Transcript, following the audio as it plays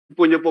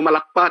po nyo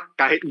pumalakpak,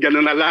 kahit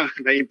gano'n na lang,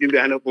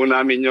 naiintindihan na po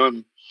namin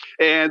yon.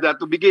 And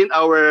to begin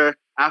our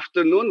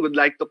afternoon, would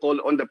like to call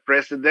on the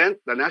President,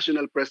 the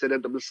National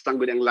President of the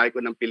Sangguniang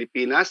Laiko ng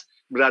Pilipinas,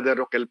 Brother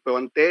Roquel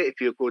Ponte,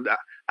 if you could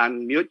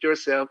unmute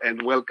yourself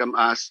and welcome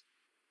us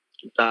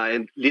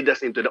and lead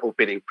us into the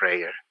opening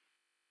prayer.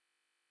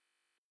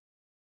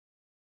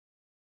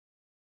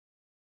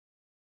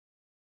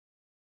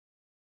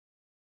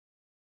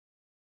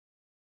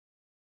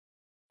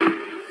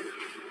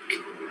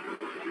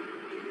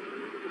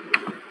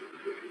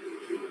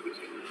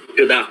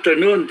 Good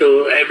afternoon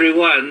to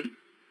everyone.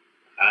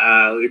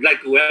 We'd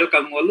like to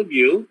welcome all of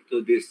you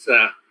to this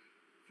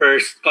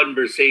first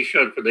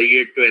conversation for the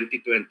year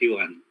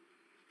 2021.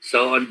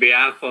 So on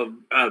behalf of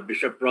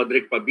Bishop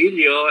Roderick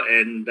Pabilio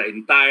and the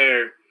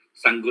entire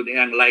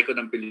Sangguniang Laiko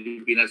ng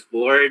Pilipinas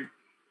Board,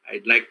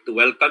 I'd like to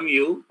welcome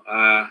you.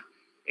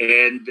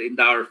 And in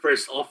our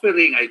first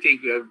offering, I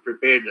think we have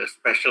prepared a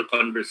special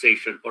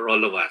conversation for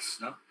all of us.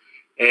 No?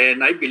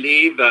 And I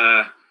believe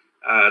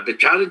the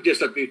challenges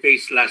that we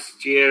faced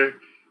last year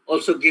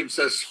also gives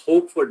us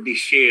hope for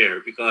this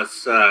year,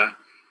 because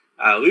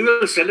we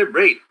will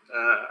celebrate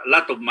a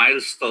lot of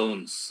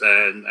milestones,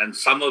 and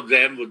some of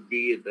them would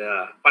be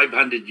the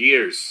 500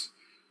 years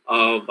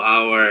of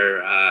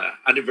our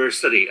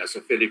anniversary as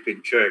a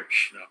Philippine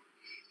church. No?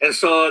 And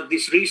so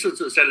these reasons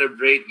to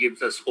celebrate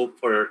gives us hope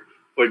for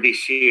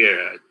this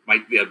year. It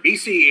might be a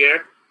busy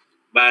year,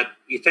 but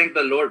we thank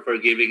the Lord for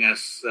giving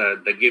us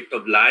the gift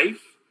of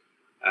life,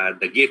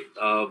 the gift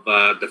of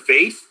the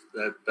faith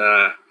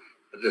that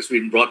has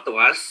been brought to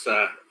us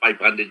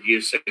 500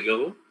 years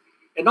ago,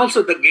 and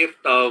also the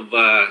gift of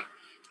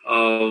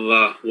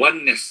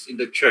oneness in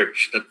the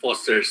church that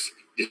fosters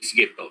this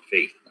gift of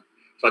faith.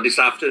 So this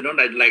afternoon,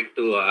 I'd like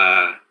to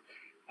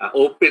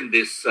open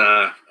this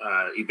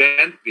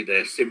event with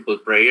a simple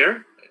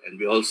prayer, and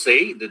we all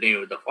say, in the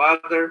name of the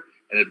Father,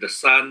 and of the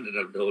Son, and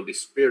of the Holy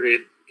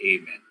Spirit,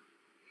 Amen.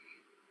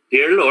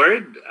 Dear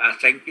Lord,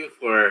 thank you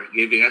for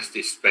giving us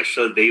this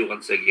special day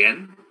once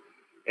again.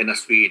 And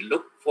as we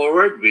look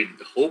forward with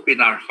hope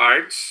in our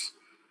hearts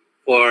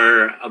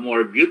for a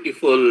more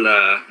beautiful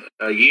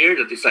year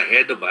that is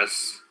ahead of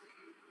us,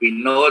 we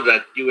know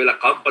that you will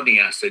accompany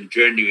us and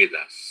journey with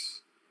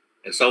us.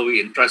 And so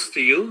we entrust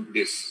to you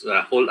this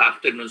whole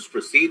afternoon's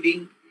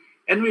proceeding,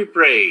 and we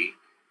pray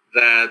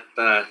that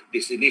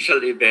this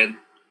initial event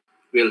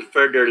will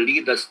further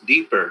lead us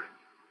deeper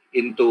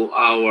into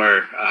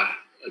our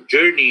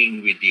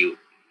journeying with you,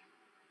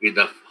 with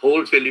the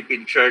whole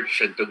Philippine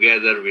church and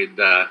together with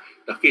the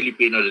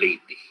Filipino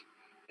laity.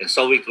 And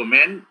so we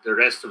commend the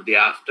rest of the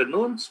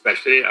afternoon,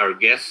 especially our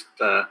guest,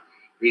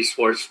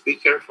 resource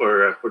speaker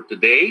for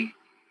today.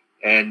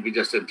 And we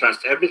just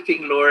entrust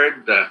everything,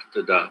 Lord,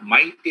 to the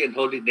mighty and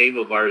holy name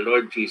of our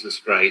Lord Jesus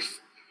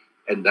Christ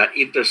and the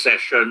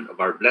intercession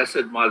of our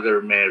Blessed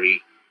Mother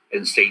Mary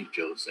and Saint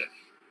Joseph.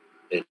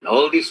 And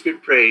all this we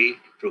pray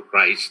through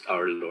Christ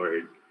our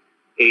Lord.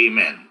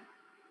 Amen.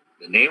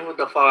 In the name of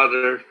the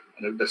Father,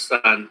 and of the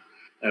Son,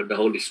 and of the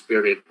Holy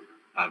Spirit.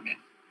 Amen.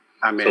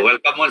 Amen. So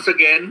welcome once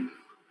again.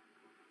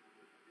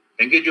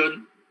 Thank you,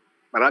 Jun.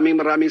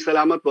 Maraming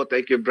salamat po.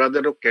 Thank you,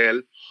 Brother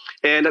Roquel.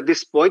 And at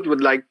this point,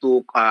 we'd like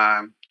to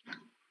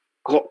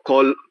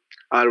call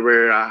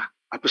our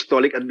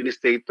Apostolic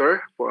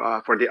Administrator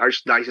for the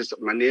Archdiocese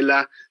of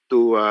Manila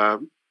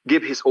to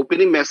give his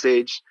opening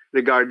message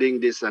regarding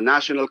this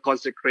national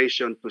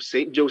consecration to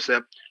Saint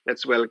Joseph.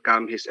 Let's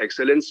welcome His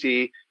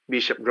Excellency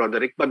Bishop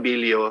Roderick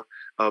Pabilio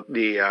of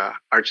the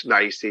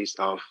Archdiocese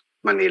of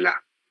Manila.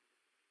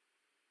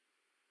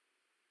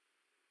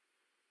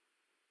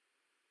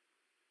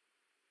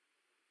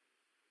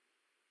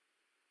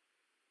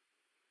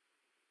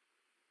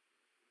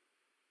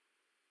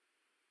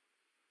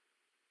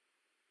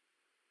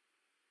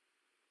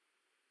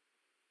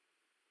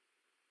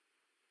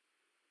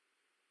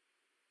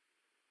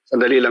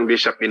 Sandali lang,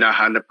 Bishop,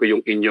 hinahanap ko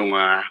yung inyong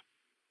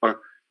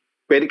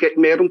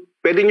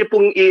pwede niyo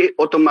pong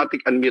i-automatic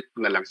unmute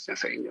na lang siya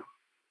sa inyo.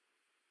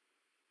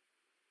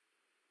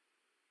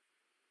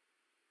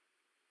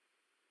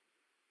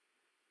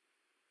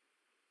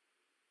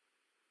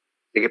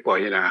 Sige po,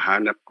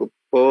 hinahanap ko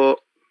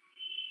po.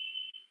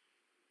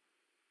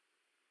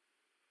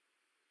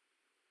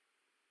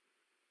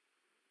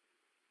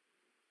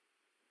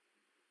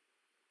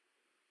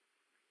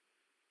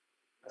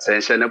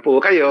 Pasensya na po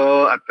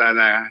kayo at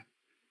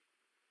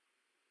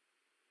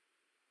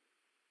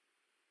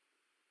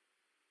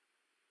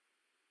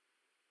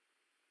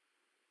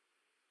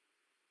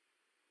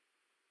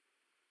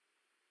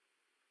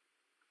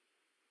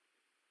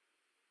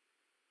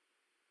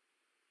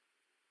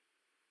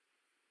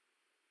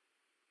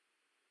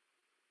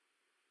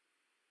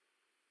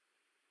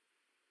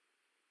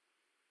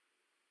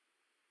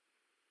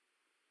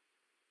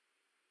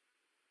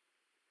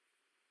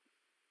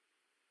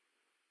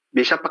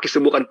Bishop,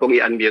 pakisubukan pong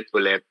i-unmute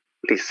ulit,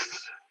 please.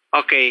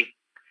 Okay.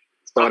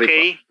 Sorry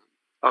okay.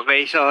 po.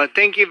 Okay, so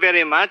thank you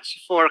very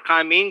much for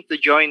coming to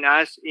join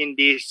us in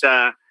this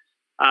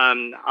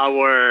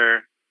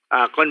our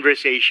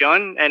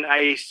conversation. And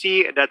I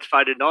see that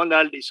Father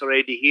Donald is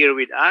already here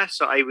with us,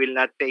 so I will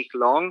not take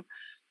long.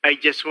 I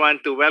just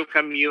want to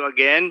welcome you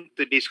again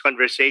to this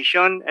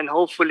conversation, and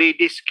hopefully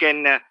this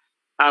can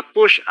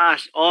push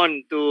us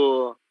on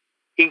to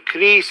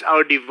increase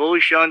our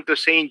devotion to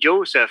Saint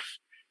Joseph.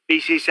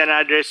 This is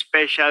another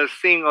special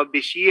thing of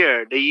this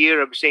year, the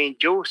year of Saint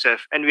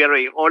Joseph, and we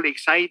are all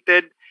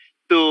excited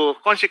to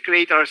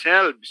consecrate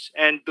ourselves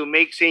and to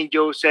make Saint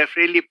Joseph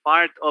really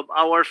part of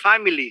our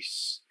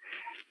families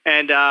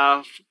and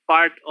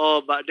part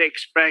of the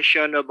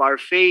expression of our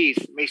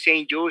faith. May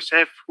Saint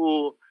Joseph,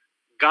 who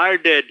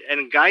guarded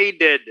and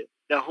guided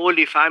the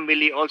Holy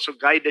Family, also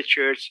guide the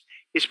Church,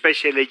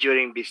 especially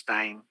during this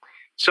time.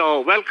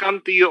 So,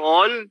 welcome to you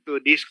all to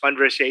this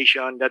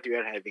conversation that we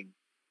are having.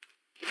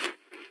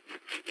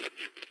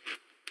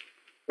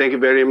 Thank you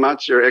very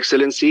much, Your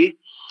Excellency.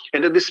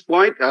 And at this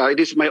point, it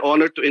is my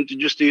honor to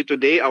introduce to you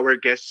today our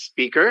guest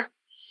speaker,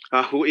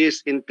 who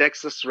is in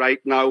Texas right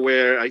now,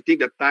 where I think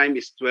the time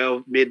is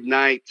 12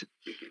 midnight.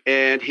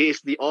 And he is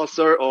the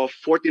author of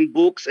 14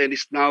 books and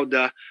is now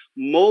the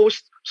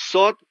most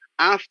sought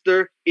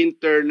after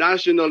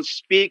international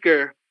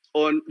speaker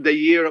on the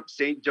year of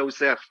St.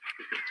 Joseph,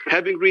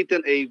 having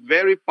written a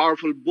very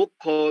powerful book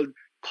called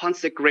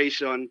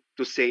Consecration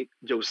to St.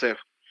 Joseph.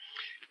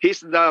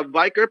 He's the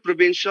Vicar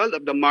Provincial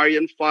of the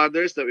Marian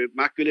Fathers of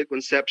Immaculate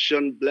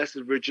Conception,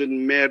 Blessed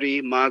Virgin Mary,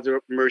 Mother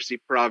of Mercy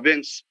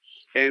Province.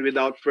 And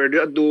without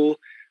further ado,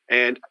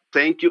 and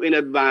thank you in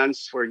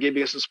advance for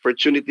giving us this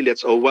opportunity,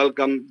 let's all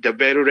welcome the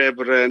very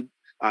Reverend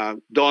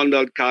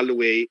Donald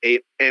Calloway,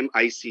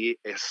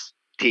 MICSTL.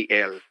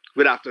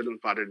 Good afternoon,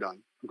 Father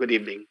Don. Good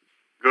evening.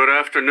 Good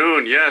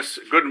afternoon. Yes.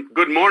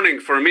 Good morning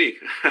for me.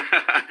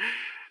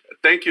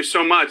 Thank you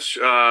so much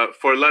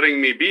for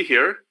letting me be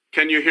here.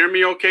 Can you hear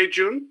me okay,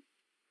 June?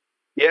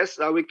 Yes,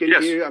 we can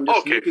hear you. I'm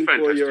just looking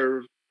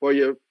fantastic. for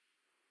your.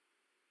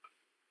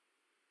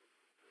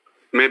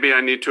 Maybe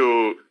I need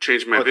to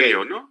change my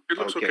video. No, it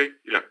looks okay.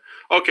 Yeah.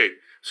 Okay.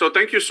 So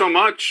thank you so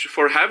much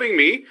for having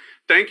me.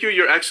 Thank you,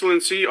 Your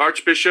Excellency,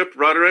 Archbishop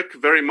Roderick,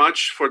 very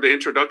much for the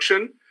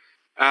introduction.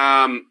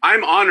 I'm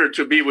honored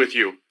to be with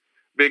you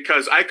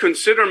because I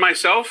consider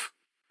myself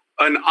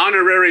an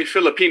honorary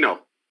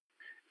Filipino.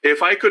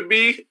 If I could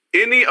be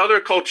any other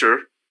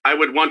culture, I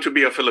would want to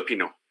be a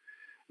Filipino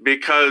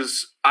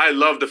because I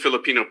love the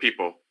Filipino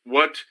people.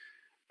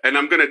 And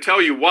I'm going to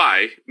tell you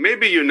why.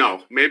 Maybe you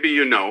know,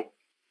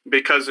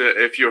 because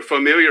if you're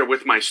familiar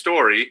with my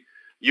story,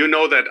 you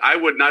know that I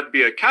would not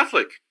be a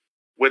Catholic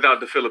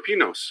without the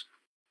Filipinos.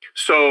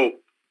 So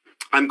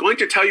I'm going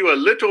to tell you a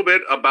little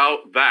bit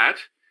about that,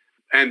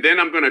 and then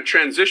I'm going to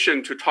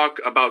transition to talk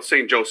about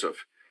St.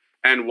 Joseph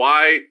and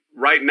why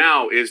right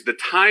now is the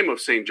time of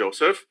St.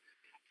 Joseph.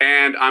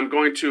 And I'm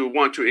going to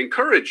want to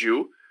encourage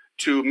you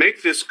to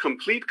make this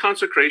complete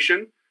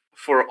consecration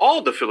for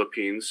all the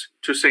Philippines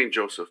to St.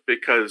 Joseph,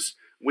 because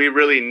we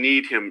really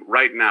need him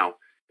right now,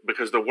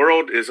 because the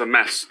world is a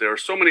mess. There are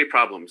so many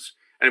problems,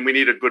 and we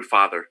need a good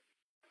father.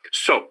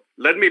 So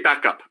let me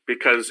back up,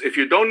 because if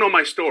you don't know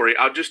my story,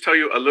 I'll just tell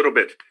you a little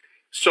bit.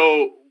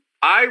 So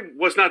I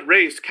was not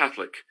raised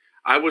Catholic.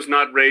 I was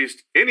not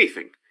raised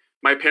anything.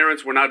 My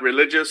parents were not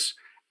religious,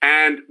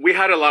 and we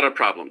had a lot of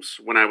problems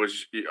when I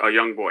was a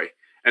young boy.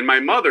 And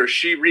my mother,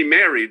 she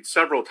remarried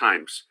several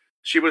times.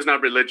 She was not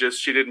religious.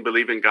 She didn't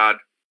believe in God.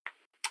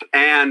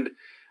 And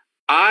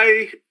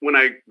when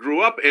I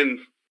grew up in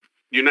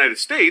the United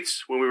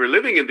States, when we were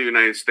living in the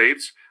United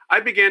States,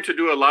 I began to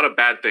do a lot of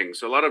bad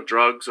things, a lot of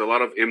drugs, a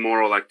lot of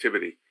immoral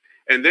activity.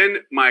 And then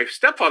my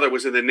stepfather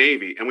was in the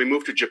Navy, and we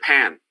moved to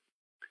Japan.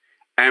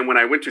 And when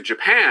I went to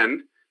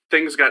Japan,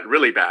 things got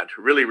really bad,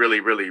 really, really,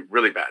 really,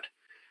 really bad.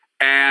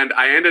 And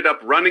I ended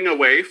up running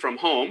away from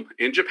home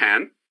in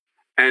Japan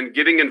and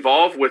getting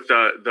involved with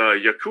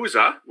the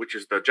Yakuza, which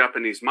is the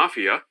Japanese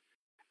mafia.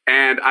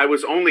 And I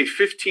was only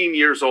 15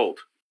 years old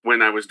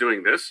when I was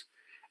doing this.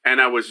 And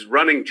I was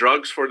running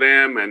drugs for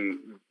them and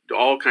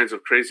all kinds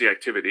of crazy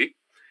activity.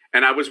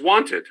 And I was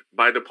wanted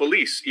by the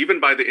police, even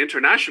by the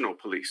international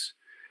police.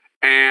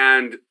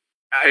 And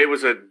it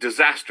was a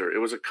disaster. It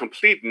was a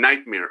complete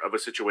nightmare of a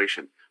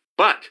situation.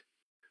 But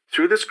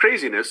through this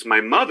craziness,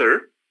 my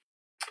mother,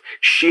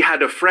 she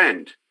had a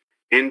friend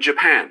in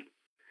Japan.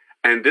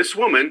 And this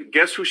woman,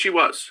 guess who she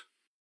was?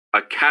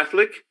 A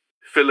Catholic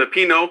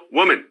Filipino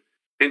woman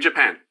in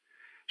Japan.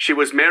 She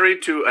was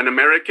married to an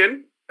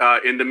American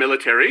in the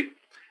military.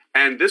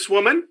 And this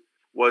woman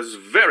was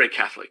very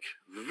Catholic,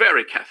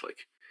 very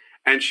Catholic.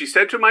 And she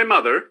said to my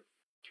mother,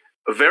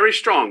 a very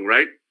strong,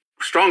 right?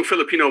 Strong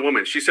Filipino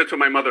woman. She said to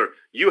my mother,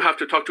 you have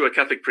to talk to a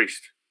Catholic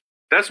priest.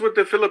 That's what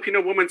the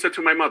Filipino woman said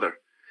to my mother.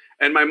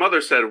 And my mother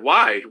said,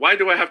 why? Why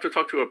do I have to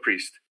talk to a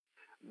priest?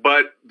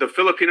 But the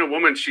Filipino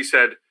woman, she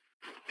said,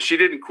 she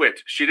didn't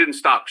quit. She didn't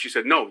stop. She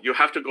said, no, you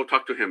have to go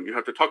talk to him. You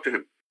have to talk to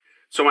him.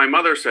 So my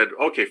mother said,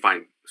 okay,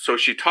 fine. So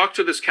she talked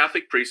to this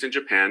Catholic priest in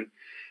Japan,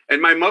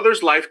 and my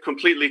mother's life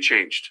completely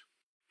changed.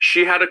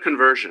 She had a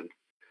conversion,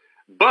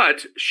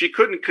 but she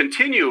couldn't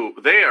continue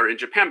there in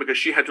Japan because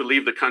she had to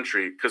leave the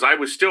country, because I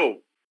was still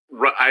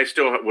I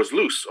still was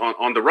loose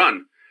on the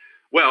run.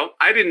 Well,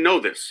 I didn't know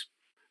this.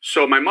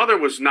 So my mother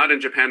was not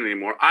in Japan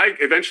anymore. I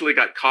eventually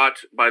got caught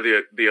by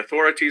the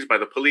authorities, by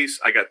the police.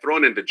 I got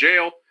thrown into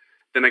jail.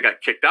 Then I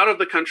got kicked out of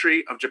the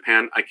country of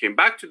Japan. I came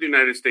back to the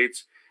United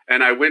States,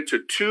 and I went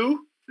to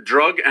 2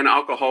 drug and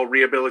alcohol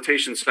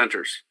rehabilitation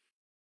centers.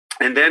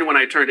 And then when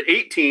I turned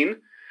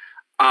 18,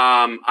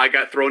 I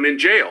got thrown in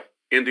jail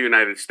in the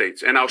United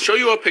States. And I'll show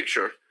you a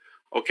picture.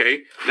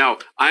 Okay. Now,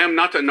 I am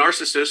not a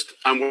narcissist.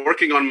 I'm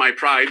working on my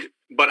pride,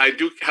 but I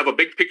do have a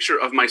big picture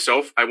of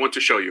myself I want to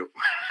show you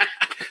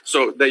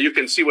so that you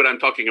can see what I'm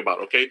talking about.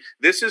 Okay.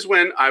 This is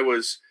when I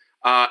was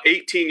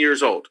 18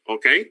 years old.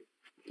 Okay.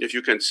 If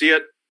you can see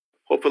it,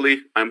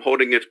 hopefully I'm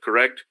holding it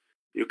correct.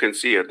 You can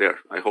see it there,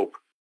 I hope.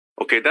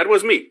 Okay. That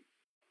was me.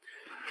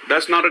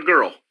 That's not a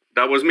girl.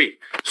 That was me.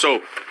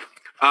 So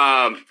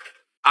I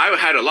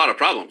had a lot of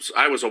problems.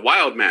 I was a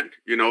wild man,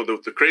 you know,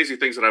 the crazy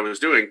things that I was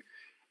doing.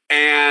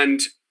 And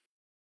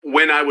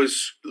when I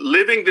was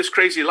living this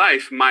crazy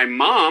life, my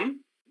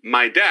mom,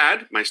 my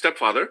dad, my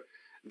stepfather,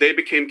 they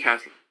became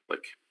Catholic,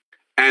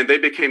 and they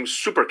became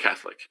super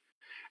Catholic.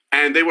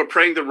 And they were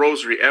praying the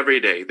rosary every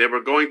day. They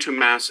were going to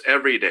mass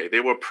every day. They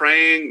were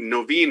praying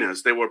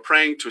novenas. They were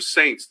praying to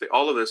saints,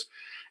 all of this.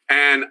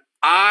 And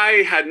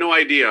I had no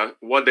idea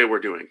what they were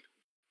doing.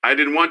 I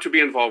didn't want to be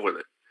involved with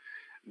it,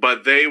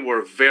 but they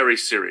were very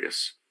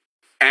serious.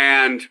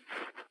 And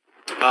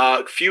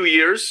a few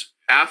years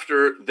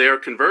after their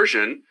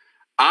conversion,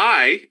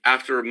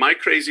 after my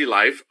crazy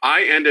life,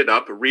 I ended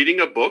up reading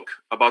a book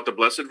about the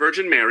Blessed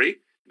Virgin Mary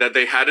that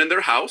they had in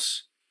their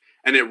house,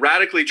 and it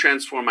radically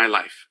transformed my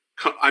life.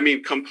 I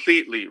mean,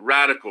 completely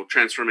radical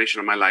transformation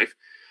of my life.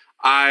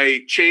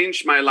 I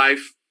changed my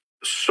life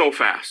so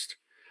fast.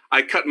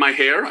 I cut my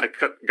hair.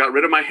 Got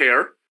rid of my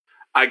hair.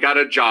 I got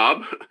a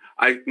job.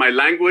 My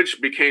language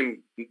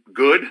became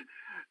good,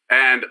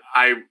 and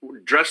I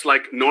dressed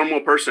like a normal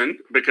person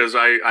because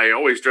I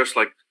always dressed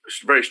like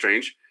very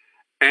strange,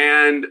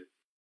 and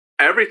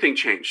everything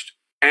changed.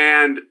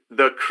 And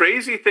the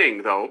crazy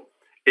thing, though,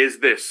 is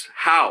this.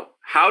 How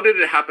did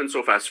it happen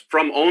so fast?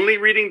 From only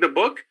reading the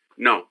book?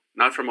 No,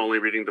 not from only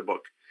reading the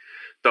book.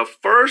 The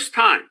first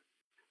time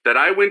that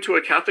I went to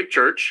a Catholic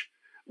church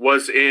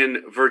was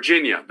in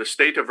Virginia, the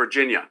state of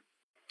Virginia.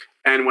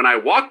 And when I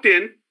walked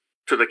in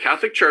to the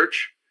Catholic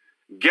church,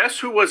 guess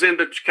who was in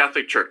the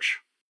Catholic church?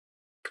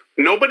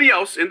 Nobody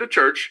else in the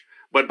church,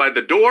 but by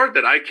the door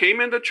that I came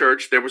in the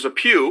church, there was a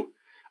pew,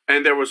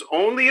 and there was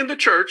only in the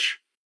church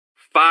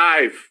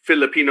 5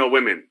 Filipino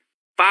women.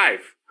 5.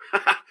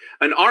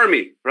 An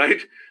army,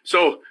 right?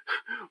 So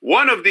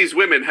one of these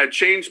women had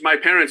changed my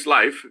parents'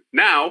 life.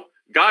 Now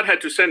God had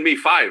to send me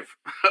 5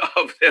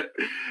 of them.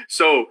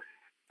 So,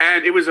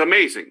 and it was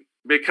amazing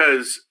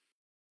because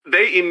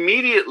they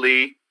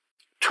immediately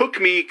took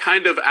me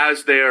kind of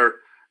as their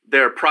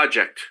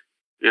project,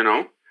 you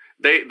know.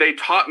 They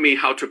taught me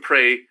how to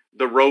pray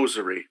the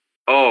rosary.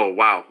 Oh,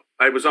 wow.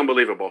 It was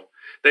unbelievable.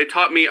 They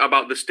taught me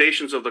about the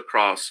Stations of the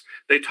Cross.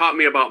 They taught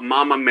me about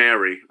Mama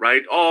Mary,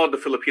 right? All the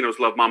Filipinos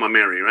love Mama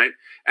Mary, right?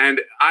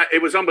 And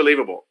it was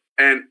unbelievable.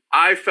 And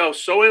I fell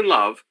so in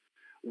love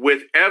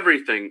with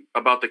everything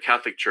about the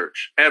Catholic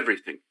Church,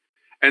 everything.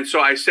 And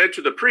so I said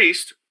to the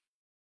priest,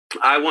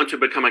 I want to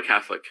become a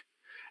Catholic.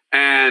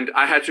 And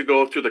I had to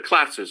go through the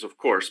classes, of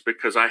course,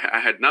 because I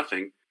had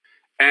nothing.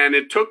 And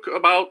it took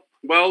about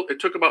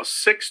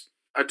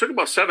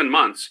 7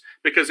 months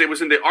because it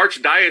was in the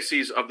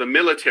archdiocese of the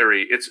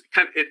military. It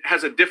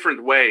has a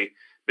different way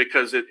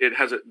because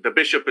the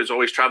bishop is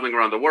always traveling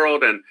around the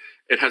world, and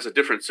it has a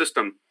different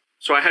system.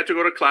 So I had to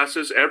go to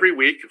classes every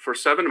week for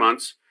 7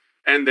 months,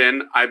 and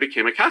then I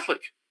became a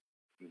Catholic.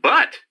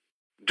 But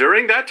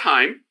during that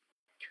time,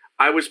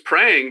 I was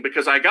praying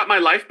because I got my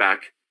life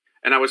back,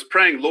 and I was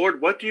praying,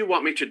 Lord, what do you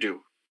want me to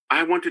do?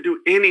 I want to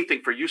do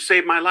anything for you.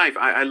 Save my life.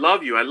 I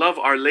love you. I love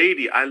Our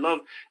Lady. I love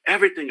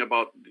everything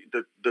about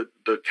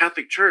the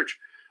Catholic Church.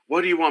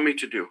 What do you want me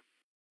to do?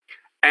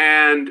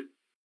 And,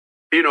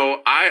 you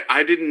know,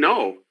 I didn't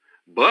know.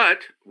 But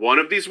one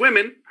of these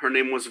women, her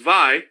name was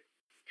Vi,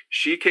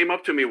 she came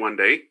up to me one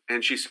day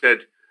and she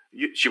said,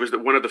 she was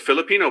one of the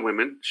Filipino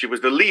women. She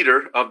was the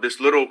leader of this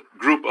little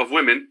group of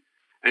women.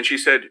 And she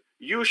said,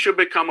 you should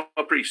become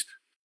a priest.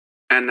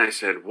 And I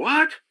said,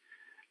 what?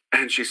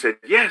 And she said,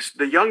 yes,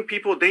 the young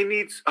people, they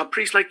need a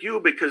priest like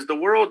you because the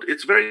world,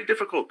 it's very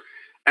difficult.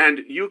 And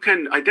you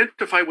can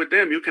identify with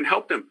them. You can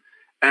help them.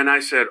 And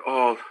I said,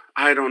 oh,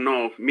 I don't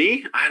know.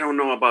 Me? I don't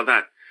know about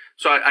that.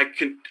 So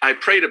I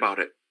prayed about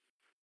it.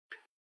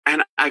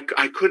 And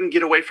I couldn't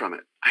get away from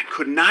it. I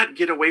could not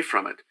get away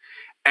from it.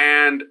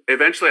 And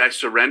eventually I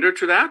surrendered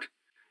to that.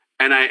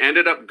 And I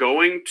ended up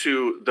going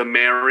to the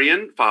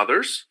Marian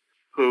Fathers,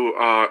 who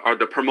are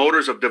the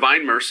promoters of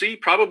Divine Mercy.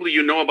 Probably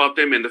you know about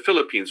them in the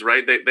Philippines,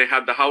 right? They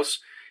have the house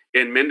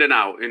in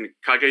Mindanao, in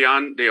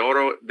Cagayan de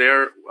Oro,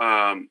 there,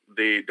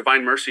 the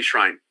Divine Mercy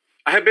Shrine.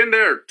 I have been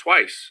there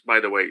twice, by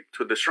the way,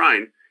 to the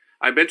shrine.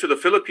 I've been to the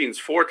Philippines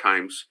 4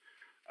 times.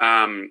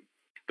 The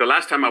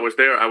last time I was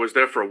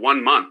there for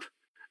 1 month,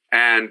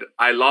 and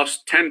I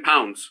lost 10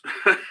 pounds.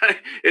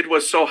 It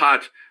was so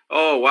hot.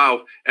 Oh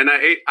wow! And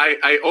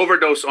I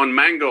overdosed on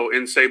mango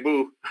in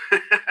Cebu.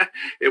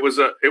 It was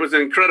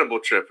an incredible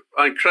trip.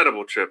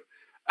 Incredible trip.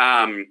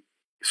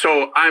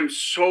 So I'm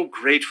so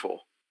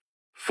grateful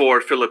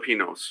for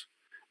Filipinos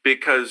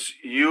because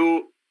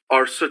you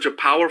are such a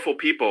powerful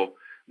people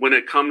when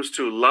it comes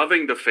to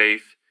loving the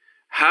faith,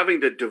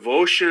 having the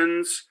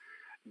devotions,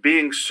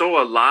 being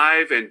so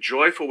alive and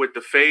joyful with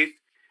the faith.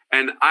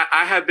 And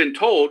I have been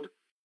told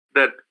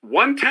that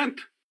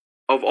 1/10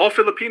 of all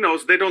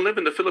Filipinos, they don't live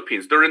in the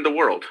Philippines. They're in the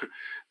world.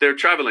 They're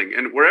traveling.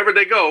 And wherever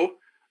they go,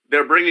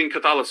 they're bringing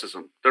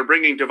Catholicism. They're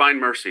bringing Divine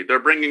Mercy. They're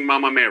bringing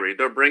Mama Mary.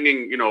 They're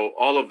bringing,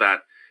 all of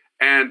that.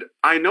 And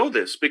I know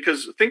this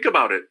because think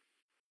about it.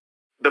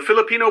 The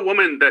Filipino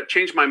woman that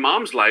changed my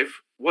mom's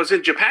life was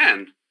in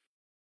Japan.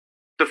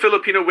 The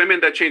Filipino women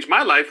that changed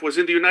my life was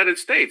in the United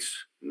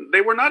States.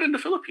 They were not in the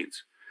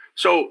Philippines.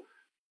 So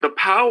the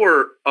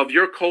power of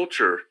your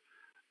culture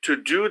to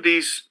do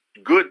these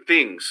good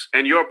things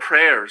and your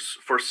prayers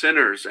for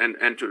sinners and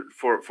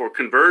for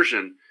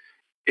conversion,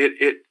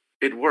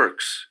 it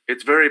works.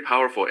 It's very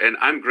powerful, and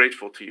I'm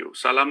grateful to you.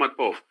 Salamat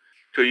po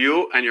to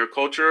you and your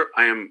culture.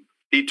 I am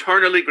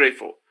eternally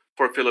grateful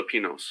for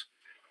Filipinos.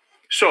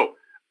 So,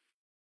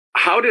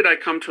 how did I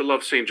come to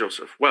love Saint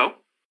Joseph?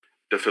 Well,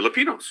 the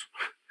Filipinos.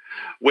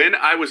 When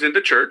I was in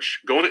the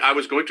church, I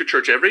was going to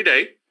church every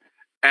day,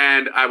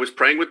 and I was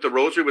praying with the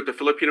rosary with the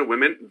Filipino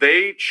women.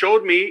 They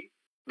showed me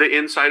the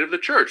inside of the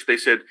church. They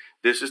said,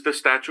 this is the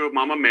statue of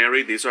Mama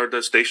Mary. These are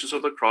the Stations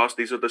of the Cross.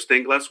 These are the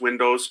stained glass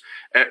windows.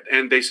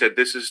 And they said,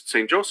 this is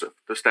St. Joseph,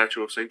 the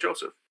statue of St.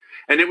 Joseph.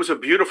 And it was a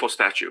beautiful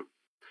statue.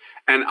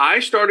 And I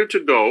started to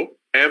go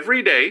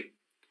every day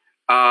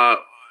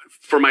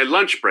for my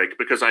lunch break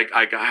because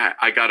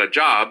I got a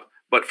job.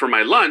 But for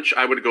my lunch,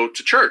 I would go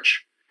to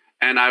church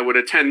and I would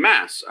attend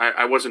Mass.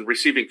 I wasn't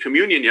receiving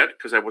communion yet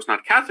because I was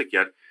not Catholic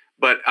yet,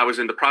 but I was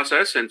in the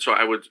process. And so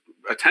I would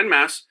attend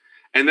Mass.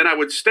 And then I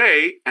would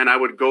stay and I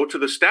would go to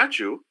the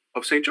statue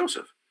of St.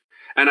 Joseph.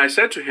 And I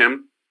said to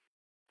him,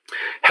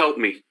 help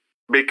me,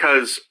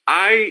 because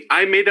I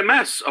made a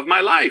mess of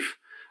my life.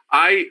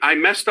 I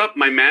messed up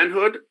my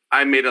manhood.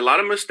 I made a lot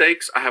of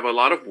mistakes. I have a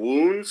lot of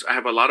wounds. I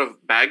have a lot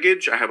of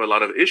baggage. I have a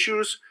lot of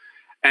issues.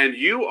 And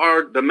you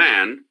are the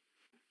man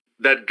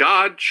that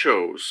God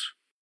chose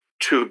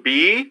to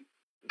be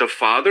the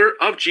father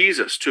of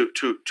Jesus, to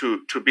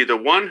be the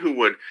one who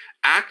would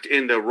act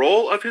in the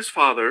role of his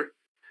father.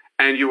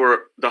 And you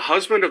are the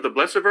husband of the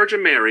Blessed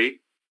Virgin Mary.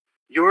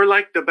 You're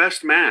like the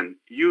best man.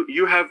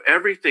 You have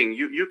everything.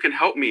 You can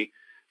help me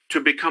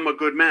to become a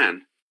good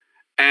man.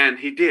 And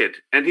he did.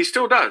 And he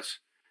still does.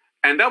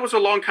 And that was a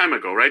long time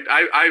ago, right?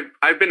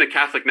 I've been a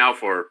Catholic now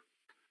for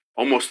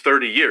almost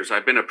 30 years.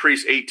 I've been a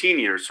priest 18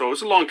 years. So it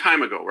was a long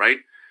time ago, right?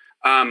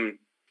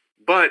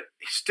 But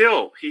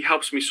still, he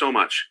helps me so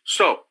much.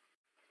 So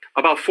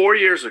about 4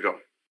 years ago,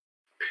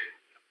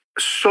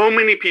 so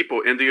many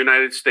people in the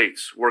United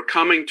States were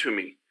coming to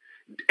me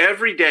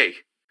every day.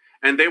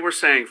 And they were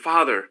saying,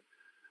 Father,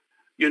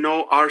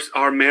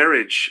 our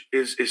marriage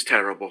is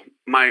terrible.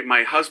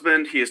 My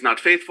husband, he is not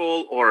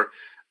faithful, or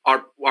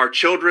our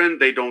children,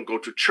 they don't go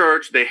to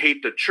church. They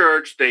hate the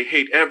church. They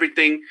hate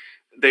everything.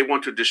 They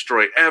want to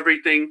destroy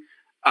everything.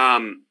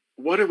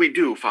 What do we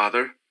do,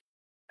 Father?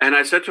 And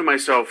I said to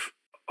myself,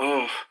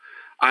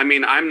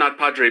 I'm not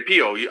Padre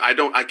Pio.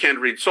 I can't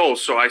read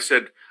souls. So I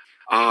said,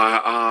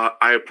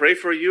 I pray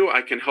for you.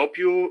 I can help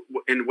you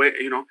in way,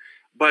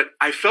 but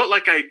I felt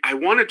like I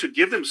wanted to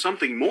give them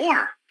something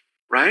more,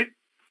 right?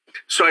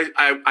 So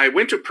I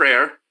went to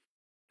prayer,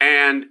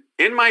 and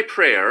in my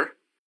prayer,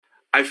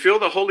 I feel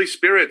the Holy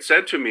Spirit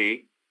said to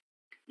me,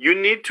 you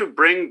need to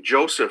bring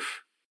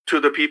Joseph to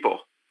the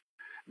people.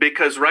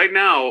 Because right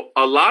now,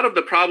 a lot of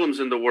the problems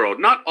in the world,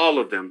 not all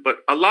of them, but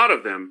a lot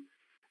of them,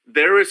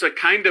 there is a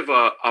kind of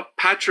a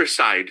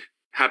patricide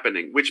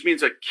happening, which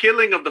means a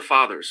killing of the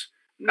fathers,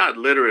 not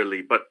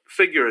literally, but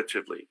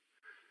figuratively.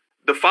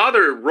 The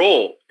father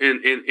role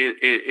in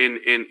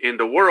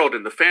the world,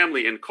 in the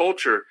family, in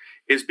culture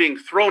is being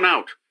thrown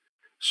out.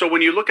 So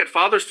when you look at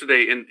fathers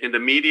today in the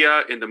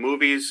media, in the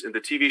movies, in the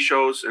TV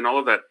shows, and all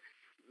of that,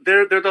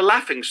 they're the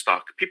laughing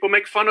stock. People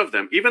make fun of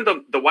them. Even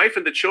the wife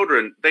and the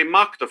children, they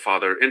mock the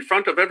father in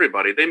front of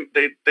everybody.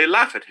 They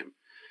laugh at him.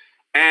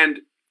 And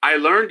I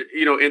learned,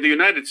 in the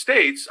United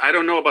States, I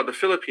don't know about the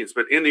Philippines,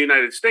 but in the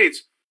United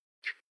States,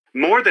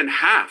 more than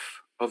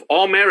half of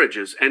all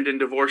marriages end in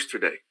divorce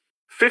today.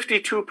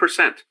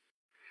 52%.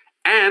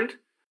 And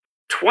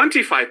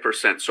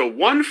 25%, so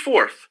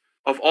 1/4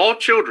 of all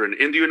children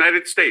in the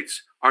United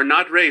States are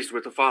not raised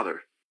with a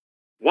father.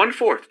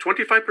 1/4,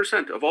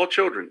 25% of all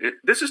children.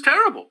 This is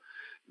terrible.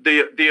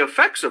 The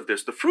effects of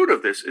this, the fruit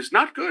of this is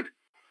not good.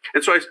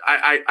 And so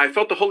I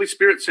felt the Holy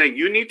Spirit saying,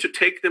 you need to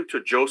take them to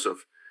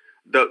Joseph,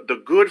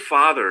 the good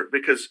father,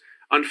 because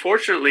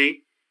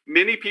unfortunately,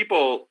 many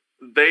people,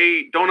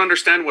 they don't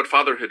understand what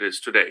fatherhood is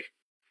today.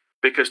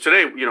 Because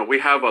today, we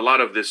have a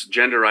lot of this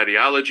gender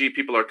ideology.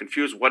 People are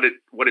confused what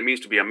it means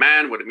to be a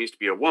man, what it means to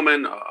be a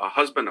woman, a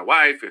husband, a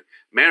wife,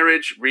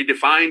 marriage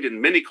redefined in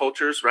many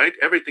cultures, right?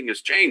 Everything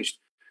has changed.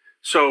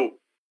 So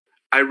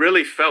I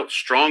really felt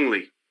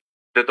strongly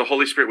that the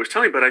Holy Spirit was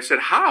telling me, but I said,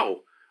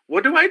 how?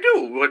 What do I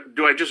do? What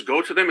do I just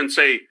go to them and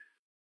say,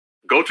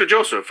 go to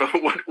Joseph?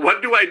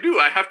 What do I do?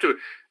 I have to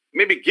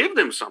maybe give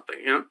them something,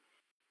 you know?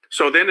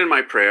 So then in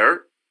my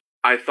prayer,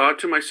 I thought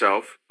to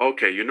myself,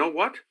 okay, you know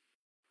what?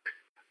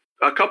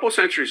 A couple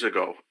centuries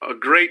ago, a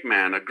great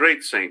man, a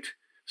great saint,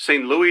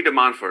 Saint Louis de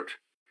Montfort,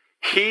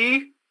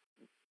 he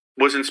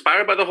was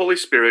inspired by the Holy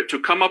Spirit to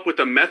come up with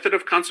a method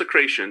of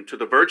consecration to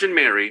the Virgin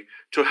Mary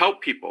to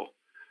help people,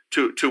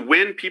 to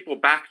win people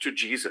back to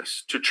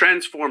Jesus, to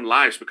transform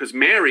lives, because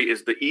Mary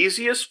is the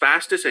easiest,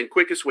 fastest, and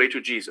quickest way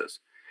to Jesus.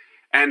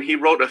 And he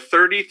wrote a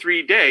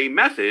 33-day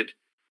method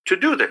to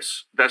do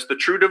this. That's the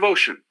true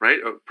devotion, right?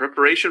 A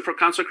preparation for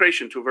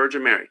consecration to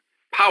Virgin Mary.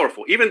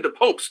 Powerful. Even the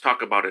popes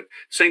talk about it.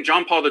 St.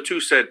 John Paul II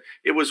said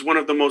it was one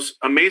of the most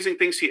amazing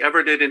things he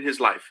ever did in his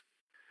life.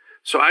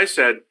 So I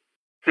said,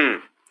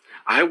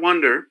 I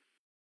wonder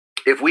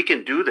if we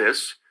can do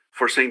this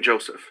for St.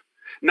 Joseph.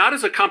 Not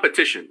as a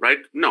competition, right?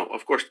 No,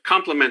 of course,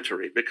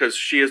 complementary, because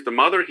she is the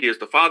mother, he is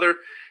the father,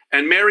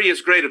 and Mary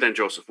is greater than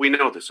Joseph. We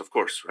know this, of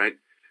course, right?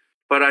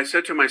 But I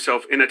said to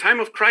myself, in a time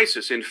of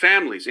crisis, in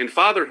families, in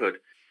fatherhood,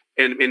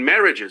 in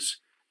marriages,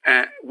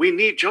 we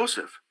need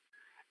Joseph.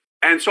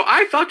 And so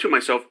I thought to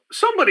myself,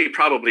 somebody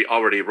probably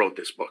already wrote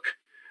this book.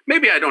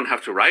 Maybe I don't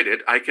have to write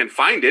it. I can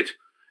find it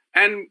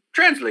and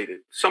translate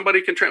it.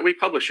 Somebody can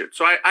republish it.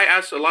 So I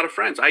asked a lot of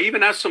friends. I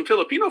even asked some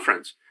Filipino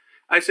friends.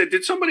 I said,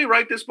 did somebody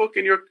write this book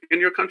in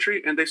your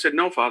country? And they said,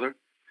 no, Father.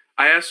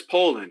 I asked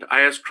Poland.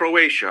 I asked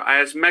Croatia.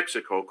 I asked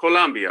Mexico,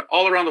 Colombia,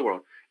 all around the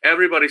world.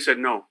 Everybody said,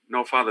 no,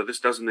 Father, this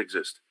doesn't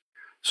exist.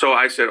 So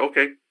I said,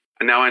 okay,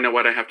 and now I know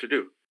what I have to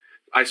do.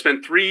 I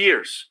spent 3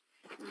 years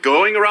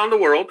going around the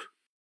world,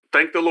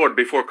 thank the Lord,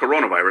 before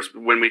coronavirus,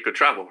 when we could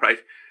travel, right?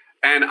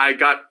 And I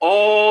got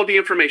all the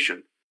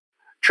information,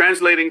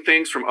 translating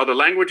things from other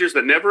languages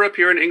that never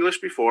appear in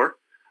English before,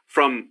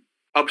 from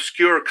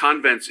obscure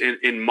convents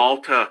in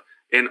Malta,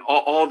 in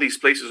all these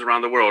places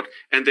around the world.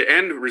 And the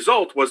end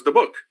result was the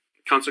book,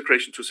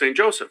 Consecration to St.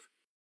 Joseph.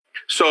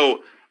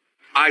 So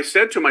I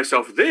said to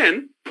myself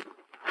then,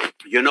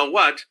 you know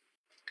what?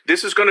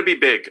 This is going to be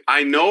big.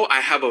 I know I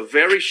have a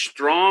very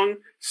strong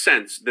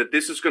sense that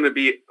this is going to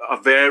be a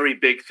very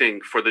big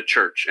thing for the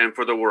church and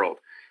for the world.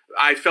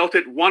 I felt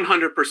it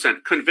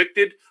 100%,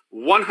 convicted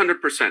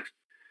 100%.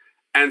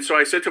 And so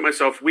I said to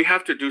myself, we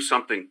have to do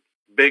something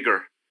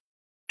bigger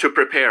to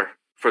prepare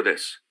for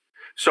this.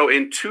 So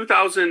in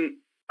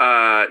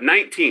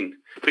 2019,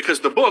 because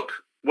the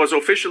book was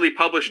officially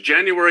published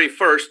January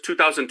 1st,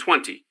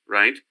 2020,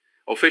 right?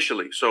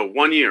 Officially, so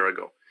 1 year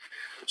ago.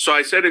 So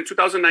I said in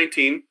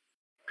 2019,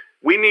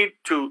 we need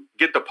to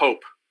get the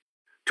Pope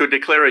to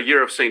declare a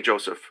year of St.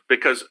 Joseph,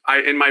 because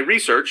in my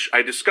research,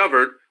 I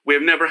discovered we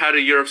have never had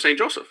a year of St.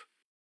 Joseph.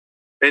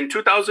 In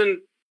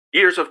 2000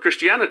 years of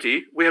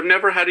Christianity, we have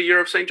never had a year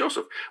of St.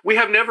 Joseph. We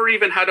have never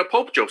even had a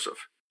Pope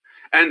Joseph.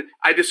 And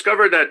I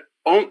discovered that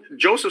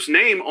Joseph's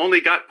name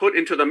only got put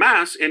into the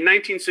Mass in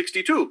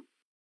 1962.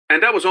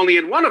 And that was only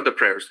in one of the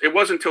prayers. It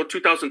wasn't until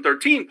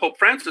 2013 Pope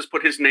Francis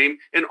put his name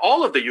in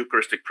all of the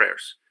Eucharistic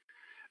prayers.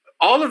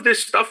 All of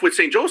this stuff with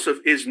St. Joseph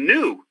is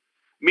new,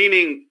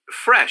 meaning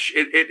fresh.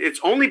 It's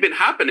only been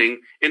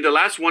happening in the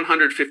last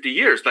 150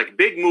 years, like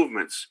big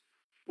movements.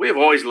 We have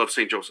always loved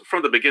St. Joseph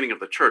from the beginning of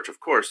the church, of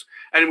course.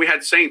 And we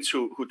had saints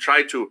who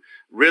tried to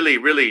really,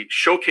 really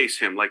showcase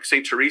him, like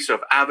St. Teresa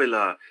of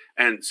Avila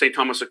and St.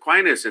 Thomas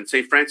Aquinas and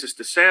St. Francis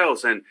de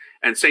Sales and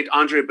St.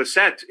 Andre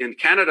Bessette in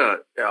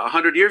Canada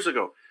 100 years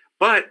ago.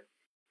 But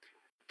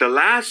the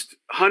last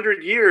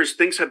 100 years,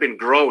 things have been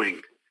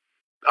growing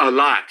a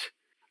lot.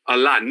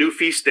 New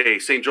feast day,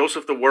 St.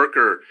 Joseph the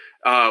Worker.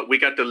 We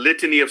got the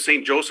Litany of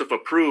St. Joseph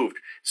approved.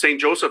 St.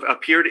 Joseph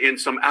appeared in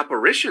some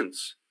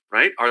apparitions,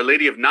 right? Our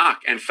Lady of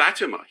Knock and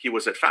Fatima. He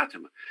was at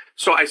Fatima.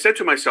 So I said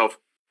to myself,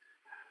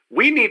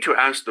 we need to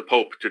ask the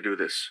Pope to do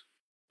this,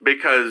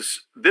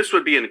 because this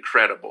would be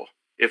incredible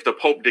if the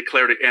Pope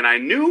declared it. And I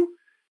knew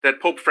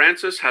that Pope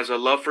Francis has a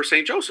love for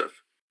St.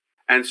 Joseph.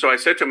 And so I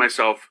said to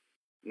myself,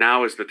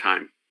 now is the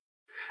time.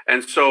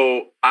 And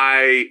so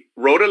I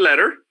wrote a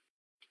letter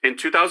in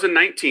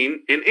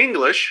 2019 in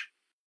English,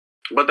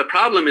 but the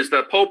problem is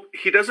that Pope,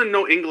 he doesn't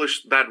know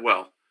English that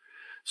well.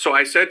 So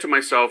I said to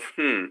myself,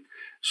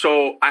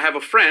 So I have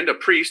a friend, a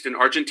priest in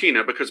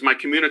Argentina, because my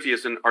community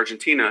is in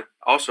Argentina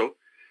also.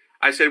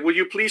 I said, will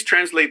you please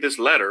translate this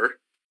letter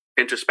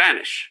into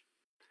Spanish?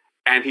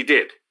 And he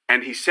did.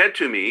 And he said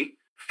to me,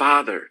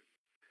 Father,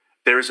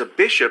 there is a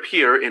bishop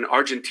here in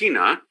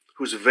Argentina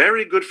who's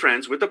very good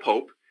friends with the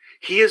Pope.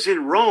 He is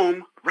in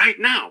Rome right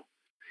now.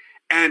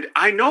 And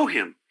I know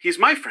him. He's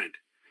my friend.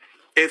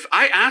 If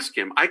I ask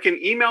him, I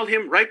can email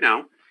him right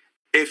now.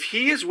 If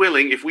he is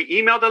willing, if we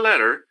email the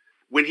letter,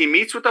 when he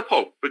meets with the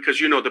Pope, because,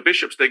 you know, the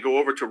bishops, they go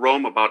over to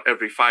Rome about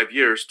every 5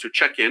 years to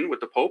check in with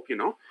the Pope, you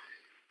know.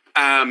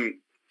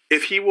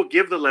 If he will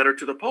give the letter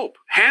to the Pope,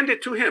 hand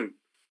it to him,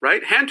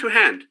 right? Hand to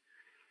hand.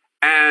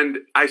 And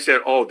I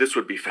said, oh, this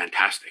would be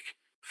fantastic.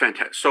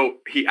 fantastic. So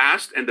he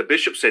asked, and the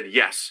bishop said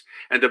yes.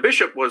 And the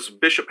bishop was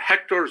Bishop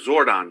Hector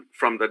Zordan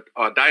from the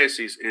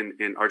diocese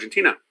in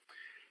Argentina.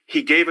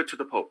 He gave it to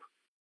the Pope,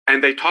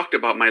 and they talked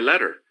about my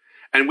letter.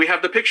 And we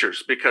have the pictures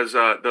because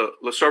the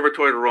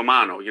L'Osservatore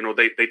Romano,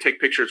 they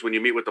take pictures when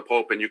you meet with the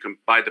Pope, and you can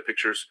buy the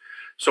pictures.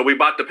 So we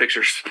bought the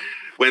pictures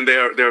when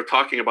they're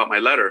talking about my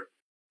letter.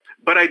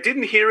 But I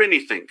didn't hear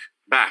anything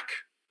back.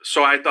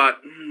 So I thought,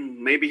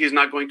 maybe he's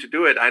not going to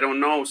do it. I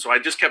don't know. So I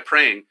just kept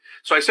praying.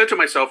 So I said to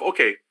myself,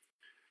 okay,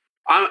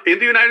 in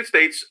the United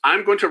States,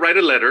 I'm going to write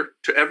a letter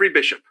to every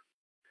bishop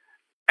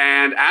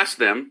and ask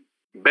them,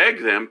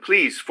 beg them,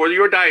 please, for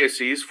your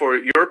diocese, for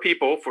your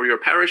people, for your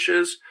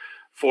parishes,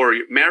 for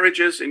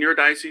marriages in your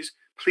diocese,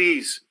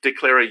 please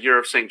declare a year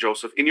of St.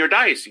 Joseph in your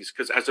diocese.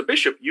 Because as a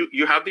bishop,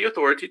 you have the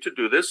authority to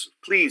do this.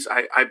 Please,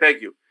 I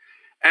beg you.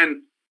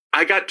 And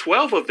I got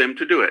 12 of them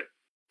to do it.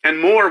 And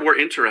more were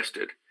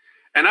interested.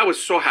 And I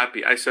was so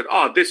happy. I said,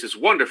 oh, this is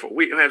wonderful.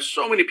 We have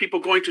so many people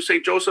going to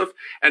St. Joseph.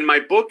 And my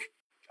book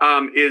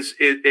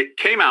it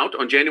came out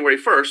on January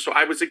 1st. So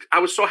I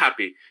was so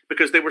happy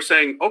because they were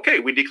saying, okay,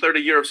 we declared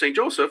a year of St.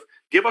 Joseph.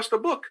 Give us the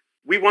book.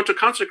 We want to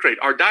consecrate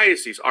our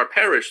diocese, our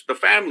parish, the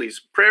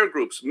families, prayer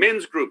groups,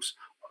 men's groups,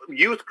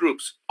 youth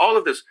groups, all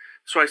of this.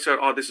 So I said,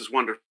 oh, this is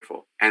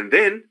wonderful. And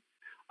then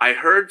I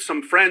heard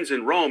some friends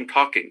in Rome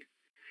talking.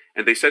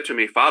 And they said to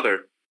me,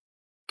 Father,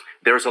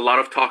 there's a lot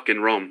of talk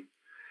in Rome.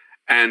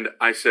 And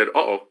I said,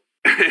 uh-oh.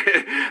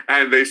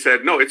 And they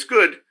said, no, it's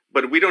good,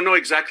 but we don't know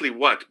exactly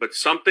what, but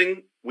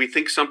we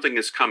think something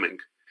is coming.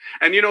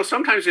 And,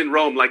 sometimes in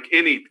Rome, like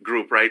any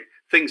group, right,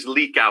 things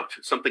leak out,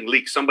 something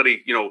leaks,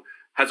 somebody,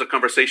 has a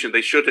conversation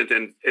they shouldn't,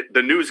 and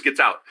the news gets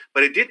out,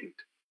 but it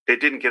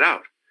didn't get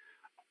out.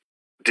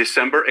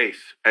 December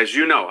 8th, as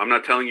you know, I'm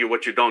not telling you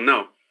what you don't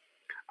know.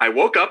 I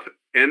woke up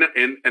in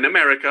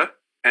America,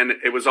 and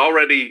it was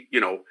already,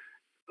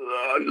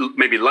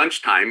 maybe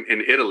lunchtime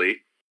in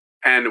Italy.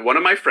 And one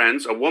of my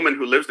friends, a woman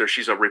who lives there,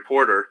 she's a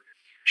reporter.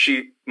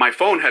 My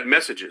phone had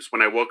messages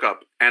when I woke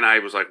up, and I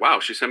was like, wow,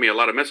 she sent me a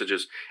lot of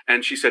messages.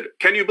 And she said,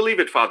 can you believe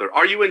it, Father?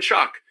 Are you in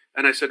shock?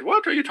 And I said,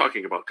 what are you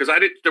talking about? Because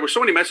there were so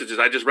many messages.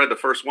 I just read the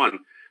first one.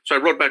 So I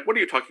wrote back, what are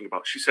you talking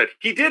about? She said,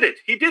 he did it.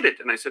 He did it.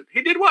 And I said,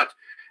 he did what?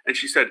 And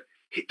she said,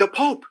 the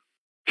Pope,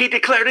 he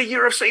declared a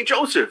year of St.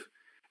 Joseph.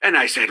 And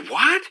I said,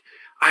 what?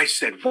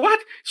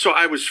 So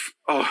I was,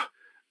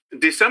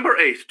 December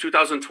 8th,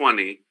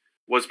 2020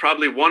 was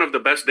probably one of the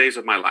best days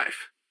of my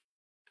life.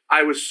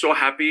 I was so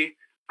happy.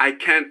 I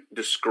can't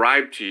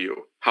describe to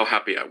you how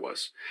happy I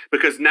was,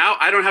 because now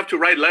I don't have to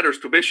write letters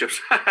to bishops.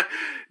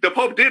 The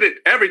Pope did it,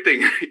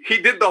 everything. He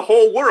did the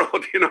whole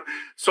world,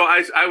 So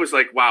I was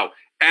like, wow.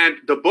 And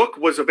the book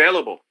was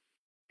available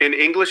in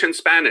English and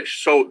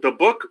Spanish. So the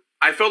book,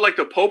 I felt like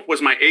the Pope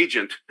was my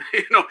agent.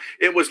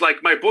 It was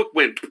like my book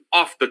went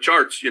off the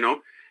charts,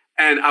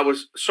 and I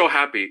was so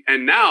happy.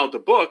 And now the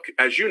book,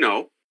 as you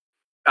know,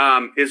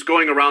 is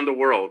going around the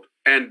world.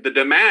 And the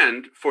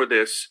demand for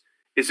this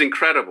is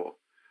incredible.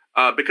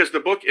 Because the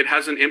book, it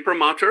has an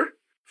imprimatur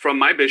from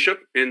my bishop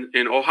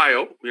in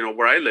Ohio,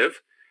 where I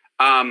live.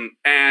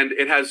 And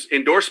it has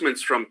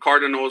endorsements from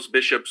cardinals,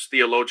 bishops,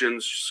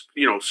 theologians,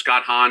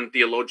 Scott Hahn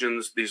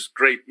theologians, these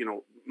great,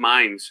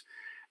 minds.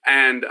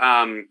 And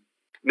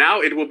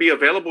now it will be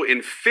available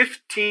in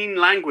 15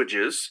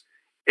 languages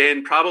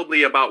in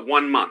probably about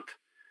 1 month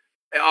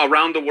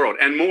around the world.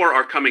 And more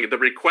are coming. The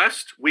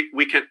request,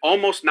 we can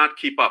almost not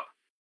keep up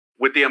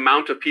with the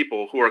amount of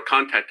people who are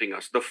contacting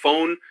us. The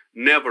phone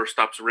never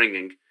stops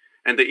ringing.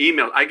 And the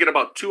email, I get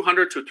about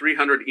 200 to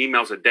 300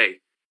 emails a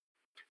day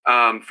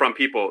from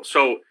people.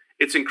 So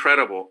it's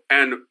incredible.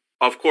 And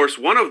of course,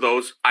 one of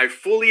those, I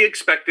fully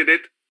expected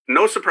it,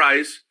 no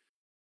surprise,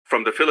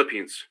 from the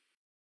Philippines.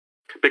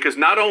 Because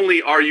not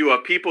only are you a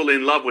people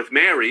in love with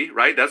Mary,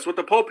 right? That's what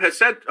the Pope has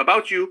said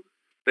about you,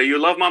 that you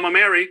love Mama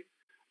Mary.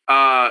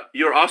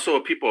 You're also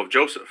a people of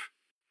Joseph.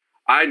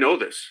 I know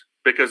this.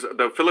 Because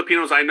the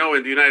Filipinos I know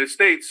in the United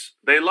States,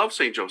 they love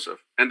St. Joseph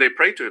and they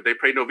pray to him. They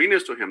pray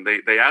novenas to him.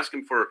 They ask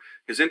him for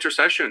his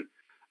intercession.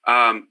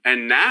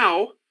 And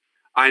now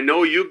I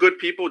know you good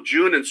people,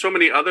 June and so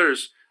many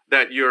others,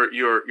 that you're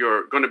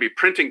going to be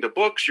printing the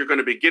books. You're going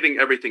to be getting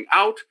everything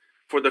out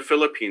for the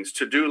Philippines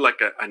to do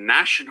like a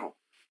national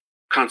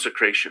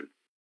consecration.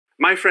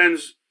 My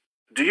friends,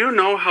 do you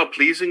know how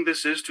pleasing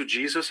this is to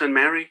Jesus and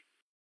Mary?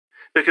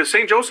 Because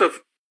St.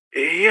 Joseph,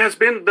 he has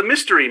been the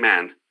mystery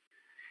man.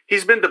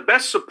 He's been the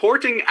best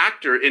supporting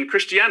actor in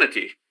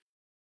Christianity.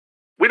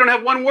 We don't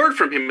have one word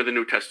from him in the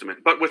New Testament.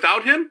 But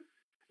without him,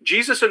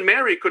 Jesus and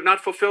Mary could not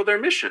fulfill their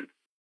mission.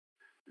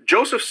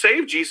 Joseph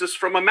saved Jesus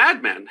from a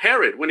madman,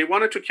 Herod, when he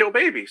wanted to kill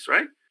babies,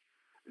 right?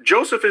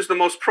 Joseph is the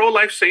most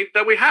pro-life saint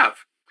that we have.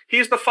 He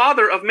is the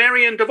father of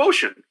Marian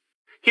devotion.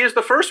 He is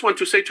the first one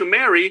to say to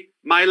Mary,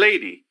 my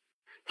lady.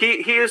 He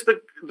is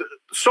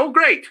so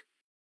great.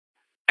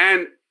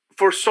 And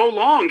for so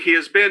long, he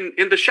has been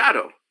in the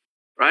shadow,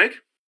 right?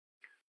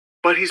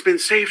 But he's been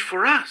saved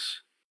for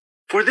us,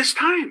 for this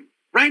time,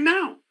 right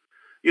now.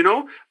 You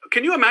know,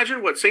 can you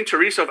imagine what Saint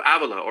Teresa of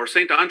Avila or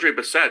Saint Andre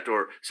Basset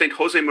or Saint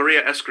Jose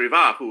Maria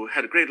Escrivá, who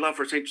had a great love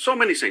for so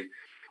many saints,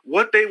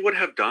 what they would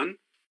have done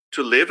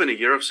to live in a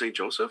year of Saint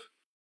Joseph?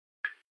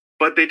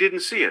 But they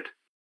didn't see it.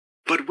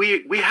 But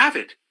we have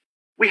it.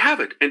 We have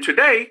it. And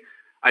today,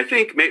 I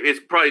think maybe it's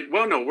probably,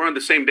 well, no, we're on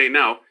the same day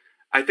now.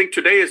 I think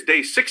today is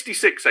day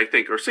 66, I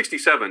think, or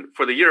 67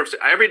 for the year of,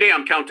 every day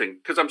I'm counting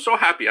because I'm so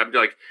happy. I'm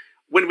like,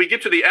 when we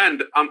get to the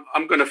end,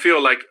 I'm going to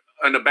feel like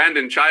an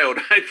abandoned child,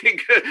 I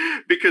think,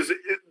 because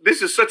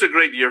this is such a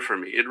great year for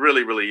me. It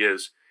really, really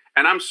is.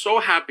 And I'm so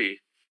happy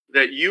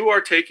that you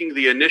are taking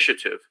the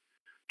initiative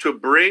to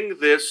bring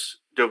this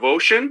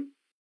devotion,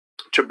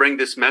 to bring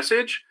this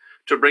message,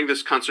 to bring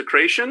this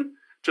consecration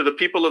to the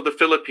people of the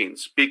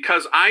Philippines,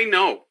 because I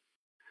know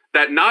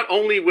that not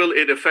only will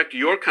it affect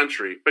your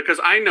country, because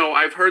I know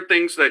I've heard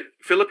things that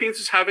Philippines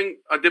is having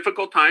a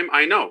difficult time,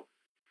 I know,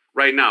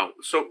 right now.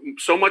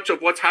 So much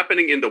of what's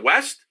happening in the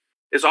West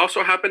is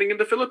also happening in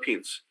the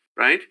Philippines,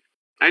 right?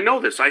 I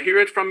know this. I hear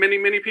it from many,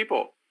 many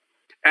people.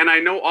 And I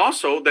know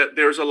also that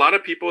there's a lot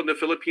of people in the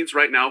Philippines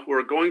right now who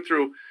are going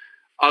through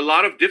a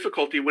lot of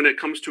difficulty when it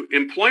comes to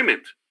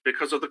employment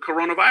because of the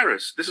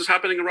coronavirus. This is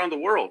happening around the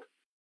world.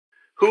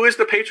 Who is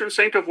the patron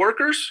saint of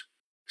workers?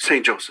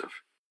 Saint Joseph.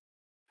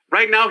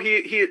 Right now,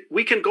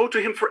 we can go to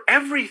him for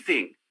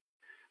everything,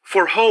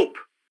 for hope,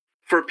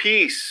 for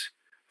peace,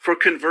 for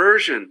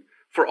conversion,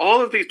 for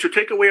all of these, to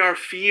take away our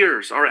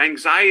fears, our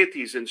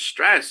anxieties and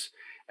stress,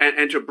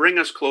 and to bring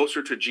us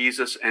closer to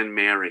Jesus and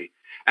Mary.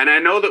 And I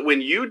know that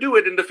when you do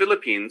it in the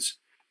Philippines,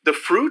 the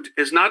fruit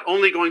is not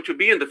only going to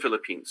be in the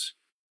Philippines.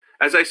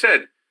 As I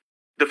said,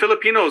 the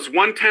Filipinos,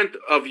 1/10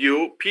 of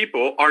you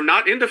people are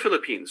not in the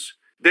Philippines.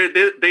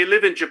 They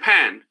live in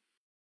Japan,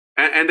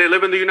 and they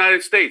live in the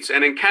United States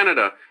and in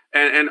Canada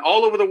and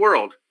all over the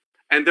world.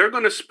 And they're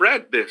going to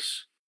spread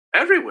this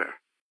everywhere.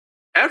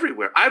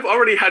 Everywhere. I've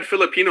already had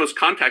Filipinos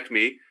contact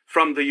me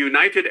from the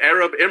United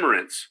Arab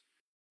Emirates,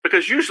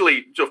 because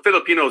usually, so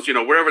Filipinos, you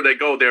know, wherever they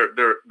go,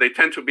 they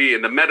tend to be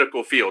in the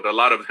medical field. A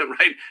lot of them,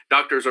 right?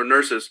 Doctors or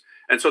nurses,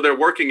 and so they're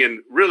working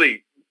in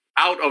really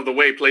out of the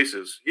way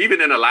places. Even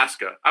in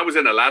Alaska, I was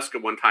in Alaska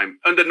one time,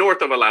 in the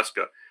north of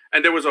Alaska,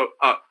 and there was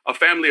a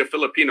family of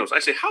Filipinos. I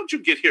say, "How'd you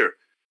get here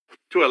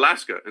to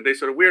Alaska?" And they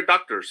said, "We're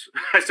doctors."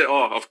 I said,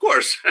 "Oh, of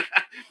course,"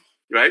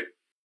 right,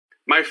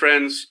 my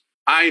friends.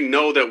 I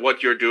know that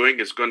what you're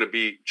doing is going to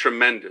be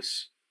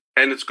tremendous,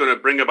 and it's going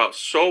to bring about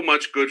so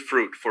much good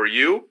fruit for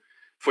you,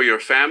 for your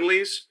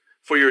families,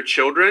 for your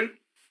children,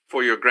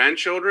 for your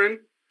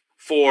grandchildren,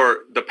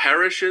 for the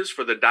parishes,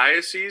 for the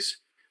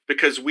diocese,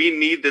 because we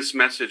need this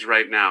message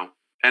right now.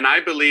 And I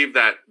believe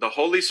that the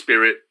Holy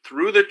Spirit,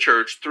 through the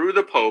church, through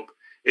the Pope,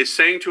 is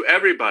saying to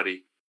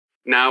everybody,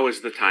 now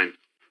is the time.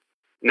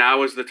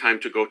 Now is the time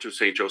to go to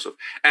St. Joseph.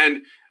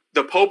 And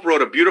the Pope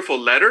wrote a beautiful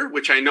letter,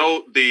 which I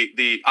know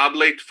the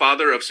Oblate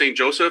Father of St.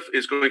 Joseph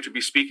is going to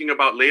be speaking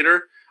about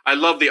later. I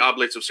love the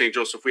Oblates of St.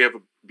 Joseph. We have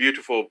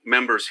beautiful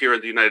members here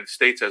in the United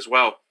States as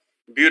well.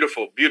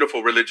 Beautiful,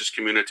 beautiful religious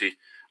community.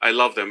 I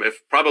love them.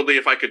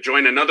 If I could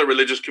join another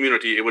religious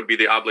community, it would be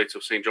the Oblates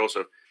of St.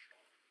 Joseph.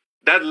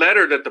 That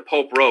letter that the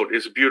Pope wrote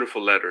is a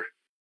beautiful letter.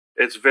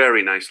 It's a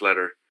very nice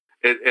letter.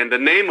 And the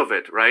name of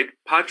it, right?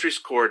 Patris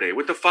Corde,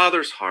 with the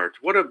Father's heart.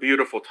 What a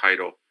beautiful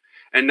title.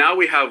 And now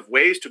we have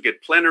ways to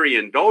get plenary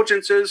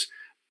indulgences.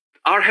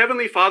 Our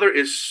Heavenly Father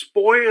is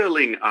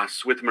spoiling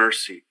us with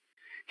mercy.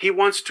 He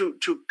wants to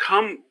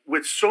come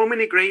with so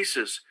many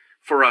graces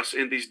for us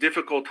in these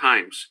difficult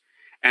times.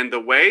 And the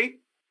way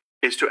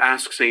is to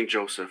ask St.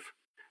 Joseph,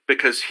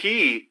 because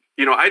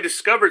I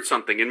discovered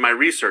something in my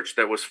research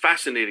that was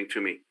fascinating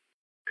to me.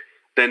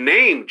 The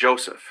name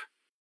Joseph,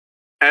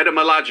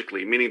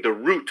 etymologically, meaning the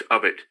root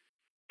of it,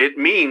 it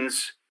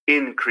means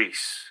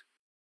increase.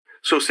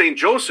 So St.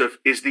 Joseph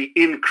is the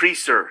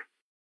increaser.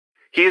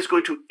 He is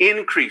going to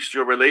increase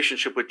your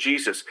relationship with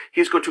Jesus.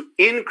 He's going to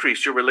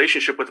increase your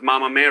relationship with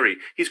Mama Mary.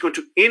 He's going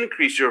to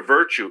increase your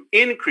virtue,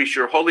 increase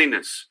your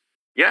holiness.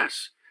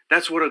 Yes,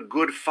 that's what a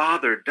good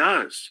father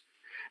does.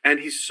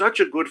 And he's such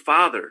a good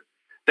father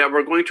that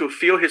we're going to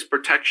feel his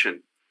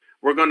protection.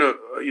 We're going to,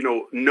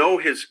 know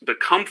the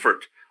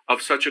comfort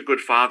of such a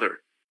good father,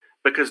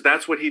 because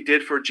that's what he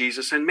did for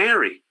Jesus and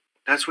Mary.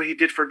 That's what he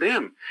did for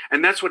them.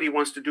 And that's what he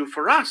wants to do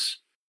for us.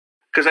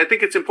 Because I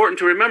think it's important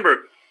to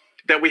remember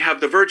that we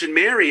have the Virgin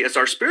Mary as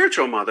our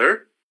spiritual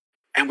mother,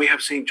 and we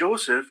have St.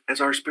 Joseph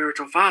as our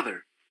spiritual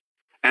father.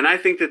 And I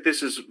think that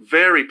this is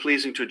very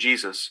pleasing to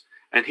Jesus.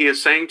 And he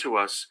is saying to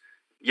us,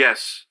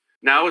 yes,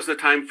 now is the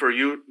time for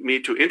me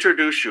to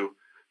introduce you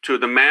to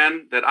the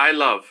man that I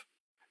love,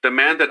 the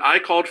man that I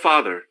called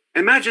Father.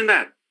 Imagine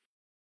that.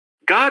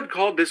 God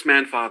called this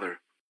man Father.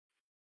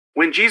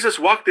 When Jesus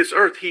walked this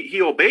earth,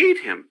 he obeyed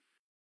him.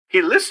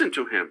 He listened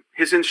to him,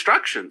 his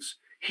instructions.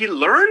 He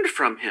learned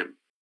from him.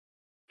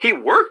 He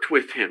worked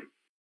with him.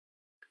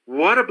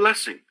 What a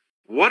blessing.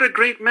 What a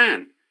great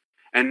man.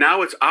 And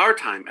now it's our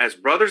time as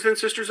brothers and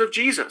sisters of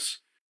Jesus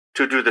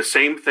to do the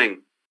same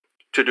thing,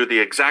 to do the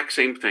exact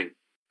same thing.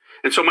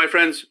 And so, my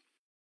friends,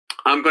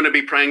 I'm going to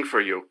be praying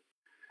for you.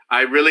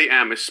 I really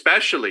am,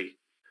 especially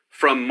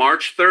from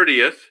March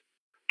 30th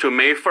to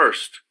May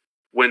 1st,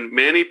 when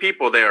many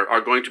people there are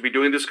going to be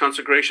doing this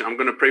consecration. I'm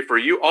going to pray for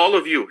you, all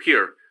of you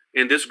here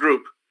in this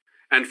group,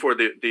 and for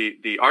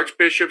the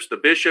archbishops, the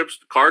bishops,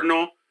 the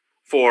cardinal,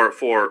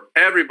 for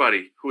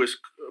everybody who is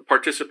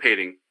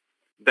participating,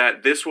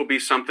 that this will be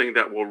something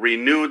that will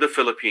renew the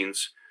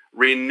Philippines,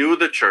 renew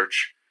the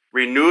church,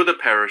 renew the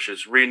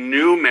parishes,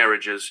 renew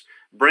marriages,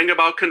 bring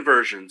about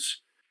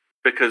conversions,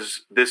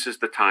 because this is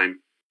the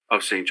time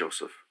of Saint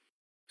Joseph.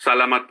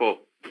 Salamat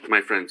po, my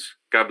friends.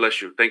 God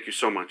bless you. Thank you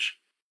so much.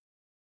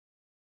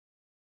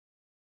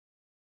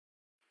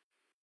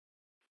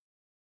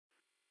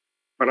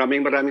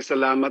 Maraming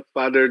salamat,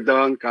 Father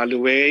Don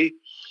Calloway.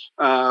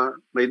 Our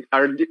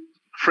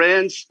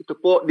friends,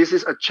 this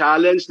is a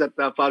challenge that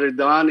Father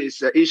Don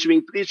is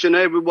issuing to each and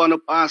every one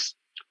of us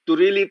to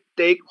really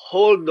take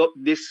hold of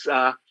this,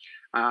 the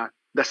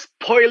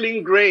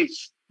spoiling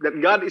grace that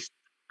God is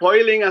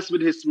spoiling us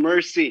with His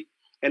mercy,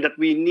 and that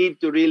we need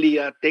to really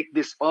take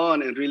this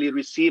on and really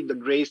receive the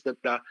grace that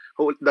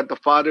the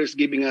Father is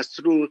giving us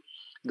through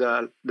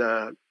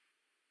the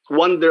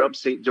wonder of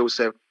Saint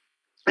Joseph.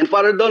 And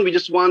Father Don, we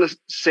just want to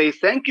say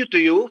thank you to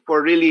you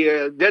for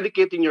really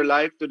dedicating your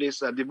life to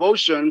this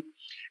devotion,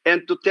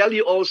 and to tell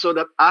you also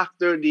that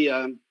after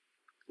the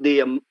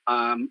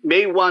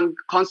May 1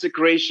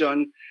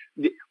 consecration,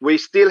 we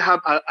still have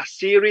a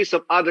series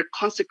of other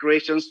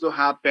consecrations to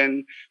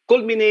happen,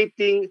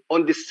 culminating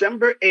on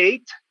December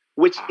 8th,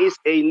 which is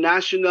a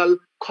national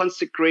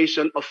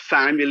consecration of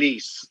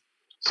families.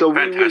 So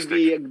Fantastic.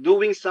 we will be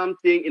doing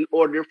something in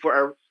order for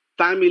our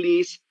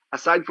families,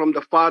 aside from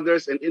the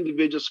fathers and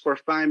individuals, for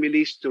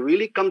families to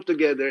really come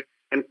together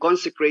and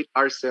consecrate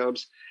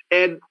ourselves.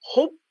 And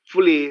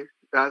hopefully,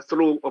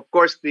 through, of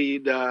course, the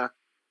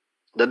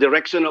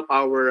direction of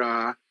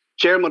our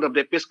chairman of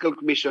the Episcopal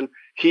Commission,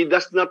 he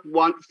does not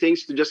want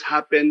things to just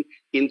happen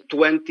in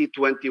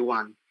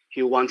 2021.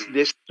 He wants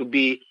this to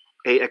be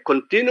a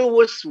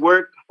continuous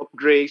work of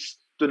grace,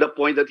 to the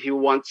point that he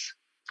wants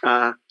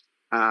to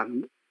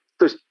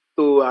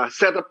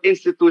set up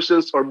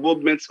institutions or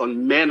movements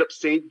on Men of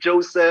St.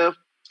 Joseph,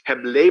 have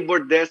labor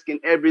desk in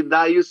every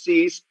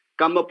diocese,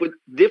 come up with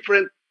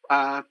different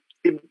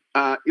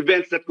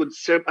events that could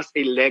serve as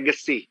a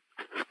legacy,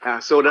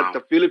 so that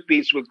the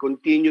Philippines will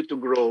continue to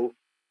grow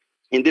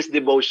in this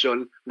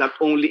devotion, not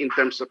only in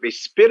terms of a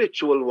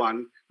spiritual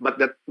one, but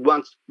that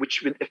one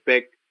which will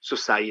affect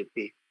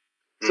society.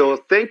 So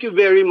thank you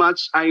very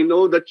much. I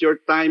know that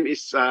your time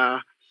is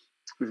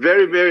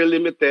very, very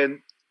limited,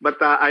 but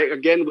I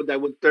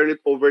would turn it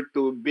over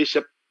to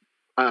Bishop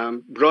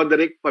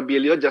Broderick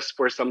Pabilio just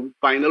for some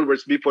final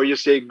words before you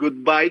say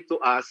goodbye to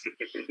us,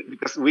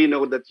 because we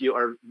know that you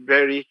are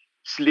very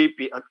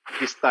sleepy at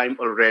this time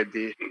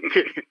already.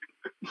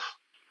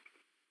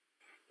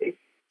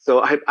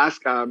 So I've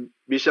asked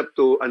Bishop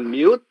to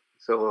unmute.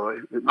 So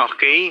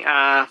okay,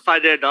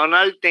 Father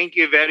Donald, thank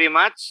you very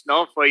much,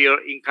 for your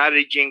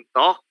encouraging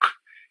talk,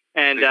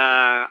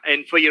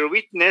 and for your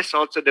witness,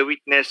 also the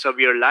witness of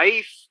your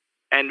life.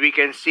 And we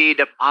can see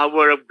the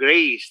power of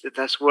grace that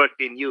has worked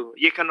in you.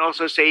 You can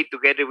also say,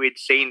 together with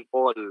Saint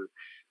Paul,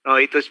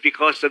 it was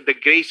because of the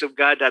grace of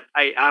God that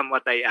I am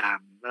what I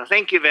am.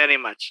 Thank you very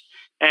much.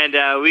 And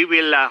we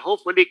will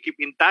hopefully keep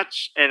in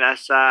touch. And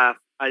as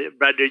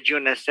Brother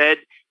June has said,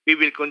 we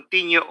will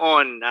continue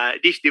on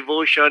this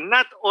devotion,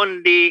 not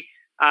only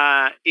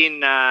in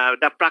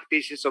the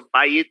practices of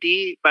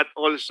piety, but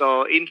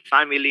also in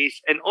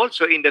families, and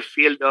also in the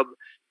field of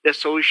the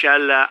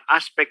social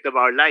aspect of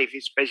our life,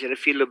 especially the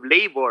field of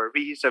labor,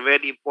 which is a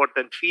very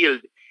important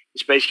field,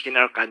 especially in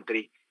our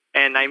country.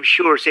 And I'm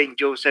sure St.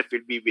 Joseph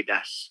will be with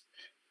us.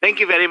 Thank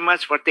you very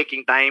much for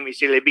taking time. It's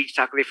still a big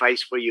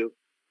sacrifice for you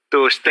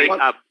to stay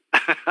up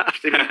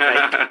after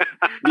midnight.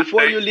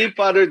 Before you leave,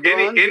 Father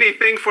Don,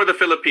 anything for the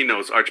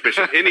Filipinos,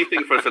 Archbishop.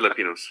 Anything for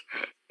Filipinos.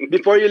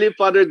 Before you leave,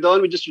 Father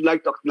Don, we just would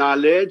like to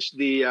acknowledge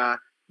the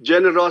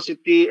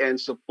generosity and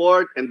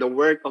support and the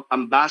work of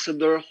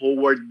Ambassador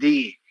Howard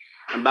D.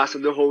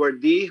 Ambassador Howard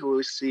D., who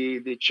is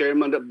the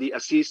chairman of the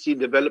Assisi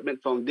Development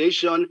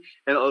Foundation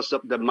and also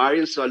the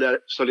Marian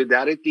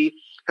Solidarity,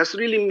 has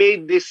really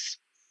made this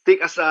thing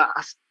as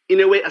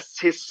in a way as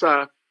his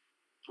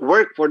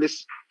work for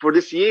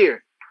this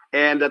year,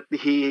 and that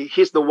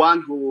he's the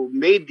one who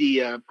made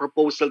the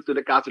proposal to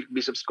the Catholic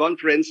Bishops'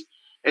 Conference,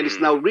 and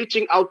is now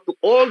reaching out to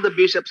all the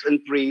bishops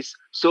and priests,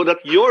 so that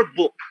your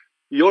book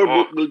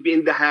will be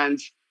in the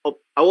hands of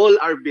all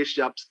our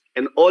bishops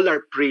and all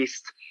our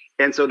priests,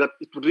 and so that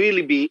it would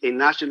really be a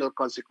national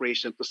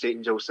consecration to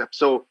Saint Joseph.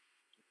 So,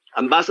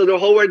 Ambassador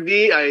Howard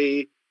D.,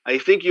 I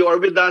think you are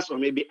with us, or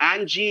maybe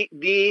Angie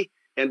D.,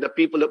 and the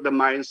people of the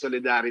Marian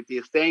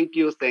Solidarity. Thank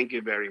you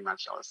very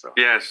much also.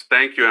 Yes,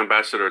 thank you,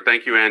 Ambassador.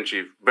 Thank you,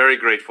 Angie. Very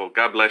grateful.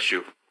 God bless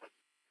you.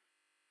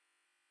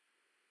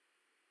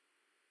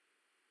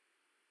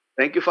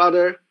 Thank you,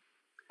 Father.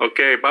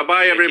 Okay,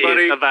 bye-bye,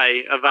 everybody.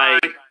 Bye-bye. Bye-bye.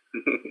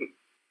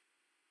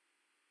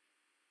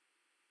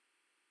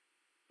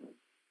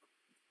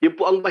 Yun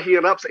po ang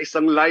mahirap sa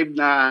isang live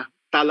na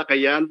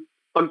talakayan.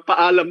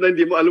 pagpaalam na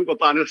hindi mo alam kung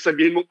paano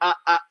sabihin mong,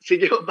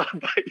 sige,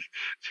 bye-bye.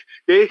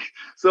 Okay?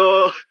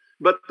 So,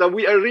 but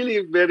we are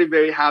really very,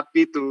 very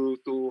happy to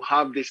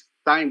have this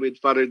time with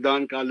Father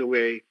Don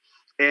Calloway.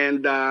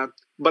 And,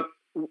 but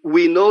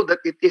we know that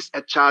it is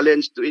a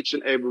challenge to each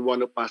and every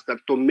one of us that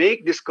to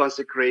make this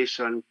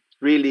consecration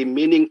really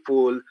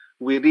meaningful,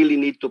 we really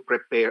need to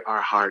prepare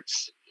our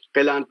hearts.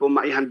 Kailangan po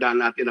maihanda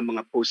natin ang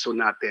mga puso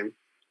natin.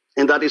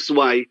 And that is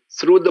why,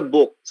 through the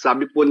book,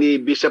 sabi po ni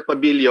Bishop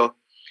Pabilio,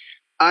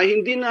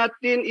 hindi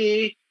natin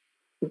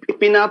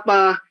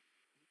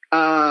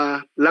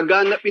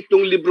laganap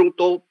itong librong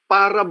to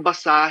para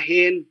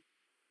basahin.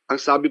 Ang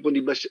sabi po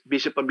ni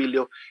Bishop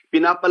Pabilio,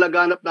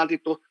 pinapalaganap natin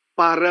ito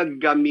para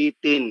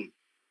gamitin.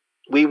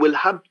 We will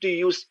have to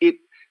use it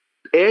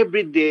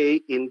every day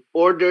in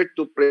order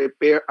to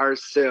prepare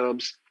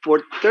ourselves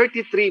for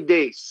 33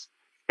 days.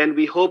 And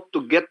we hope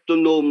to get to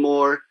know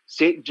more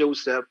Saint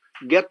Joseph,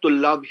 get to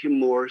love him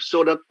more,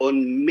 so that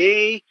on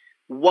May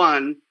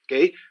 1,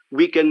 okay,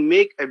 we can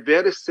make a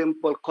very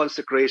simple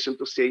consecration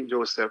to Saint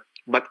Joseph,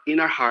 but in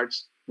our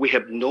hearts, we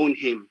have known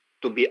him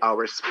to be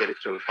our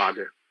spiritual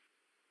father.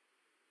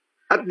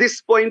 At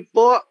this point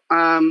po,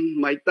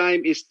 my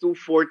time is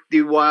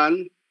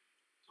 2:41.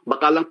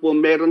 Baka lang po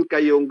meron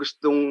kayong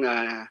gustong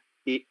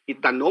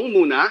itanong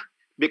muna,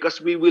 because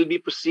we will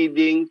be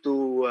proceeding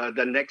to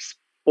the next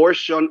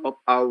portion of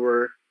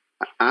our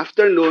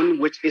afternoon,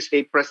 which is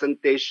a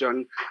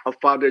presentation of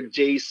Father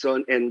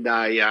Jason and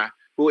Daya,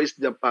 who is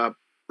the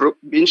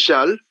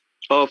provincial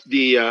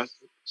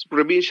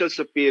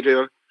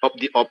superior of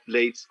the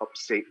Oblates of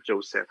Saint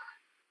Joseph.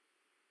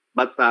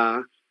 But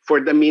for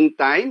the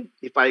meantime,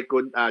 if I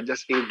could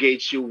just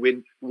engage you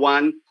with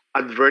one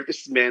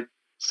advertisement,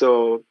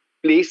 so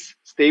please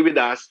stay with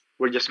us.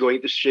 We're just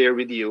going to share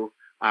with you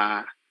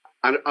our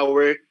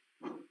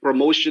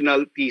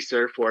promotional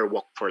teaser for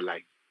Walk for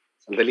Life.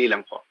 Sandali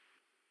lang po.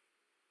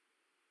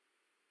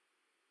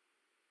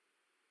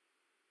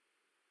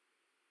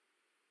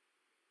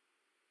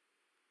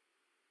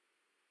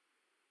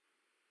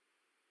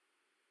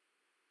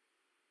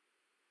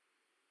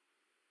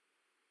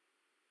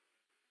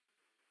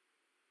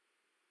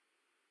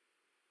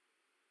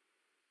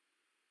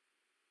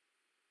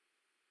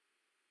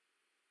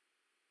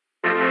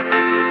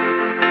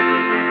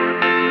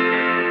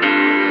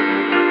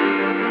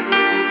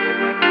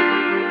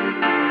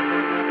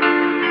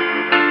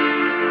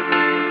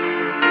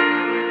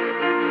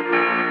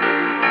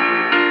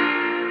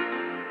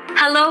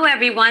 Hello,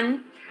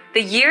 everyone.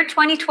 The year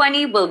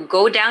 2020 will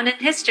go down in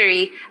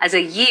history as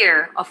a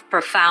year of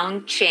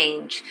profound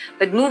change.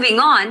 But moving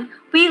on,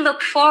 we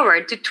look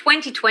forward to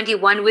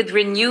 2021 with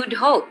renewed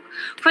hope.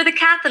 For the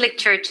Catholic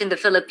Church in the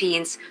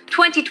Philippines,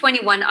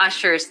 2021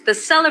 ushers the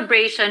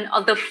celebration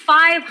of the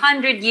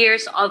 500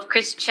 years of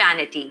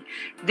Christianity.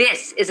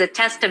 This is a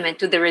testament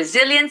to the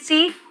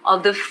resiliency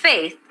of the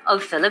faith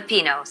of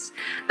Filipinos.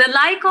 The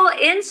LICO,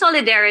 in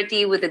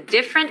solidarity with the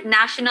different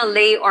national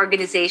lay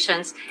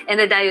organizations and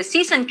the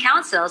diocesan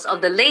councils of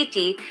the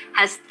laity,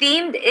 has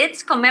themed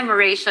its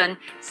commemoration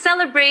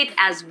Celebrate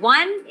as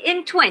One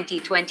in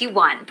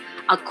 2021,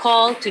 a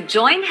call to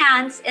join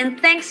hands in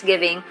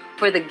thanksgiving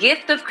for the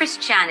gift of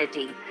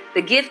Christianity,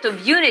 the gift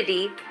of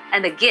unity,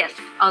 and the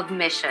gift of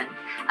mission.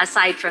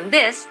 Aside from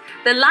this,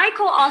 the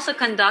LICO also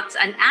conducts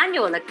an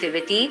annual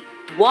activity,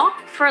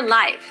 Walk for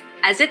Life,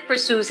 as it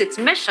pursues its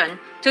mission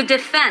to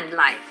defend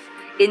life.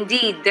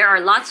 Indeed, there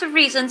are lots of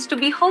reasons to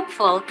be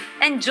hopeful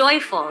and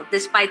joyful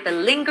despite the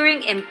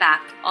lingering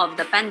impact of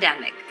the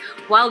pandemic.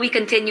 While we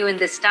continue in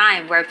this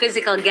time where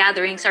physical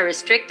gatherings are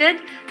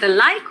restricted, the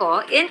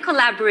LICO, in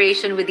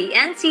collaboration with the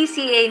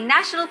NCCA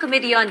National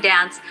Committee on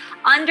Dance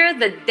under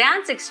the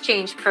Dance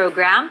Exchange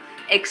Program,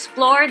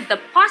 explored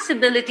the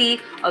possibility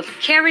of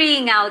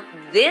carrying out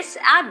this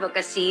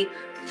advocacy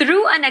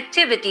through an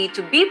activity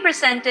to be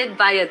presented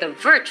via the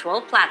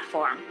virtual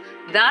platform.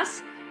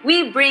 Thus,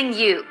 we bring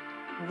you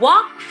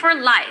Walk for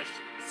Life,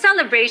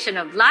 celebration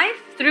of life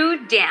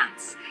through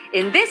dance.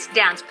 In this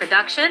dance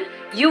production,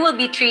 you will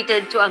be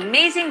treated to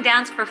amazing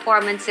dance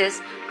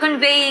performances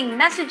conveying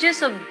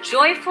messages of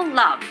joyful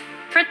love,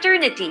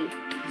 fraternity,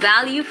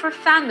 value for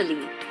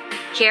family,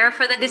 care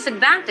for the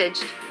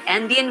disadvantaged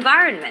and the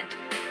environment,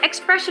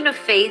 expression of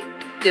faith,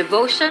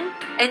 devotion,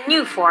 and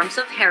new forms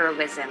of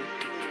heroism.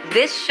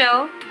 This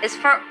show is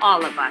for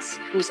all of us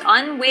whose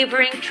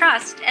unwavering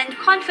trust and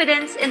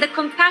confidence in the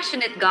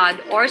compassionate God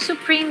or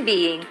Supreme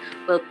Being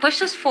will push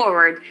us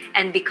forward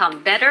and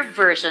become better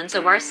versions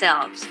of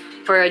ourselves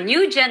for a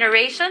new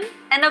generation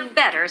and a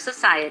better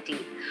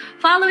society.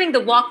 Following the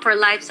Walk for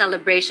Life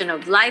celebration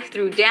of life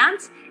through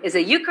dance is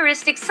a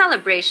Eucharistic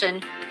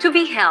celebration to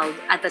be held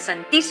at the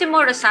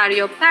Santissimo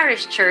Rosario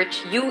Parish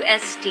Church,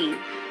 UST,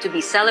 to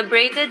be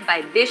celebrated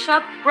by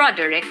Bishop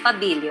Roderick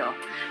Pabilio.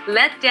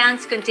 Let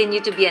dance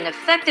continue to be an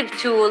effective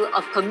tool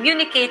of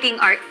communicating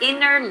our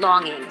inner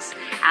longings,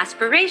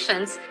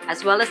 aspirations,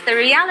 as well as the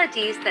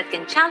realities that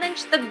can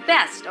challenge the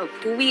best of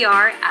who we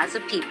are as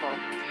a people.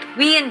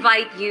 We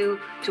invite you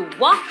to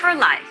Walk for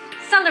Life,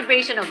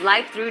 celebration of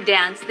life through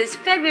dance this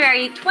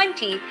February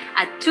 20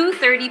 at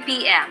 2:30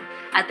 p.m.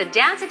 at the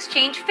Dance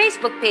Exchange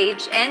Facebook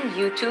page and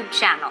YouTube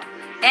channel,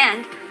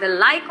 and the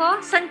LICO,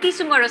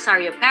 Santissimo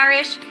Rosario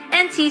Parish,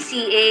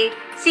 NCCA,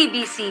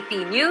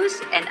 CBCP News,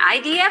 and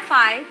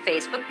IDFI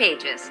Facebook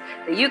pages.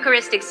 The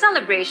Eucharistic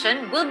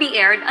celebration will be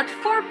aired at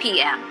 4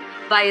 p.m.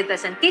 via the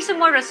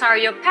Santissimo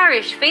Rosario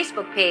Parish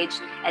Facebook page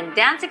and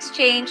Dance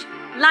Exchange,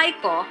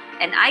 LICO,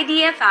 and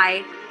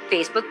IDFI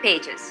Facebook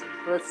pages.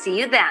 We'll see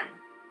you then.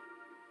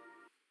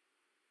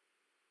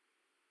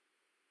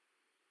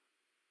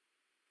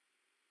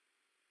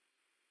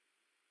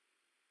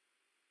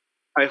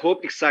 I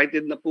hope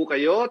excited na po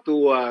kayo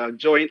to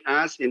join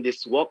us in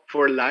this Walk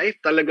for Life.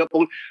 Talaga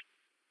pong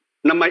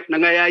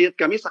nangayayat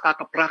kami sa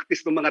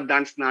kakapractice ng mga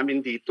dance namin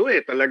dito.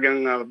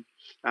 Talagang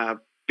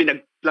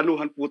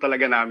pinagplanuhan po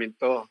talaga namin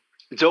to.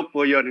 Joke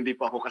po yun, hindi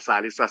po ako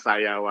kasali sa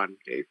sayawan.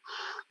 Okay?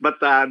 But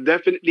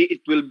definitely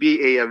it will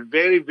be a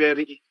very,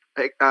 very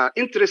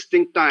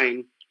interesting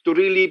time to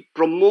really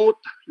promote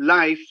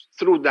life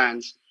through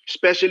dance.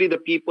 Especially the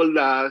people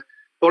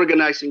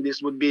organizing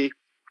this would be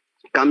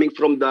coming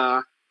from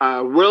the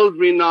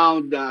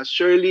world-renowned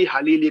Shirley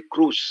Halili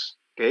Cruz,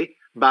 okay,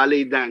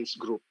 ballet dance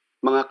group.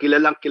 Mga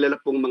kilala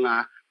pong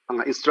mga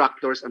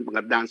instructors and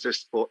mga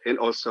dancers po,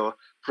 and also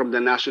from the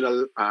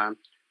National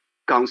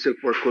Council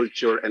for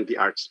Culture and the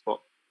Arts po.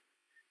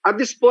 At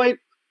this point,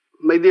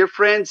 my dear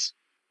friends,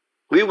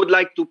 we would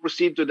like to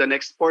proceed to the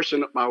next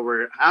portion of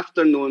our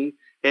afternoon,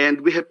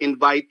 and we have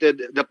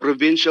invited the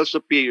Provincial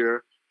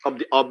Superior of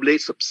the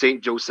Oblates of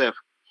St. Joseph.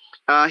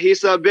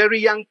 He's a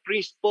very young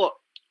priest po,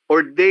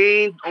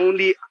 ordained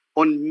only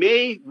on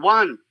May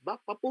 1.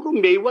 Puro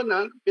May 1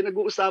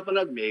 pinag-uusapan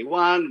na May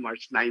 1,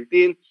 March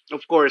 19.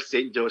 Of course,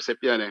 St. Joseph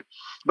yan.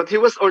 But he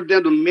was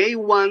ordained on May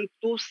 1,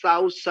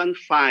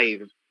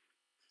 2005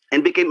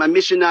 and became a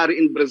missionary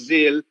in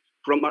Brazil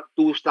from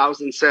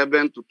 2007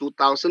 to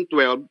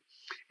 2012.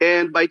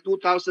 And by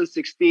 2016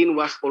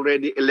 was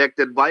already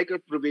elected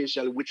Vicar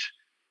Provincial, which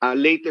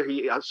later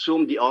he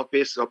assumed the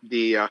office of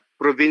the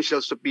Provincial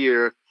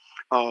Superior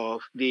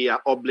of the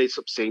Oblates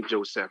of St.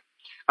 Joseph.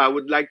 I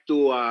would like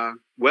to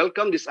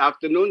welcome this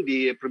afternoon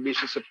the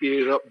Provincial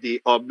Superior of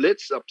the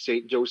Oblates of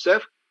St.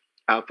 Joseph,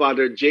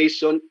 Father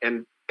Jason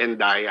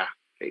Endaya.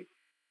 Okay.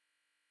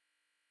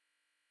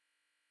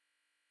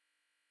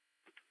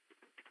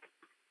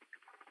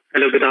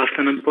 Hello, good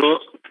afternoon po.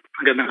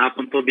 Magandang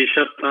hapon po,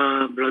 Bishop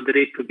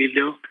Broderick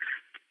Cubillo.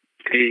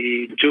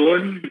 Kay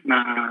June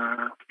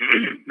na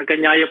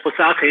nagkanyaya po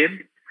sa akin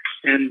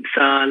and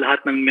sa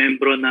lahat ng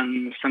membro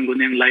ng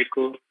Sangguniang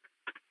Laiko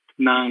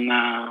ng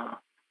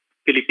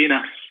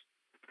Pilipinas.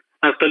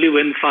 Actually,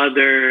 when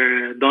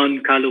Father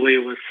Don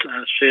Calloway was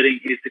sharing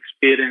his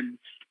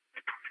experience,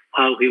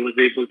 how he was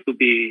able to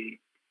be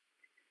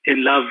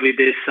in love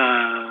with this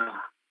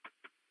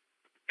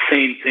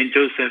Saint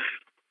Joseph,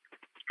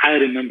 I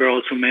remember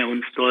also my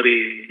own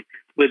story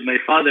with my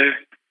father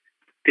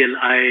till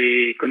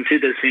I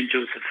consider Saint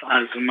Joseph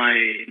as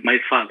my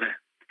father.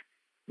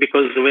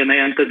 Because when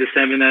I entered the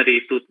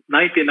seminary to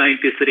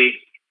 1993,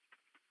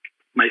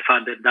 my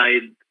father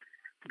died.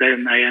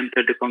 Then I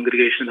entered the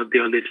congregation of the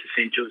Oblates of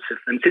St.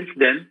 Joseph. And since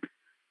then,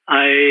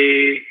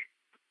 I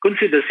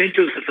consider St.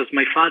 Joseph as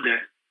my father.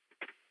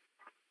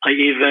 I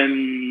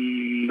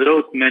even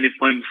wrote many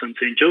poems on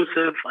St.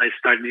 Joseph. I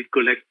started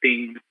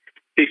collecting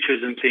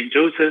pictures on St.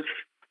 Joseph.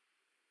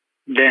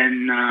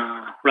 Then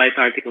write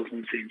articles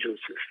on St.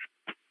 Joseph.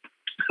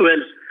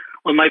 Well,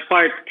 on my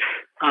part,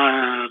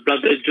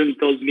 Brother Jun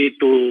told me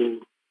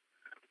to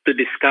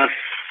discuss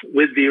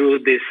with you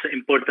this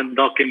important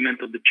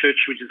document of the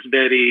church, which is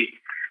very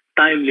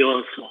timely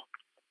also.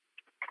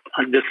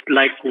 And just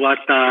like what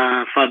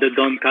Father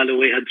Don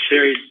Calloway had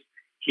shared,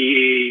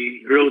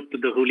 he wrote to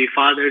the Holy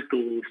Father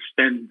to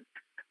spend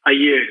a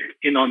year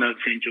in honor of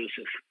St.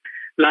 Joseph.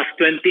 Last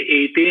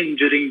 2018,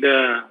 during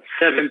the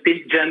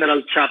 17th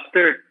General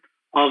Chapter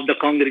of the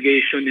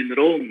congregation in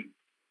Rome,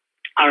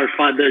 our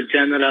Father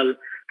General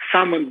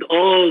summoned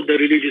all the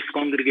religious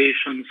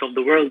congregations of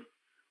the world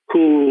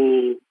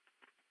who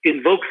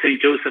invoked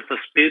St. Joseph as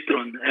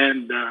patron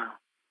and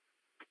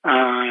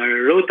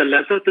wrote a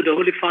letter to the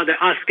Holy Father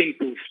asking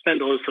to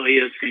spend also a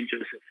year of St.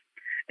 Joseph.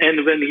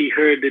 And when he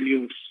heard the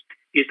news,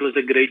 it was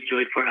a great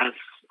joy for us,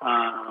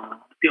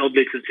 the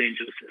Oblates of St.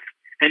 Joseph,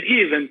 and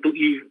even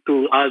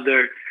to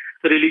other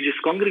religious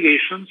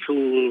congregations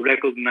who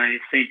recognize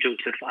St.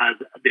 Joseph as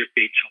their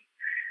patron.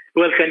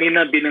 Well,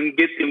 kanina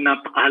binanggit yung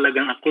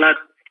napakahalagang aklat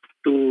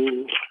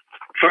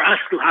for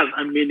us to have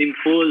a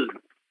meaningful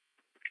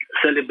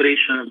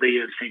celebration of the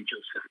year of St.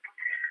 Joseph.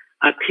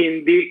 At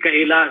hindi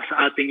kaila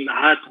sa ating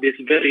lahat this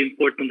very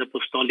important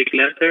apostolic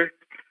letter,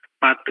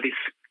 Patris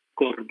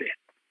Corde.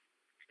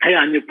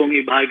 Hayaan niyo pong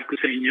ibahagi ko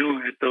sa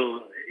inyo.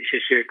 Ito,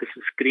 i-share ko sa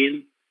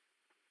screen.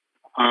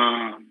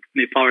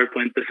 May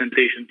PowerPoint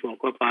presentation po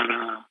ako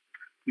para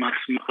mas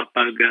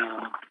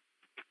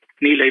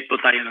makapag-nilay po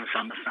tayo ng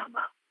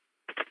sama-sama.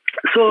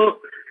 So,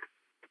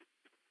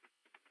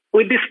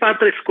 with this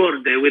Patris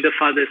Corde, with the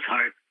Father's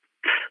heart,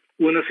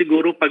 una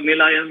siguro, pag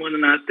nilayan muna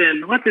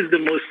natin, what is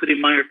the most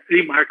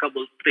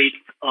remarkable trait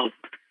of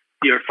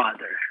your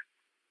father?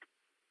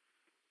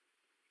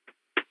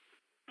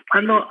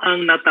 Ano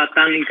ang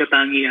natatanging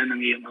katangian ng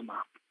iyong ama?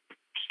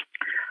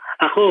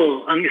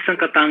 Ako, ang isang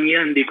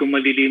katangian hindi ko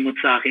malilimot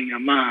sa aking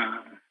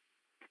ama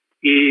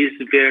is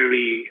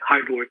very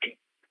hardworking.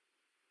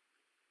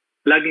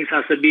 Laging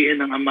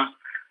sasabihin ng ama,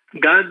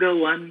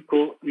 gagawan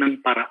ko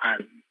ng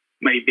paraan,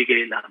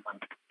 maibigay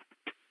lamang.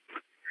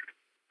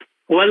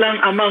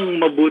 Walang amang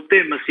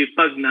mabuti,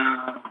 masipag na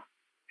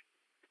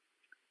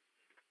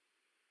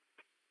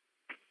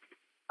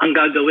ang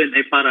gagawin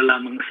ay para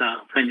lamang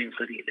sa kanyang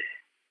sarili.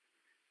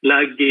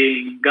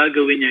 Laging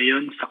gagawin niya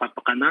yon sa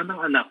kapakanan ng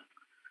anak,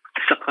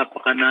 sa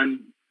kapakanan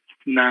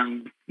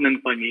ng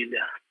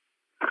pamilya.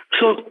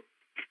 So,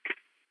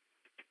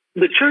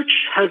 the church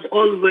has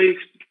always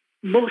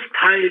most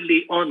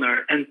highly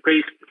honored and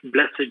praised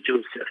Blessed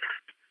Joseph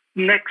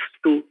next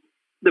to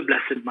the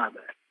Blessed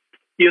Mother.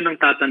 Yun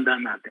ang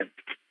tatandaan natin.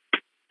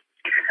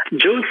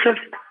 Joseph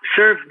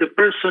served the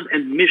person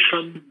and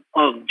mission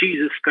of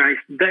Jesus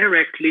Christ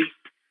directly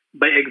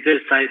by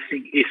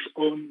exercising his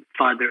own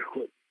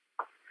fatherhood.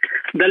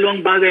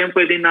 Dalawang bagay ang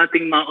pwede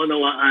nating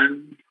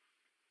maunawaan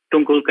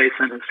tungkol kay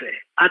San Jose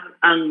at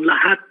ang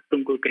lahat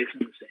tungkol kay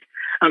San Jose.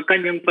 Ang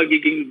kanyang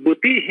pagiging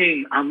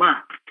butihing ama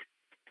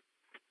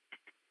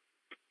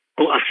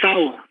o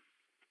asawa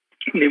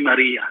ni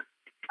Maria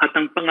at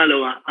ang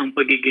pangalawa ang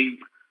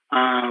pagiging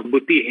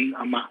butihing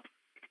ama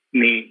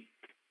ni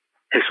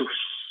Jesus.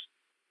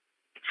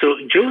 So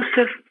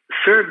Joseph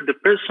served the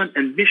person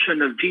and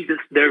mission of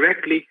Jesus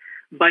directly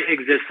by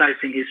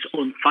exercising his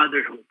own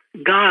fatherhood.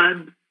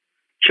 God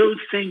chose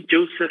Saint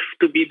Joseph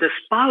to be the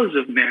spouse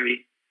of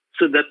Mary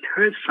so that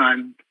her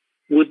son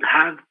would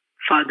have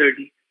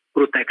fatherly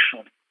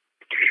protection.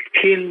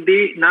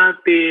 Hindi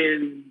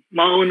natin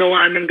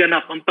maunawaan ng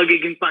ganap ang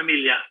pagiging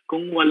pamilya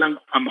kung walang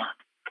ama,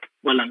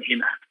 walang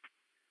ina.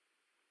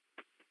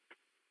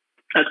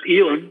 At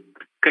iyon,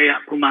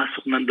 kaya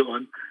pumasok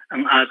nandoon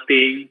ang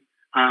ating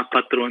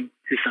patron,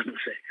 si San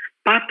Jose.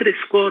 Patris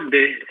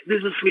Corde,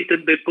 this was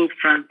written by Pope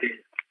Francis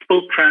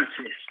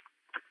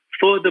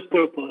for the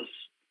purpose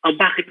of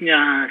bakit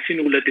niya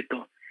sinulat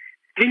ito?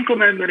 In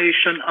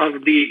commemoration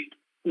of the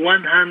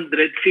 150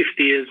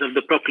 years of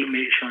the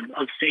proclamation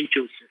of Saint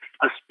Joseph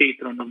as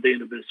patron of the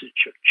Universal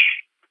Church.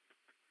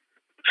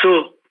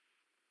 So,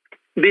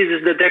 this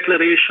is the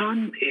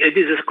declaration,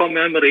 this is a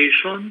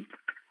commemoration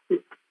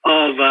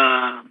of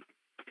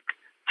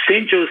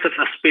Saint Joseph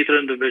as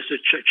patron of the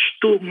Universal Church.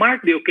 To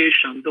mark the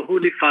occasion, the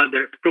Holy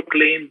Father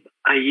proclaimed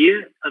a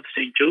year of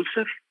Saint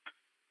Joseph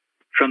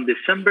from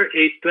December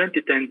 8,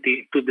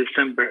 2020 to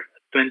December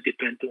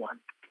 2021.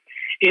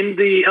 In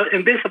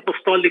this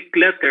apostolic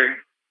letter,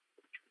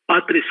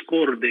 Patris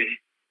Corde,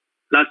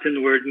 Latin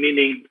word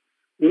meaning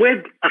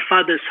with a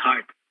father's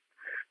heart,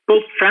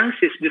 Pope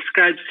Francis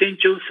describes Saint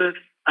Joseph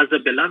as a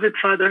beloved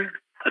father,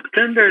 a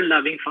tender,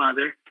 loving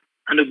father,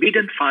 an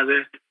obedient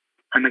father,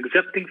 an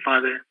accepting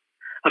father,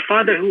 a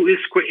father who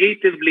is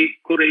creatively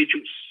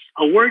courageous,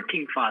 a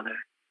working father,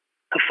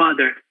 a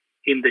father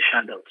in the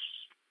shadows.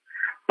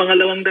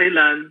 Pangalawang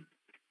dahilan,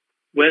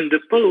 when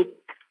the Pope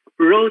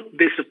wrote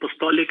this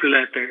apostolic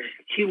letter,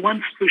 he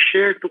wants to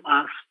share to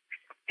us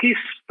his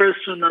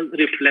personal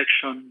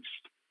reflections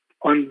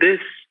on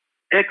this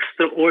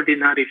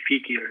extraordinary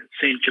figure,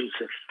 Saint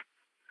Joseph.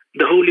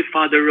 The Holy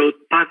Father wrote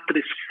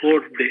Patris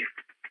Corde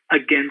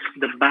against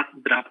the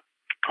backdrop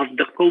of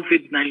the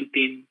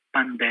COVID-19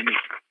 pandemic.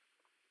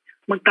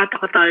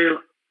 Magtataka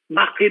tayo,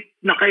 bakit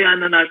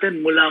nakayanan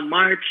natin mula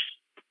March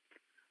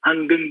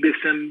hanggang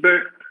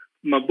December,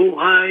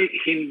 mabuhay,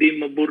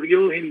 hindi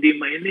maburyo, hindi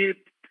mainit,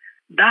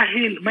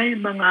 dahil may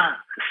mga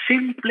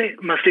simple,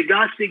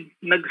 masigasig,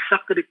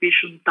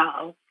 nagsakripisyong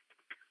tao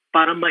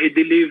para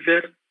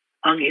ma-deliver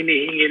ang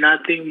hinihingi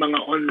nating mga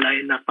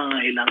online na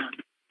pangailangan.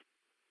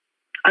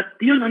 At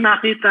yun ang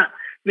nakita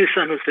ni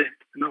San Jose.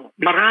 No?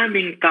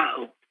 Maraming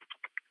tao.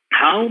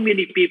 How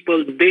many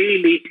people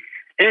daily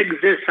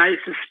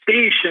exercises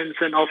patience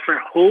and offer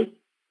hope,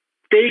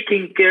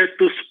 taking care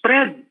to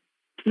spread,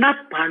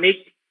 not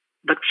panic,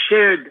 but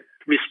shared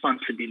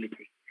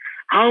responsibility.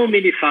 How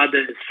many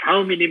fathers,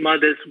 how many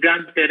mothers,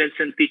 grandparents,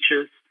 and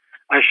teachers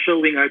are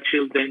showing our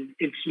children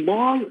in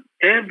small,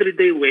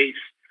 everyday ways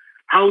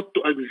how to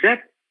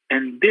accept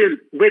and deal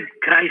with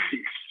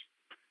crisis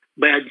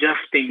by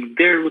adjusting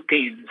their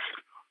routines,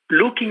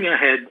 looking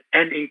ahead,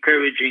 and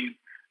encouraging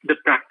the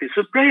practice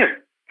of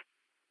prayer.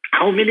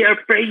 How many are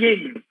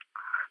praying?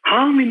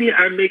 How many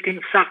are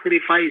making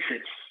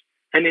sacrifices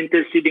and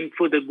interceding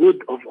for the good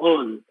of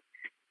all?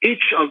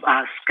 Each of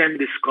us can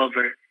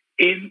discover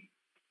in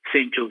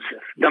Saint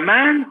Joseph, the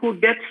man who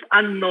gets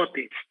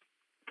unnoticed,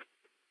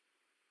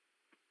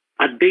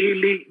 a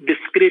daily,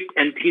 discreet,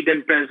 and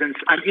hidden presence,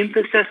 an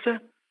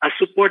intercessor, a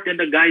support, and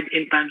a guide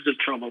in times of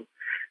trouble.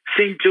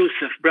 Saint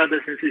Joseph,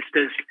 brothers and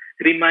sisters,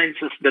 reminds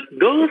us that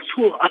those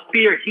who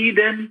appear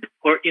hidden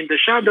or in the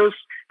shadows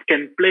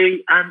can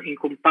play an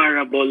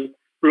incomparable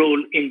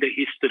role in the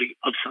history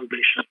of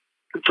salvation.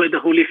 That's why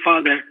the Holy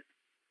Father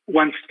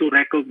wants to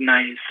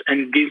recognize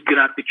and give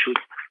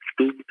gratitude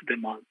to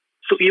them all.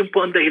 So iyon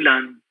po ang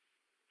dahilan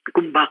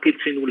kung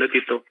bakit sinulat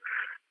ito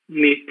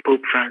ni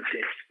Pope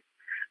Francis.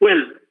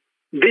 Well,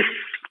 this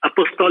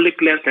apostolic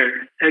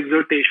letter,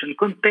 exhortation,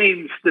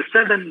 contains the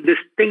 7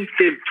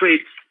 distinctive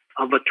traits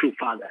of a true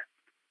father.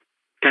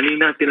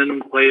 Kanina,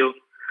 tinanong ko kayo,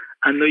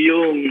 ano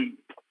yung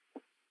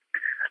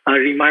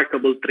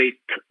remarkable trait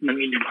ng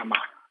inyong ama?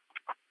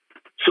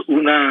 So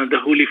una,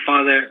 the Holy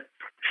Father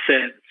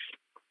says,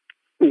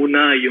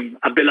 una yung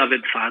a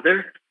beloved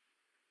father,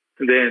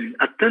 then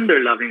a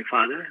tender loving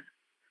father.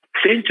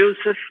 Saint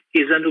Joseph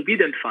is an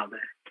obedient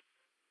father,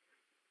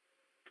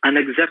 an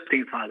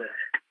accepting father,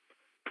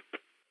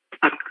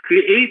 a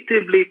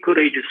creatively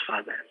courageous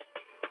father,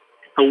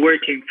 a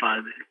working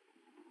father,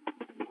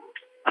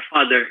 a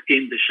father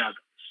in the shadows.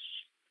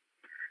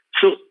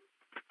 So,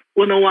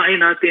 unawain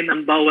natin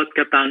ang bawat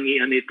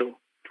katangian nito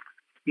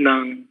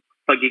ng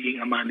pagiging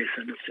ama ni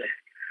San Jose.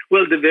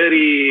 Well, the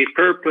very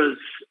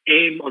purpose,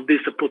 aim of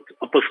this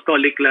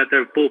apostolic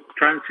letter, Pope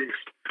Francis,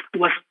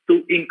 was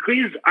to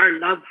increase our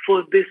love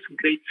for this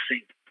great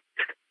saint.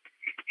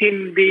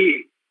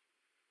 Hindi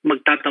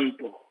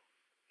magtatampo,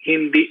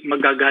 hindi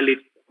magagalit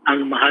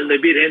ang mahal na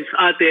Birhen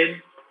sa atin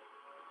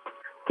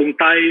kung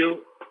tayo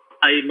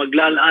ay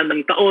maglalaan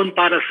ng taon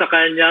para sa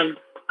kanyang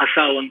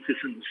asawang si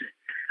San Jose.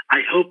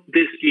 I hope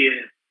this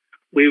year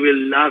we will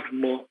love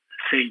more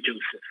Saint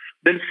Joseph.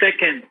 Then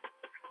second,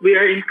 we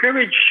are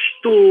encouraged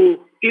to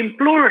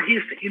implore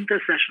his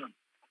intercession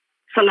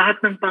sa lahat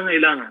ng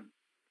pangailangan.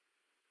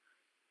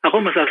 Ako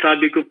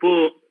masasabi ko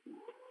po,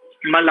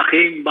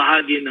 malaking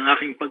bahagi ng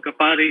aking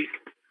pagkapari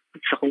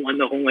at sa kung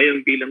ano ko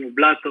ngayon bilang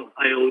oblato,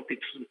 I owe it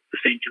to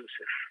Saint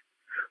Joseph.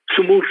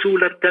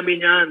 Sumusulat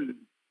kami niyan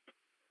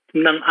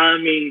ng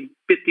aming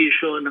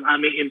petition, ng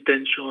aming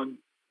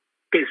intention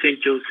kay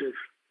Saint Joseph.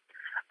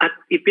 At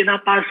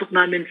ipinapasok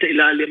namin sa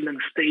ilalim ng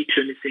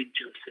statue ni Saint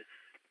Joseph.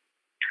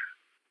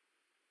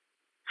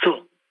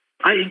 So,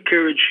 I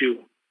encourage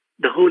you,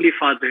 the Holy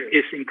Father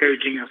is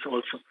encouraging us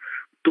also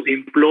to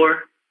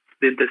implore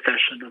the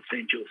intercession of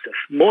Saint Joseph.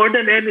 More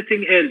than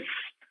anything else,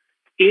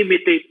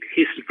 imitate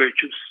his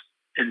virtues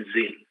and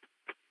zeal.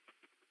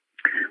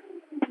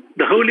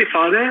 The Holy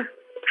Father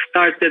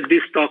started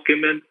this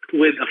document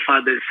with a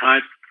father's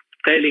heart,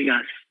 telling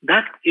us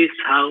that is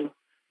how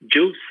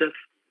Joseph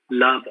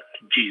loved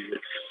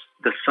Jesus,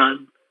 the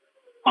son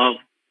of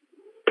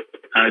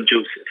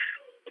Joseph.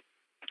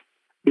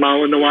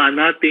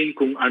 Maunawaan natin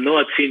kung ano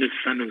at sino si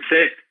San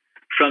Jose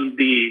from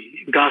the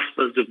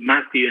Gospels of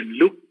Matthew and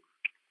Luke,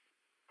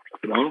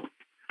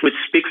 which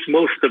speaks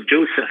most of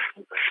Joseph,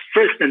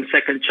 first and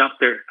second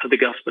chapter of the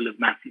Gospel of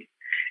Matthew,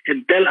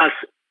 and tell us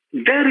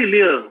very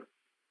little,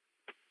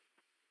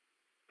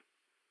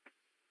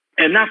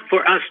 enough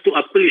for us to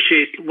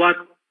appreciate what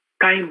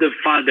kind of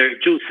father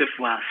Joseph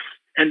was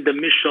and the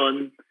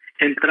mission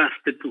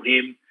entrusted to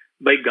him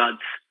by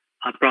God's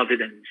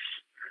providence.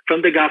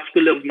 From the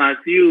Gospel of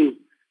Matthew,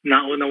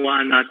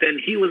 naunawaan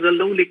natin, he was a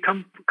lowly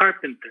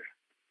carpenter.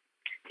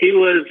 He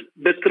was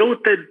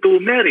betrothed to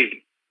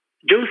Mary.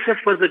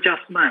 Joseph was a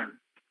just man.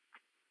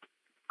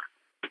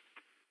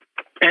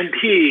 And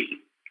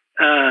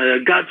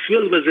God's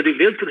will was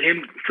revealed to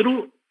him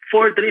through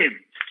 4 dreams.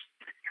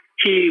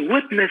 He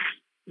witnessed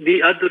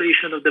the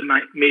adoration of the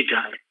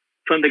Magi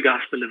from the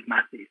Gospel of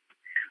Matthew.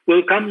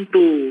 We'll come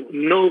to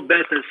know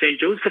better Saint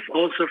Joseph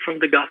also from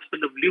the Gospel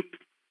of Luke,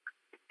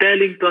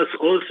 telling to us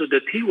also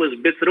that he was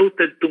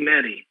betrothed to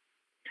Mary.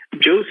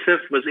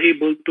 Joseph was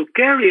able to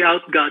carry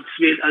out God's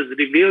will as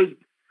revealed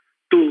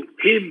to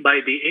him by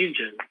the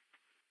angel,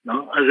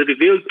 as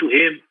revealed to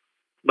him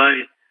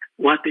by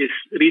what is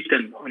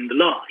written on the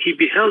law. He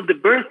beheld the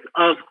birth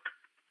of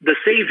the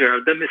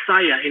Savior, the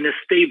Messiah, in a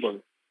stable.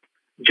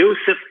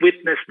 Joseph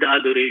witnessed the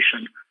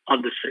adoration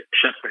of the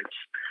shepherds.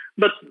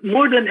 But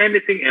more than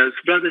anything else,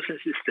 brothers and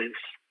sisters,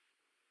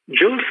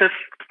 Joseph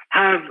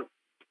had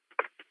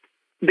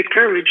the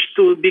courage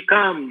to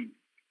become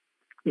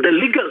the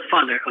legal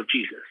father of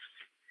Jesus.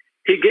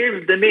 He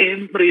gave the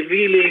name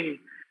revealing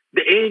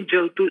the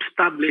angel to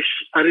establish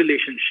a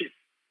relationship.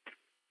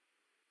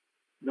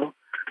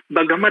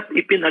 Bagamat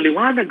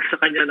ipinaliwanag sa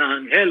kanya ng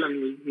anghel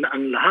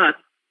ang lahat,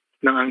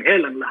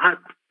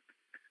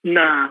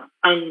 na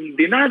ang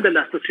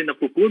dinadala sa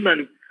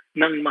sinapupunan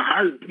ng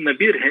mahal na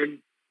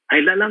Birhen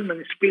ay lalang ng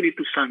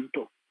Espiritu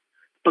Santo.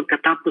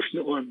 Pagkatapos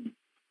noon,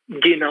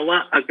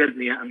 ginawa agad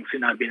niya ang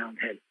sinabi ng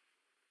anghel.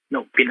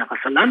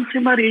 Pinakasalan si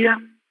Maria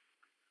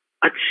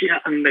at siya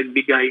ang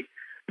nagbigay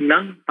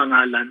ng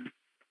pangalan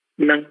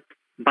ng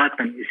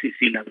batang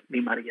isisilang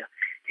ni Maria.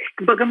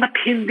 Bagamat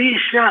hindi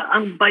siya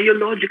ang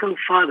biological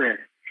father,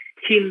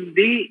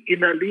 hindi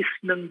inalis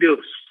ng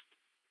Diyos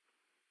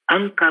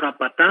ang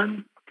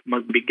karapatan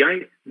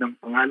magbigay ng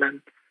pangalan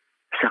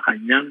sa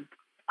kanyang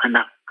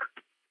anak.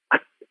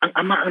 At ang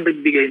ama ang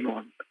nagbigay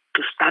noon to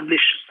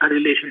establish a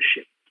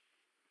relationship.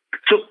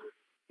 So,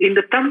 in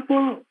the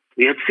temple,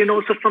 we have seen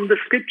also from the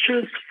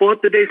scriptures,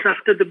 40 days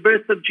after the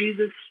birth of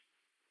Jesus,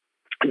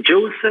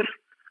 Joseph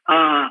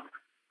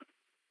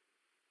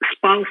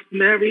espoused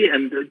Mary,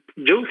 and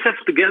Joseph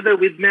together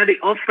with Mary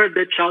offered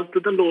the child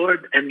to the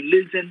Lord and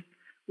listened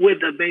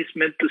with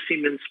amazement to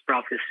Simeon's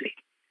prophecy.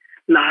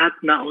 Lahat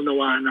na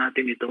unawaan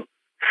natin ito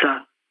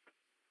sa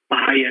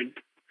pahayag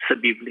sa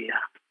Biblia.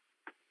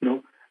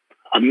 No?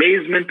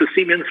 Amazement to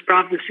Simeon's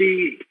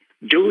prophecy.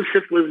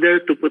 Joseph was there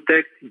to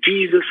protect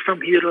Jesus from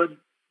Herod.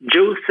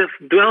 Joseph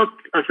dwelt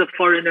as a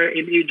foreigner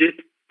in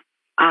Egypt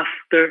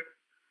after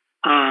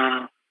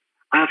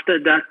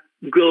that,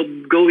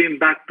 going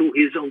back to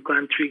his own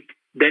country.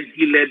 Then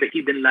he led a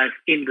hidden life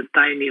in the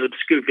tiny,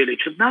 obscure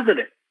village of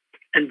Nazareth.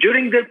 And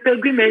during their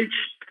pilgrimage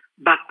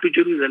back to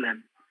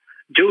Jerusalem,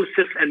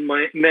 Joseph and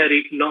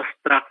Mary lost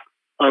track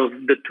of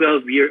the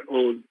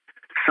 12-year-old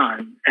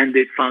son, and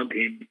they found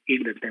him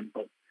in the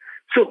temple.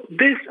 So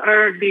these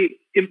are the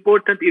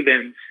important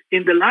events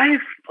in the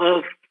life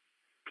of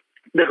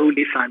the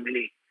Holy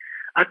Family.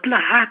 At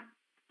lahat,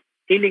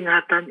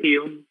 iningatan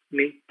iyon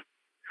ni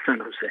San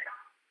Jose.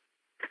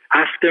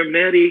 After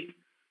Mary,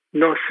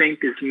 no saint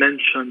is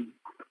mentioned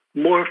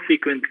more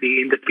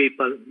frequently in the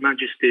papal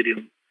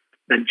magisterium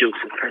than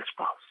Joseph, her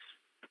spouse.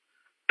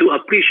 To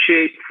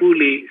appreciate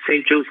fully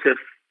Saint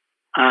Joseph's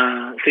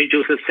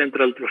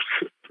central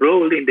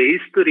role in the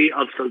history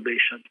of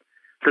salvation,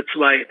 that's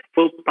why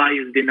Pope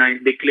Pius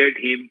IX declared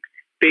him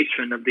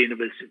patron of the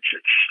Universal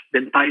Church.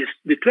 Then Pius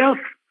XII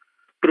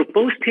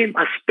proposed him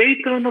as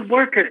patron of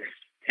workers,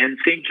 and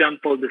Saint John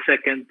Paul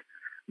II,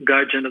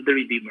 guardian of the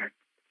Redeemer.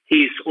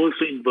 He is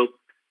also invoked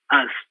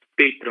as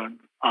patron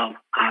of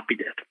happy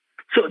death.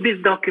 So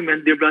this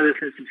document, dear brothers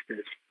and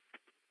sisters,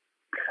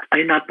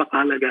 ay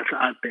napakahalaga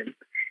sa atin.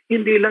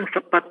 Hindi lang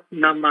sapat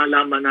na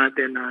malaman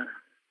natin na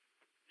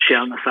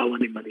siya ang asawa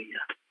ni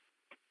Maria.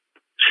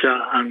 Siya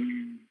ang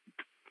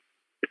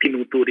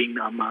tinuturing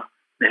na ama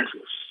ni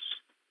Jesus.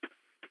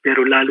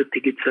 Pero lalo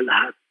tigit sa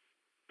lahat,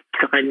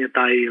 sa kanya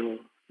tayo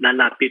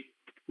lalapit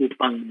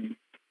upang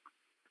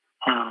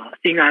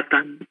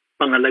ingatan,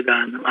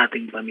 pangalagaan ng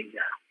ating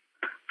pamilya.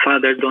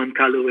 Father Don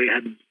Calloway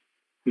had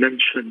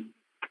mentioned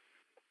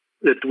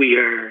that we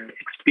are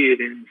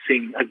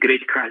experiencing a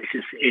great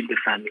crisis in the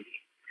family.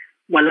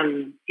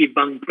 Walang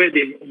ibang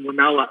pwedeng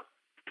umunawa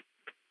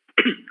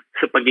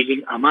sa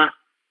pagiging ama,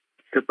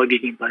 sa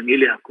pagiging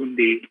pamilya,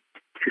 kundi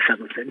si San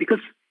Jose.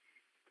 Because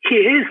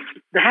he is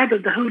the head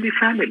of the Holy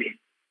Family.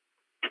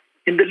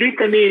 In the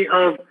litany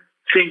of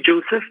Saint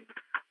Joseph,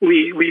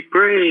 we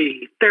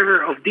pray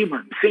terror of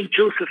demons. Saint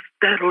Joseph,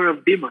 terror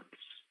of demons.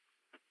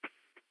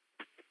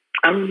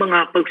 Ang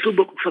mga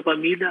pagsubok sa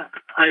pamilya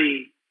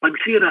ay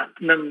pagsira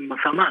ng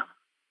masama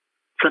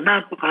sa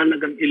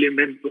napakahalagang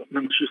elemento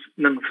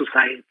ng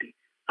society,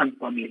 ang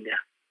pamilya.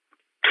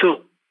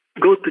 So,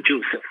 go to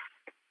Joseph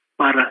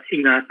para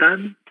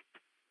ingatan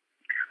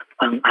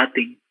ang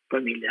ating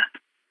pamilya.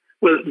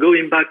 Well,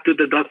 going back to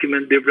the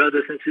document, dear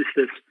brothers and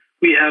sisters,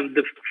 we have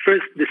the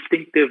first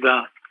distinctive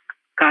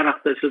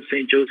characters of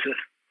Saint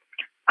Joseph,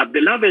 a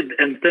beloved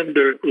and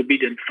tender,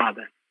 obedient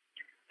father.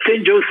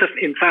 Saint Joseph,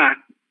 in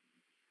fact,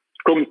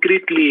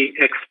 concretely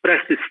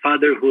expressed his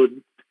fatherhood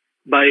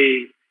by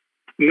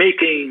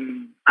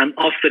making an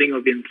offering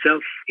of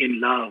himself in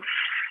love.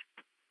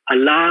 A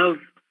love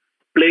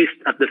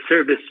placed at the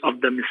service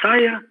of the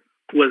Messiah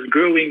was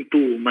growing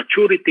to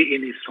maturity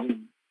in his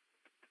home,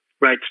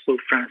 writes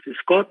Pope Francis,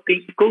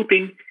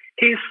 quoting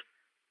his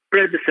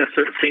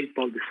predecessor, St.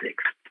 Paul VI.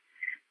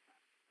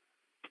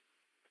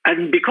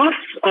 And because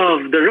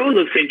of the role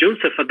of St.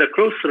 Joseph at the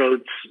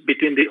crossroads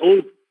between the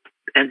Old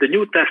and the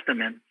New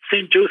Testament,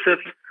 St.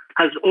 Joseph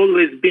has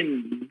always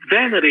been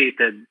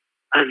venerated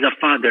as a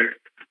father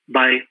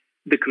by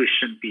the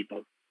Christian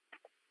people.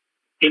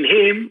 In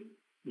him,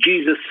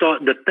 Jesus saw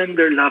the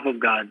tender love of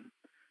God,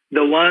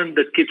 the one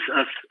that keeps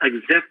us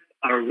accept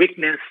our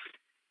weakness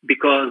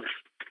because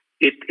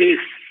it is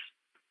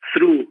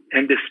through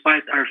and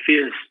despite our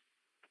fears.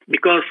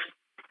 Because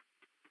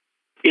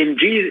in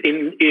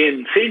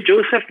Saint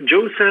Joseph,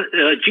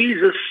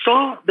 Jesus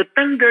saw the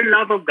tender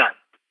love of God,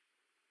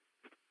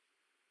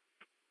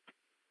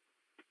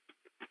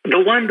 the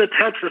one that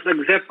helps us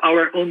accept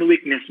our own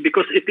weakness,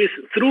 because it is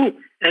through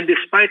and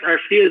despite our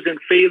fears and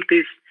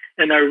frailties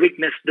and our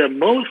weakness the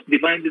most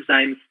divine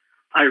designs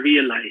are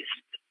realized.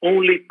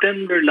 Only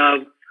tender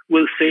love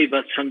will save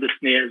us from the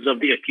snares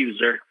of the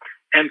accuser,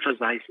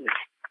 emphasizes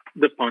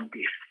the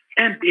pontiff.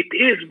 And it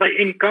is by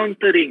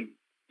encountering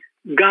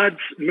God's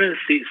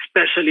mercy,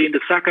 especially in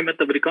the sacrament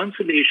of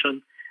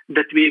reconciliation,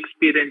 that we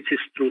experience his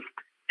truth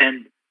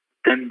and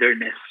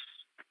tenderness.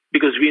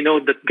 Because we know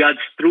that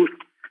God's truth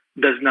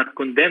does not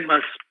condemn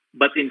us,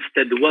 but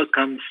instead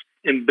welcomes,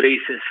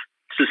 embraces,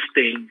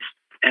 sustains,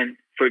 and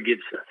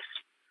forgives us.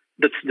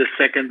 That's the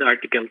second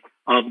article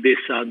of this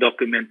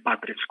document,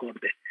 Patris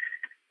Corde.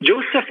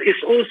 Joseph is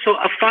also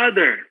a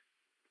father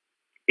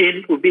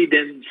in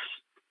obedience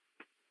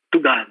to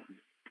God.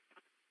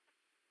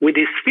 With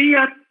his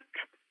fiat,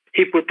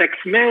 he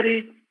protects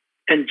Mary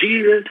and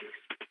Jesus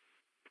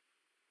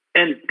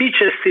and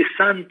teaches his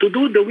son to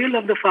do the will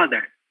of the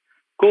Father,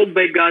 called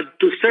by God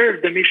to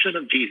serve the mission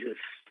of Jesus.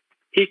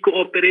 He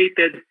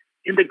cooperated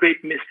in the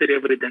great mystery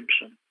of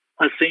redemption,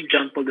 as St.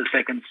 John Paul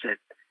II said,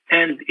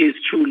 and is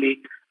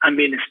truly a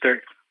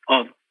minister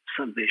of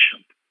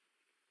salvation.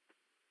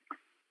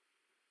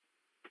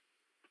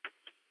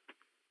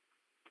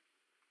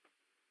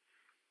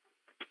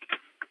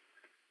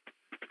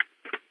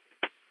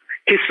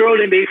 His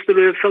role in the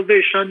history of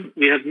salvation,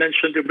 we have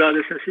mentioned the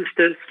brothers and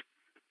sisters.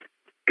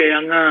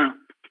 Kaya nga,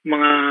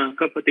 mga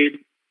kapatid,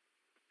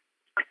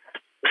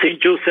 St.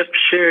 Joseph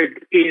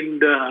shared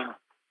in the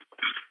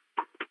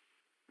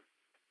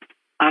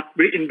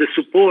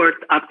support,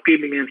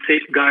 upbringing, and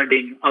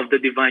safeguarding of the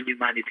divine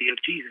humanity of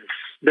Jesus.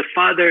 The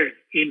Father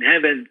in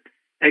heaven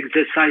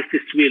exercised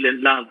his will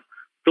and love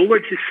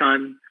towards his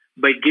Son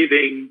by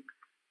giving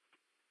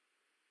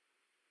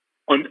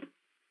on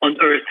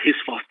earth his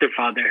foster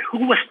father,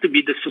 who was to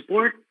be the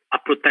support, a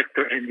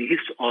protector, and his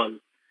all.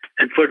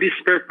 And for this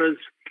purpose,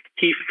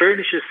 he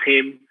furnishes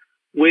him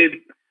with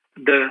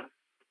the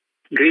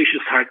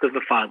gracious heart of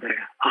the Father,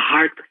 a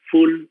heart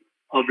full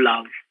of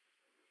love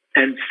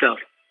and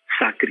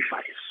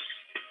self-sacrifice.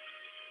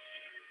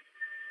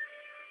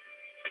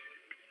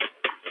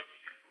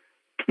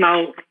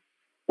 Now,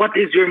 what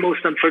is your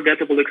most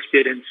unforgettable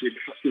experience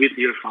with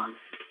your father?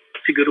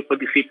 Siguro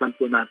pag-isipan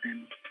po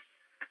natin,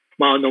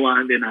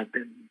 maunawaan din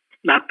natin.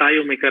 Lahat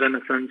tayo may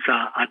karanasan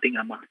sa ating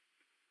ama.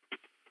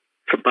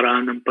 Sa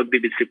paraan ng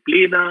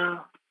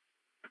pagdidisiplina,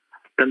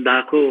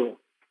 tanda ko,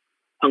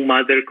 ang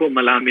mother ko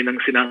malami ng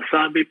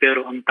sinasabi,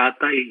 pero ang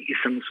tatay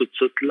isang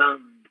sutsut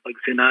lang. Pag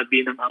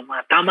sinabi ng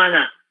ama, tama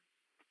na.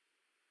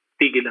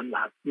 Tigil ang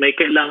lahat. May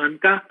kailangan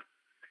ka,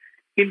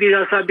 hindi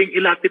sasabing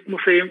ilapit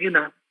mo sa iyong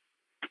ina.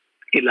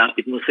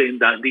 Ilapit mo sa iyong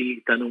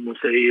daddy, tanong mo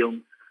sa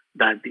iyong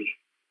daddy.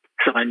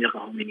 Sa kanya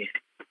ka humingi.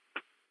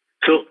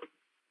 So,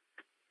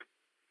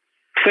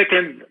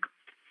 second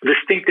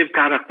distinctive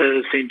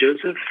character of St.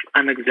 Joseph,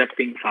 an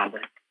accepting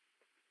father.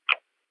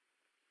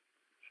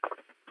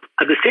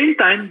 At the same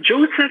time,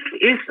 Joseph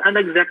is an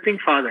accepting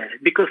father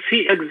because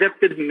he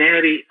accepted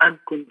Mary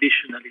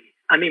unconditionally.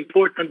 An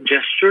important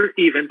gesture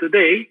even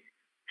today,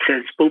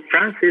 says Pope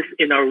Francis,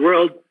 in our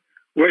world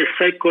where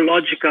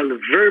psychological,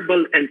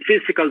 verbal, and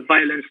physical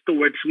violence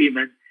towards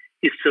women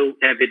is so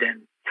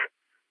evident.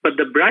 But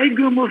the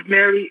bridegroom of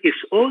Mary is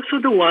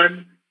also the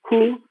one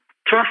who,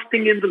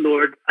 trusting in the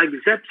Lord,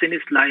 accepts in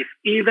his life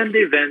even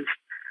the events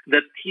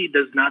that he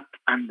does not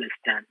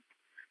understand,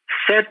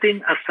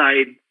 setting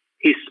aside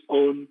his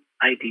own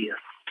ideas.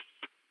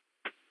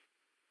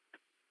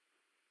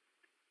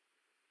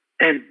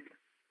 And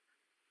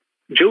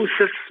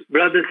Joseph's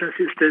brothers and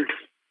sisters,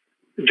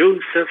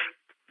 Joseph's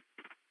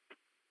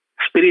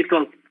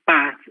spiritual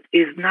path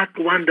is not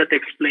one that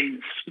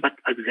explains but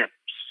accepts.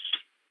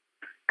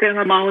 Kaya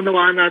nga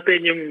maunawaan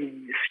natin yung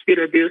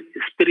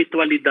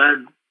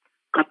spiritualidad,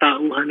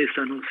 katauhan ni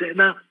San Jose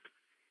na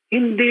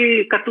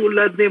hindi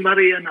katulad ni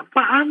Maria na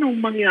paano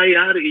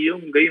mangyayari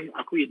yung gayong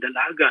ako'y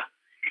dalaga.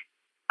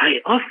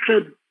 I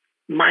offered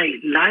my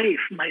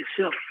life,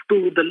 myself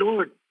to the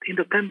Lord in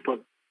the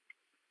temple.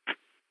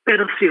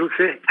 Pero si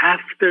Jose,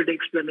 after the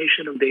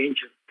explanation of the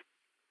angel,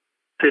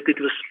 that it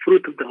was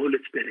fruit of the Holy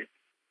Spirit,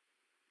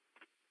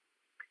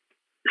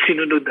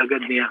 sinunod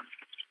agad niya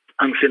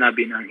ang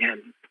sinabi ng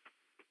anghel.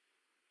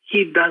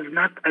 He does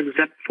not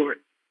accept for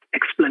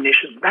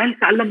explanation. Dahil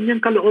alam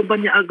niyang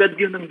kalooban niya agad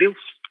yun ng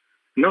Diyos.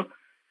 No?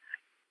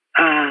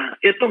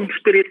 Itong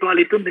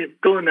spirituality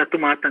nito na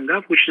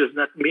tumatanggap, which does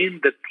not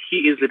mean that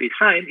he is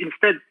resigned.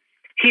 Instead,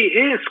 he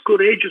is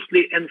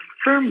courageously and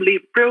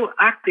firmly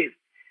proactive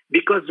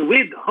because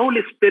with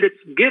Holy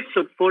Spirit's gifts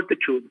of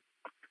fortitude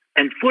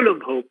and full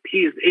of hope,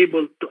 he is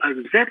able to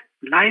accept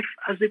life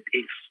as it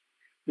is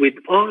with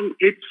all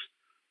its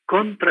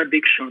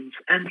contradictions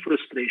and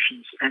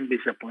frustrations and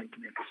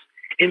disappointments.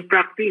 In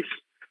practice,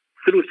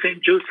 through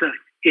St. Joseph,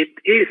 it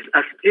is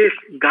as if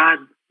God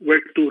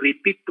were to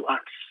repeat to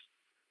us,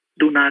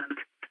 do not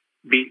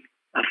be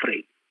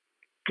afraid.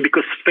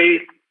 Because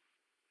faith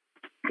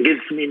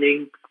gives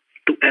meaning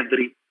to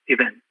every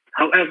event.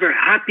 However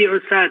happy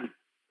or sad,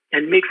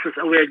 and makes us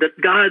aware that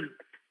God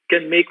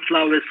can make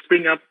flowers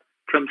spring up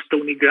from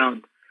stony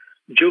ground.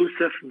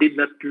 Joseph did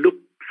not look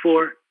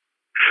for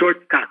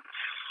shortcuts,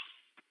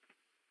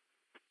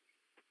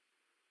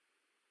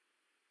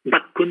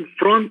 but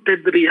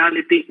confronted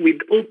reality with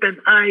open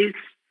eyes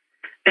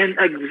and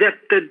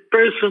accepted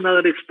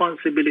personal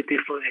responsibility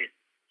for it.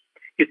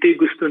 Ito'y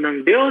gusto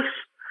ng Diyos,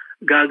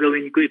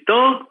 gagawin ko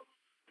ito,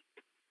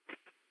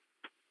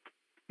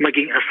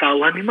 maging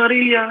asawa ni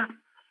Maria,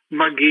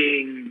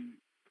 maging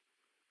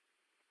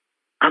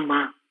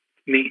ama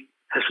ni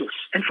Jesus.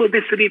 And for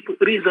this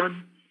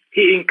reason,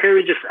 he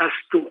encourages us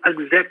to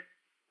accept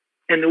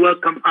and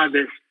welcome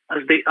others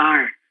as they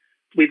are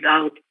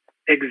without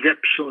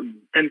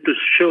exception and to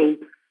show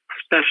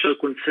special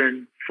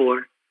concern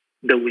for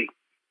the weak.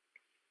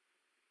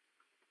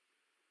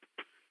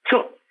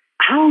 So,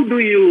 how do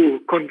you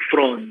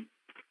confront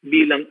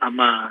bilang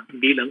ama,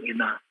 bilang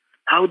ina?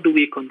 How do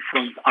we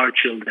confront our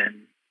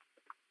children?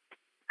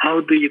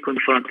 How do you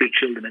confront your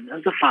children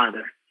as a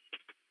father,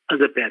 as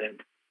a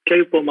parent?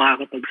 Kayo po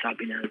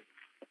makakapagsabi niyan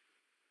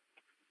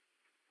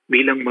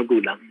bilang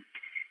magulang.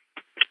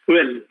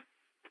 Well,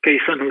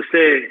 kay San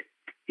Jose,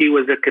 he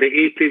was a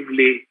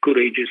creatively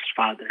courageous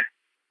father.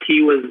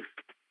 He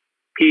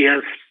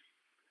has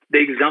the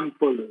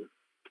example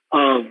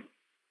of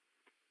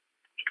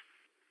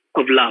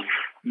love,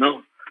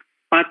 no?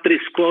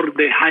 Patris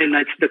Corde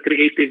highlights the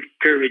creative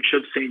courage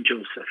of Saint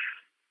Joseph,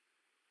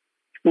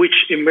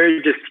 which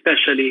emerges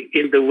especially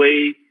in the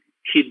way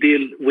he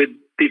dealt with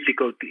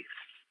difficulties.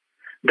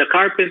 The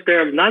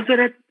carpenter of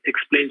Nazareth,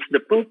 explains the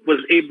Pope,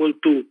 was able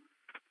to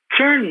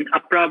turn a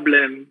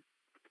problem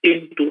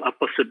into a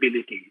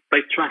possibility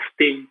by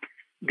trusting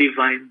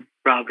divine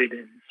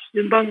providence.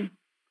 Yun bang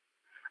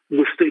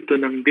gusto ito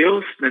ng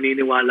Diyos?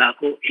 Naniniwala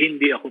ako,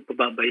 hindi ako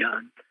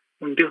pababayaan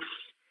ng Diyos.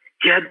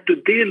 He had to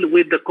deal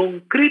with the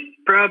concrete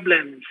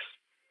problems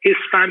his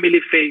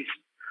family faced,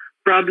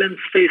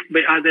 problems faced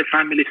by other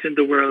families in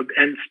the world,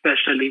 and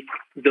especially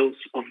those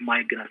of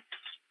migrants.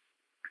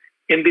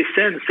 In this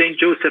sense, Saint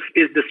Joseph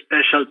is the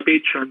special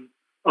patron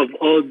of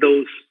all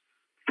those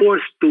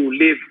forced to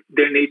leave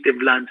their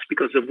native lands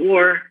because of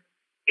war,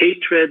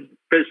 hatred,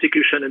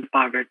 persecution, and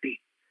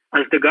poverty.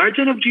 As the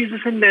guardian of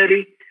Jesus and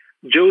Mary,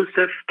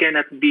 Joseph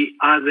cannot be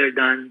other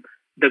than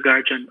the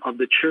guardian of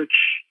the church,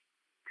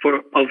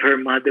 of her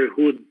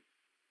motherhood,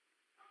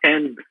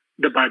 and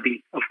the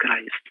body of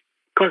Christ.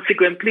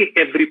 Consequently,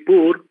 every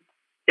poor,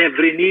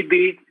 every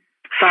needy,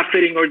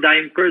 suffering or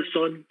dying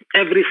person,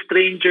 every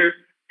stranger,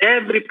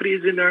 every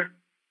prisoner,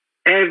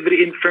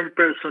 every infirm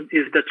person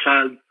is the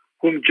child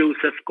whom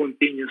Joseph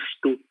continues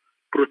to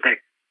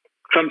protect.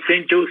 From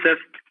Saint Joseph,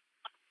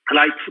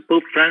 like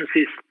Pope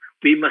Francis,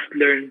 we must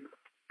learn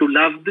to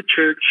love the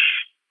church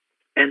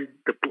and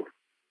the poor.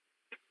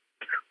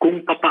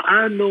 Kung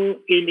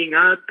papaano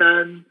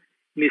iningatan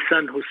ni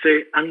San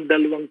Jose ang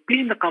dalawang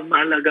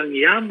pinakamahalagang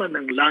yaman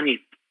ng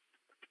langit,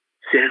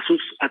 si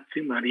Jesus at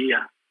si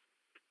Maria.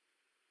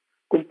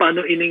 Kung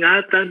paano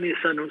iningatan ni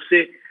San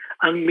Jose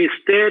ang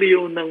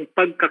misteryo ng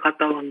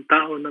pagkakatawang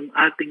tao ng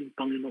ating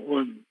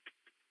Panginoon.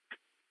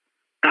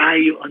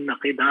 Tayo ang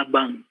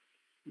nakinabang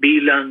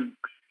bilang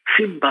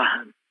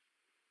simbahan.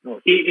 No,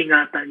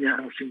 iingatan niya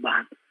ang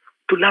simbahan.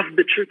 To love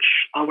the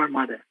church, our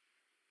mother.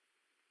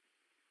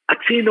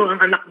 At sino ang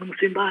anak ng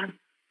simbahan?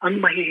 Ang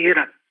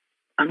mahihirap,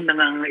 ang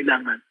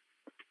nangangailangan,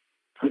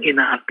 ang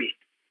inaapi,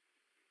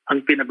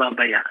 ang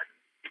pinababayaan.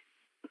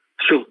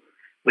 So,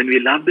 when we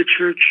love the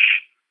church,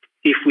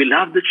 if we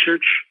love the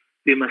church,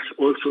 we must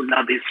also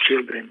love his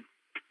children,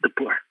 the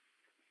poor.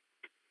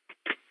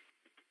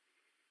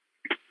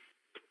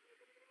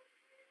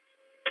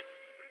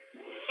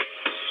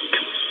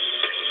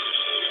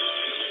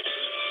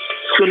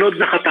 Sunod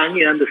na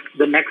katangian,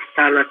 the next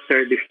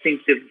character,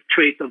 distinctive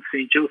trait of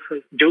Saint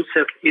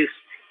Joseph is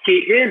he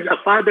is a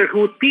father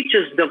who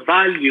teaches the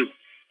value.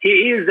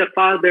 He is a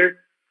father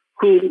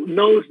who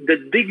knows the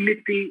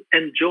dignity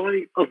and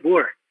joy of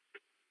work.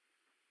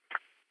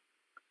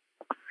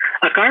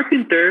 A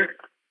carpenter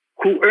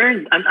who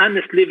earned an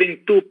honest living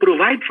to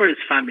provide for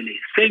his family.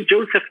 Saint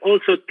Joseph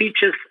also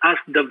teaches us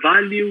the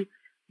value,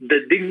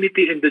 the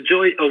dignity, and the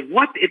joy of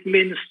what it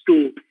means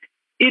to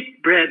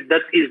eat bread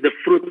that is the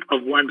fruit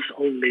of one's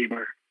own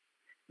labor.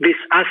 This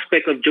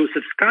aspect of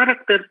Joseph's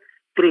character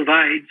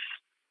provides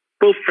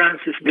Pope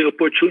Francis the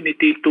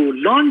opportunity to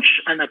launch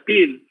an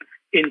appeal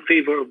in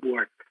favor of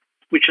work,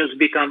 which has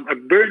become a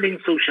burning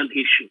social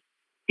issue,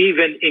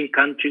 even in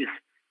countries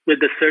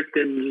with a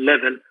certain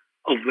level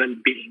of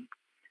well-being.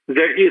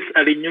 There is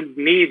a renewed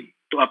need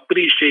to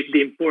appreciate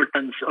the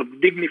importance of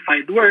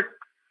dignified work,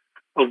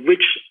 of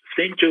which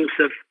Saint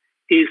Joseph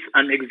is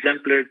an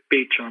exemplar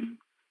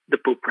patron, the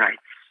Pope writes.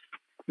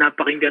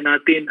 Napakinggan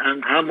natin ang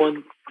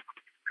hamon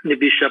ni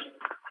Bishop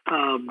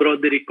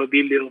Broderick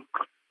Pabilio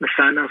na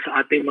sana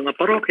sa ating mga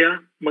parokya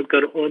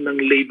magkaroon ng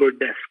labor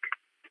desk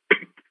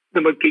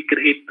na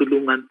magkikreate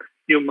tulungan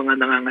yung mga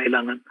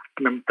nangangailangan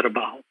ng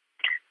trabaho.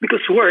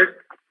 Because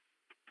work,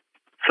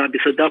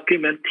 sabi sa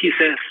document, he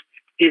says,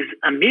 is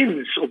a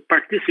means of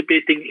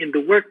participating in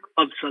the work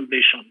of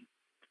salvation.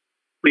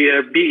 We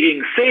are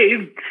being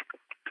saved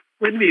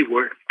when we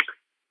work.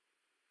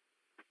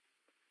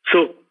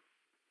 So,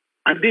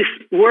 and this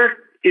work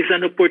is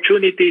an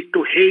opportunity to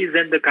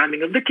hasten the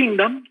coming of the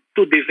kingdom,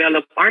 to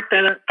develop our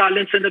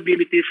talents and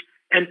abilities,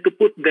 and to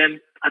put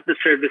them at the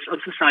service of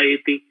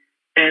society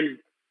and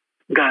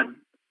God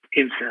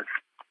himself.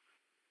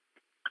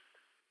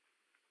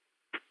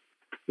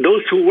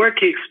 Those who work,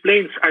 he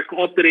explains, are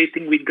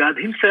cooperating with God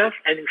himself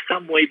and in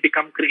some way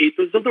become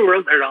creators of the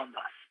world around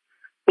us.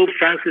 Pope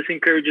Francis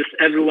encourages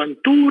everyone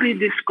to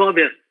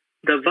rediscover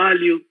the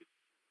value,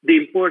 the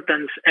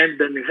importance, and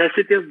the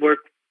necessity of work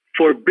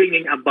for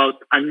bringing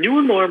about a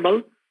new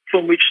normal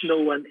from which no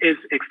one is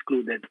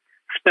excluded,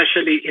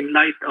 especially in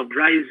light of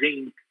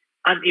rising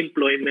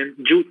unemployment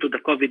due to the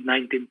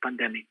COVID-19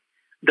 pandemic.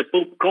 The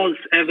Pope calls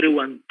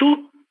everyone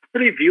to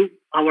review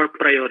our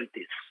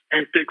priorities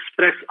and to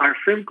express our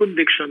firm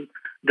conviction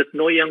that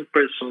no young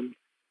person,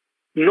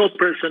 no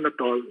person at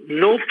all,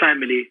 no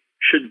family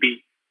should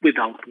be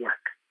without work.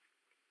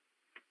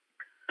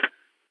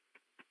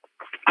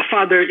 A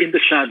Father in the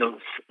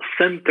Shadows,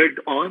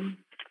 centered on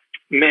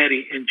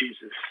Mary and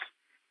Jesus.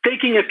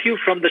 Taking a cue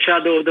from The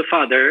Shadow of the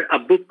Father, a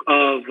book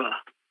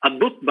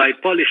by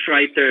Polish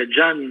writer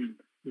Jan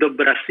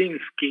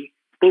Dobrasinski,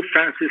 Pope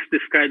Francis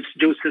describes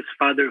Joseph's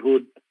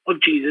fatherhood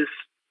of Jesus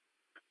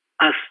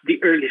as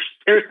the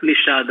earthly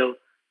shadow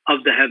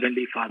of the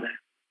Heavenly Father.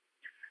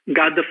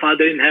 God the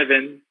Father in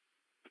heaven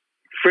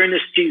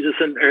furnished Jesus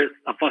on earth,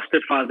 a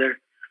foster father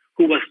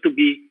who was to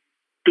be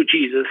to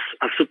Jesus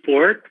a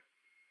support,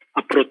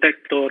 a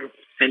protector,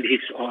 and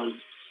his all,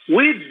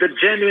 with the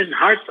genuine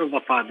heart of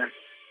a father,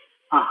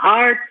 a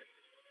heart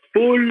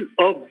full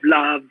of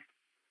love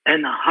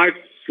and a heart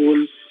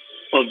full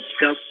of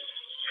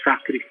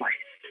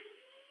self-sacrifice.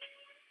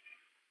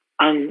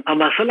 Ang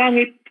Ama sa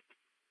Langit,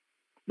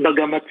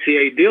 bagamat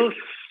siya ay Diyos,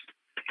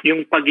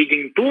 yung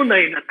pagiging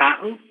tunay na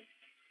tao,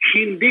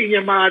 hindi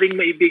niya maaaring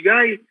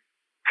maibigay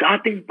sa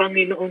ating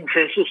Panginoong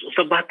Jesus o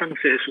sa batang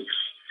Jesus.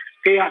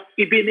 Kaya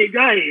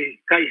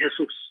ibinigay kay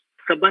Jesus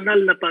sa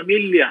banal na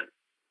pamilya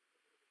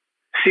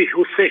si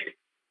Jose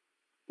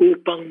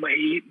upang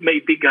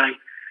maibigay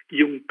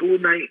yung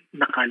tunay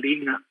na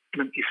kalinga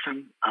ng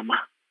isang ama.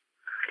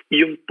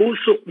 Yung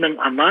puso ng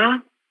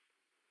ama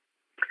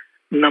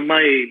na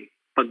may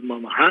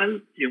pagmamahal,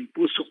 yung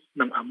puso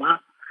ng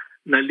ama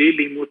na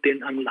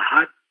lilimutin ang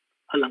lahat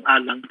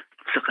alang-alang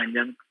sa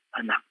kanyang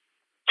anak.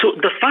 So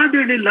the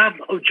fatherly love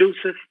of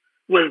Joseph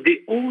was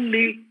the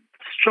only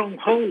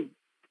stronghold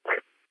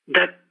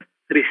that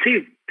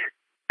received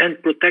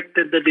and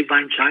protected the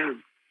divine child.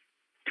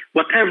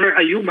 Whatever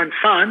a human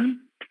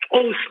son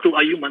owes to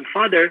a human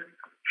father,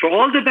 for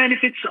all the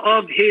benefits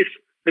of his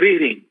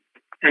rearing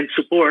and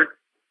support,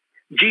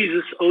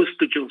 Jesus owes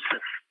to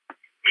Joseph.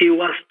 He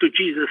was to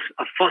Jesus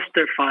a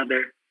foster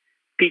father,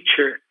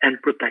 teacher, and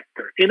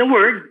protector. In a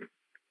word,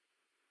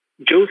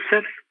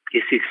 Joseph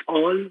is his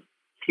all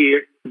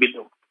here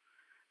below.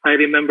 I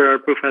remember our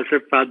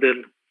professor,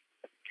 Father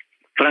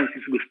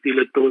Francis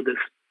Gustilo, told us,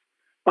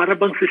 para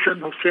bang si San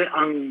Jose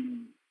ang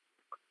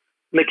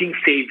naging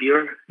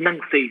savior ng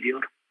savior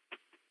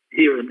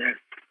here on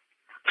earth.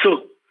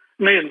 So,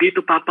 ngayon,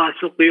 dito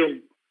papasok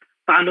yung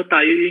paano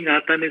tayo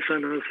ingatan ni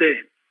San Jose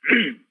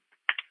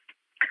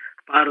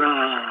para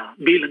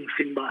bilang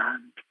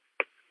simbahan.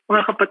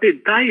 Mga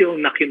kapatid, tayo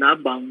ang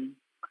nakinabang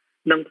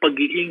ng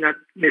pag-iingat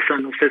ni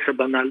San Jose sa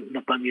banal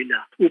na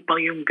pamilya upang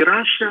yung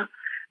grasya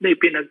na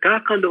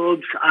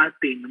ipinagkakaloob sa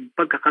atin ng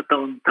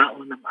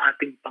pagkakataon-taon ng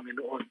ating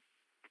Panginoon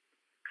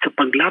sa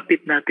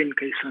paglapit natin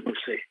kay San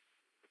Jose,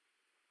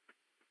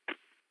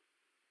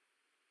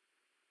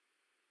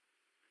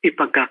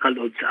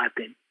 ipagkakaloob sa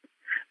atin.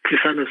 Si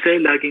San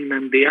Jose laging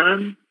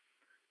nandiyan,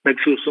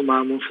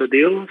 nagsusumamo sa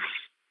Diyos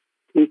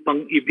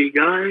upang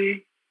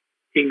ibigay,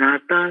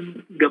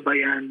 ingatan,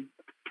 gabayan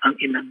ang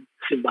inang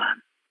simbahan.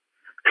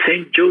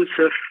 Saint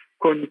Joseph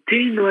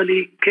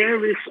continually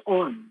carries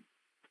on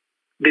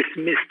this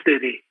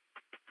mystery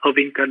of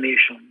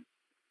incarnation.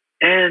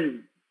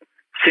 And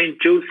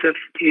Saint Joseph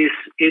is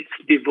its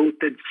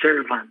devoted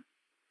servant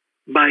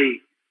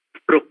by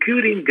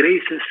procuring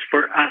graces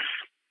for us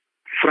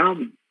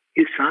from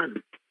his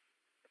son.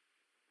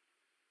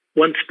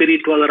 One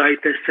spiritual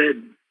writer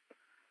said,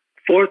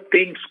 4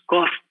 things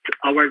caused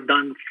our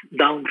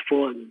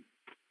downfall: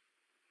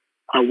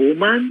 a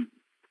woman,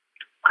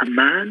 a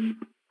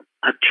man,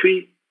 a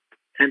tree,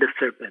 and a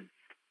serpent.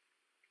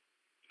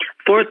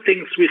 4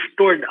 things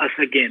restored us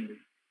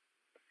again: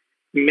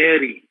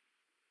 Mary,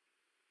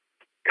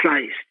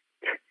 Christ,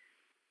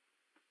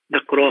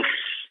 the cross,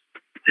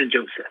 and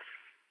Joseph.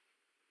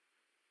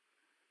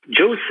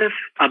 Joseph,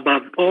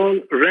 above all,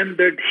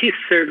 rendered his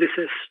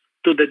services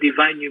to the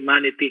divine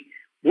humanity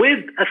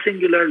with a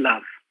singular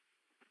love.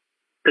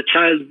 The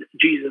child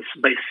Jesus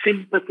by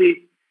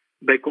sympathy,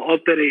 by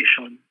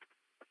cooperation,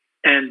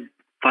 and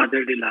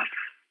fatherly love.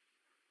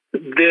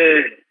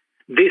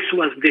 This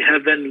was the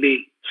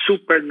heavenly,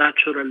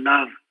 supernatural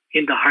love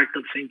in the heart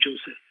of Saint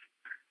Joseph.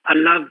 A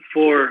love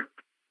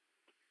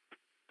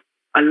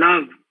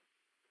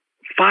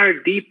far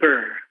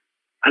deeper,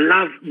 a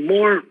love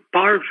more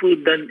powerful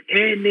than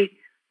any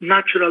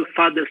natural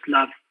father's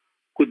love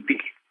could be.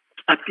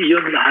 At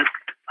iyon lahat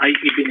ay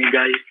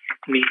ibinigay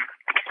ni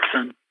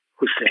San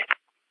Jose.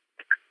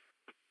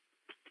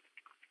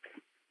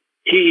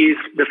 He is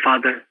the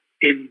father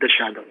in the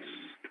shadows.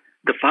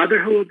 The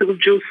fatherhood of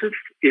Joseph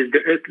is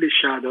the earthly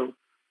shadow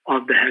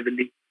of the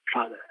heavenly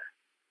Father.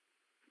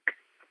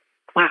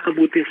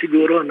 Makakabuti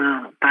siguro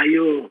na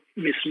tayo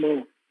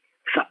mismo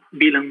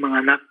bilang mga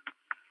anak,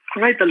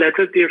 write a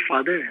letter to your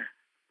father.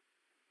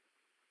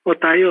 O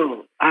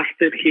tayo,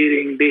 after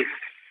hearing these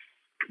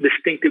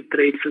distinctive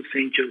traits of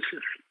Saint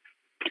Joseph,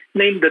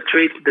 name the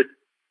traits that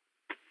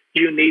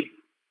you need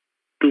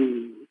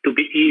to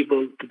be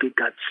able to do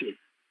God's will.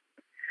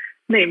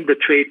 Name the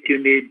trait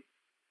you need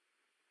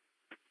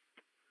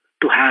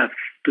to have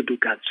to do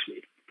God's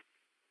will.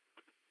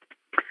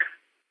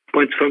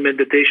 Points for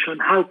meditation: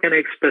 how can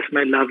I express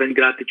my love and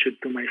gratitude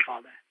to my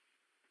Father?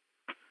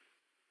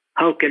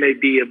 How can I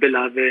be a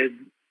beloved?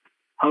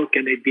 How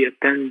can I be a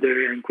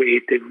tender and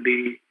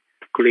creatively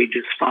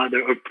courageous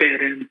father or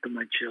parent to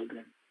my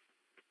children?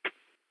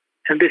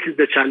 And this is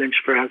the challenge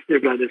for us, dear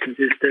brothers and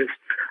sisters.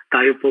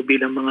 Tayo po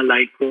bilang mga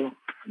laiko,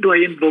 do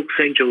I invoke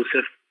Saint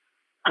Joseph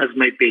as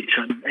my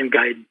patron and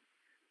guide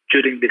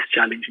during these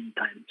challenging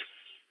times?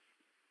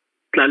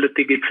 Lalo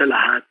tigit sa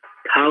lahat,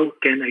 how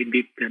can I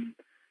deepen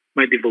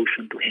my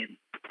devotion to Him?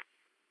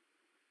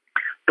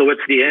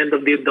 Towards the end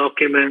of the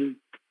document,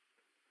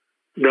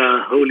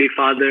 the Holy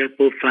Father,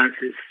 Pope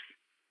Francis,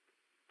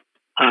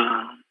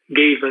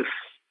 gave us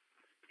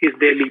his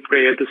daily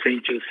prayer to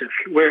Saint Joseph,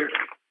 where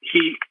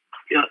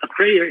a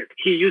prayer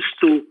he used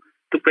to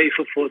pray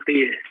for 40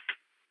 years.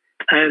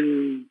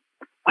 And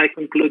I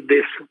conclude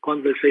this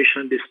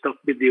conversation, this talk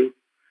with you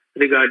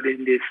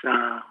regarding this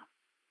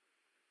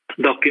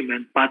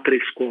document,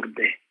 Patris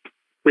Corde,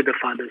 with the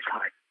Father's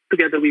heart.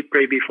 Together we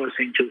pray before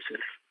Saint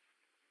Joseph.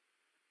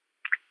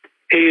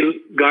 Hail,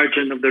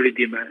 guardian of the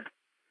Redeemer,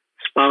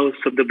 spouse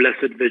of the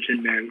Blessed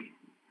Virgin Mary.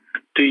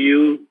 To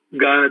you,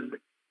 God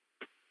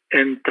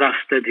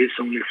entrusted his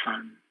only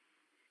Son.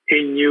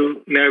 In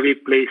you, Mary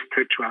placed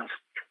her trust.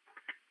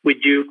 With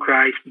you,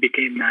 Christ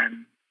became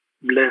man.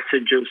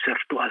 Blessed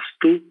Joseph, to us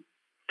too,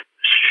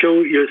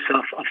 show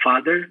yourself a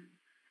father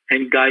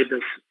and guide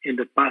us in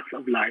the path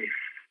of life.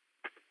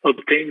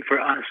 Obtain for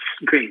us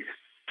grace.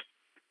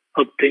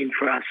 Obtain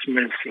for us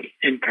mercy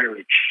and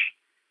courage,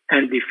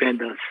 and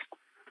defend us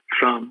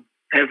from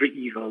every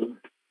evil.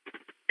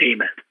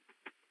 Amen.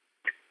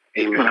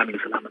 Amen. Maraming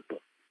salamat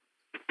po.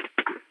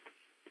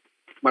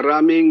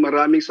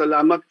 Maraming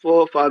salamat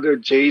po, Father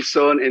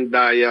Jason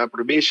Endaya,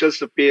 Provincial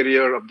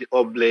Superior of the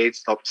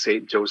Oblates of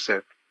St.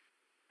 Joseph.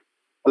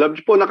 Alam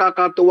niyo po,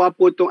 nakakatuwa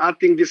po itong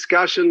ating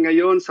discussion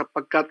ngayon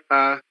sapagkat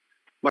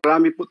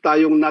marami po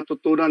tayong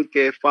natutunan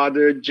kay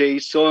Father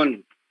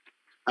Jason.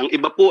 Ang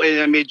iba po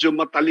ay medyo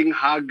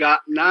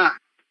matalinghaga na.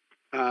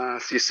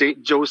 Si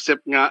St. Joseph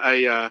nga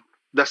ay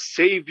the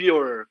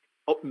Savior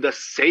of the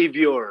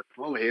Savior.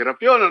 Mahirap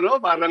yun, ano?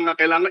 Parang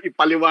kailangan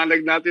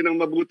ipaliwanag natin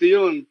ng mabuti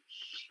yun.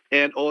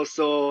 And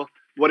also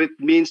what it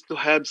means to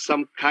have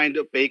some kind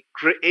of a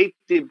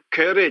creative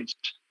courage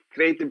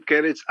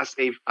as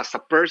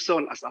a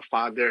person, as a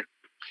father.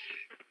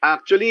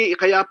 Actually,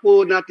 kaya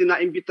po natin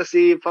naimbita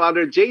si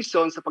Father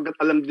Jason sapagkat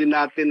alam din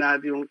natin na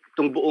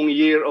itong buong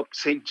year of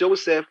St.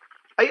 Joseph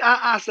ay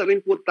aasa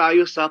rin po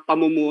tayo sa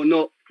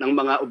pamumuno ng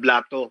mga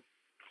oblato.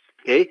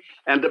 Okay?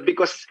 And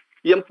because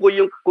yan po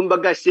yung,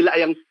 kumbaga, sila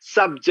ay ang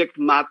subject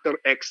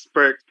matter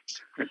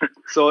experts.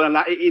 So,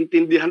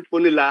 naiintindihan po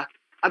nila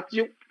at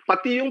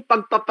pati yung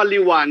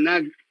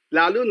pagpapaliwanag,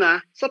 lalo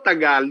na sa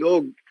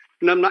Tagalog,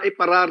 na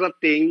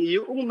maipararating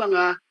yung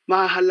mga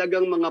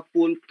mahalagang mga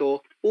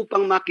punto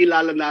upang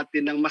makilala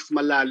natin ng mas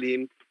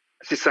malalim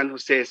si San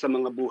Jose sa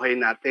mga buhay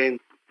natin.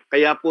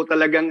 Kaya po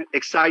talagang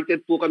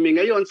excited po kami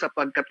ngayon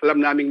sapagkat alam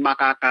naming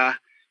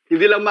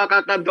hindi lang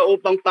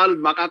makakadaupang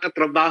palad,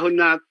 makakatrabaho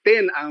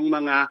natin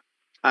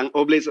ang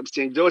Oblates of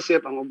St.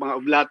 Joseph, ang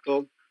mga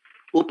oblato,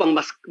 upang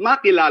mas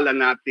makilala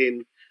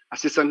natin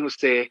si San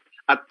Jose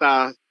at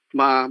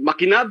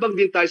makinabang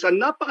din tayo sa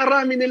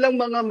napakarami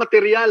nilang mga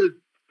material.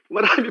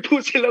 Marami po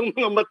silang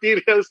mga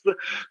materials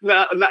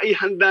na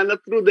naihanda na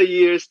through the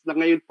years na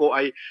ngayon po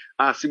ay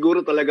siguro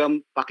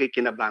talagang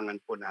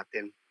pakikinabangan po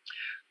natin.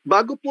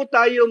 Bago po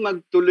tayo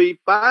magtuloy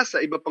pa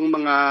sa iba pang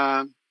mga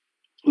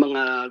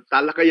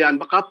talakayan,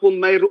 baka po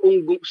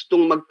mayroong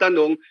gustong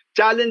magtanong.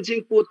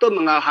 Challenging po to,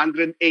 mga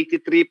 183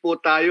 po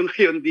tayo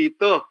ngayon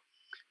dito.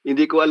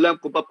 Hindi ko alam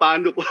kung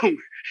paano kung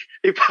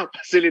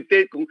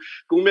ipapacilitate.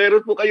 Kung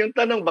meron po kayong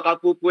tanong,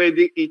 baka po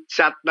pwedeng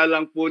i-chat na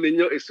lang po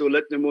ninyo.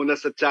 Isulat nyo muna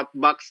sa chat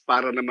box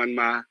para naman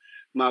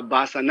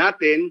mabasa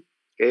natin.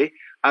 Okay?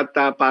 At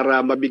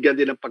para mabigyan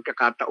din ng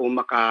pagkakataong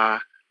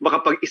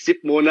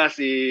makapag-isip muna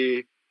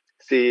si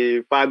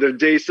Father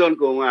Jason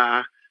kung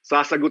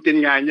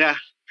sasagutin nga niya.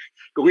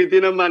 Kung hindi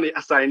naman,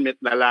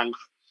 assignment na lang.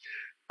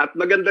 At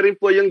maganda rin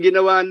po yung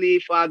ginawa ni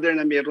Father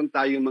na meron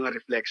tayong mga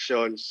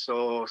reflections.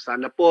 So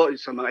sana po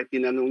sa mga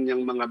itinanong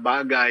niyang mga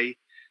bagay,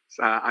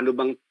 sa ano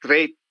bang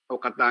trait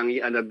o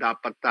katangian na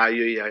dapat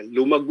tayo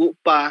lumago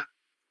pa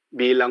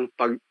bilang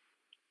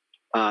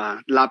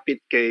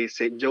lapit kay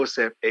St.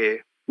 Joseph,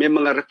 may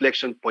mga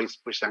reflection points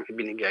po siyang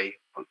ibinigay.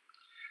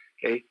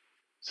 Okay?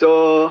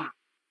 So,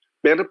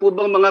 meron po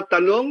bang mga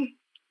tanong?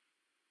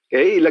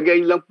 Okay,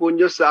 ilagay lang po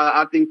nyo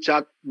sa ating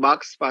chat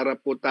box para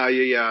po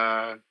tayo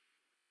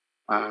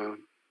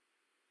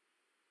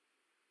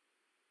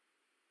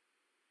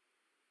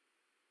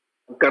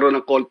magkaroon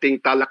ng konting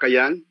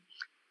talakayan.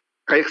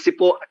 Kasi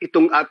po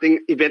itong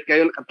ating event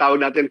ngayon, ang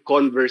tawag natin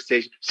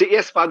conversation.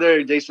 Yes,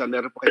 Father Jason,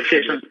 meron po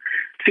kayo.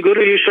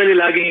 Siguro usually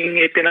laging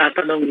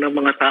tinatanong ng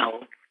mga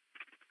tao,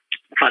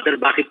 Father,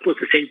 bakit po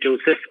si St.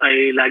 Joseph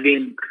ay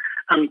laging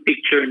ang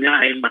picture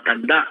niya ay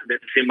matanda?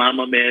 That si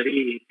Mama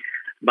Mary,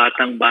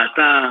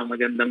 batang-bata,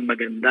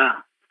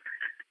 magandang-maganda.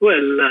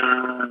 Well,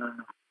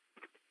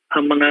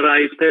 ang mga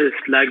writers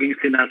laging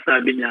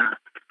sinasabi niya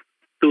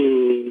to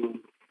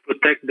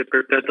protect the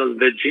perpetual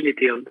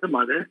virginity of the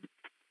mother.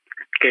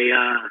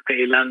 Kaya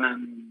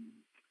kailangan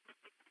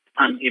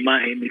ang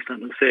imahe ni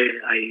San Jose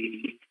ay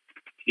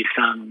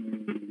isang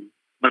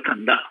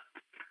matanda.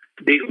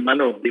 Di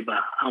ba?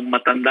 Ang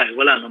matanda ay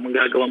wala namang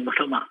gagawang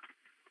masama.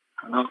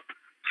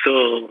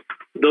 So,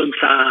 doon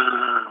sa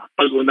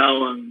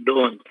pag-unawang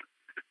doon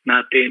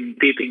natin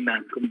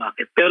titingnan kung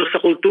bakit. Pero sa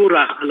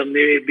kultura, alam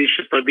ni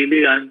Bishop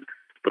Pabilian,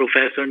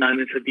 professor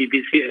namin sa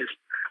DBCS,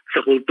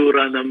 sa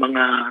kultura ng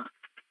mga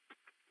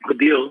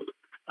Hudyo,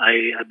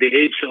 ay at the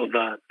age of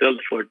 12,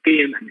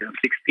 14 hanggang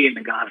 16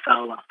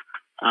 nag-aasawa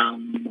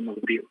ang mga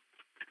Hudyo.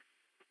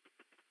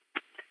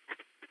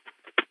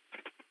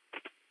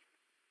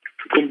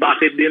 Kung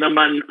bakit din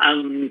naman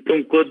ang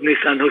tungkod ni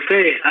San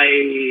Jose ay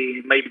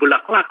may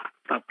bulaklak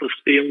tapos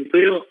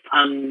tuyong-tuyo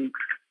ang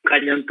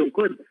kanyang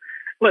tungkod.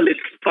 Well,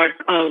 it's part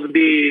of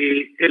the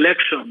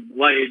election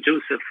why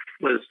Joseph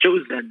was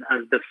chosen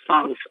as the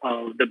spouse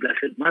of the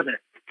Blessed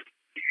Mother.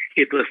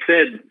 It was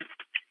said,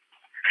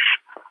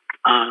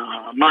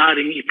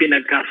 maaaring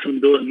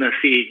ipinagkasundo na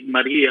si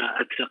Maria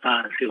at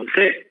saka si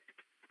Jose.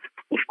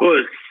 Of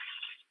course,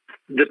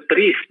 the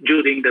priest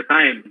during the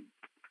time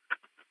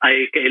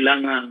ay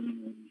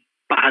kailangang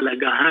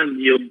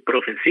pahalagahan yung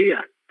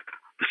propesya.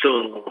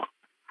 So,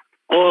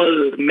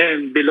 all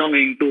men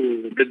belonging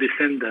to the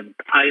descendant,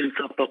 ayon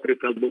sa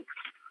apocryphal books,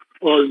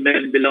 all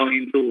men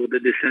belonging to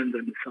the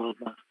descendants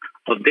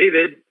of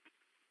David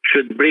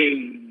should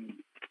bring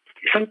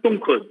isang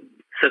tungkod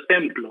sa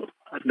templo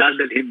at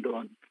dadalhin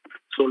doon.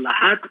 So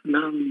lahat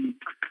ng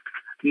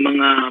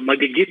mga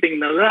magigiting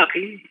na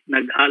lalaki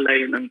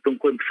nag-alay ng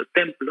tungkod sa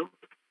templo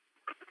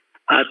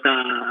at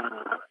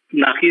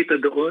nakita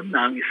doon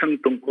na ang isang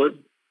tungkod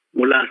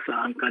mula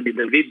sa angkan ni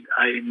David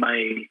ay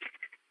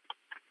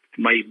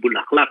may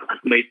bulaklak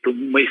at may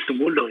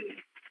sumuloy.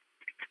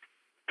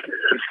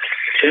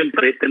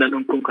 Siyempre,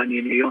 tinanong kung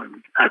kanino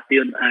yon. At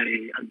yun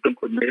ay, ang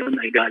tungkod na yun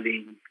ay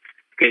galing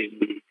kay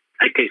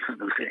San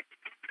Jose.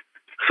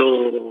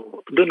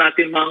 So, doon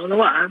natin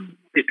maunawaan,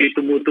 ito'y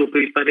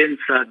tumutukoy pa rin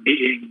sa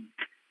being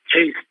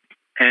chaste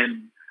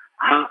and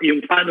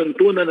yung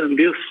panuntunan ng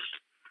Diyos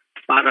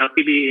para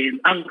piliin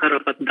ang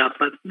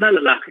karapat-dapat na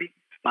lalaki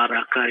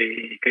para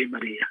kay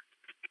Maria.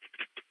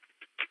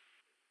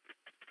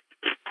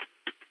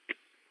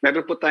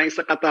 Meron po tayong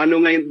sa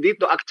katanungan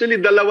dito. Actually,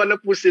 dalawa na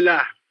po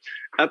sila.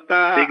 At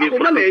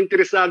ako man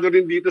interesado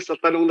rin dito sa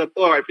tanong na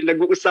to.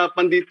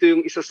 Pinag-uusapan dito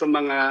yung isa sa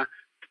mga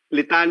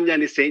litanya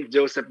ni Saint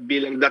Joseph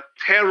bilang the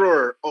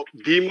terror of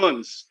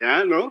demons.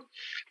 Yan, no?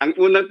 Ang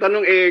unang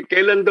tanong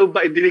kailan daw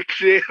ba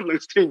i-declare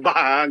ng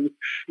simbahan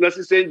na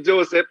si Saint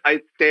Joseph ay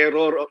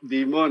terror of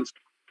demons?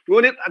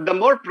 Ngunit the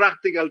more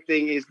practical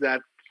thing is that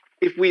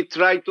if we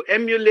try to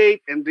emulate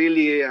and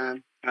really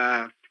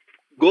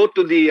go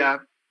to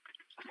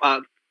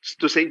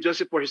to Saint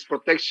Joseph for his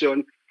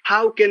protection,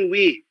 how can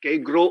we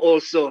grow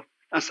also?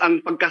 As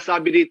ang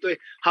pagkasabi dito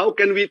how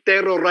can we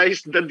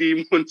terrorize the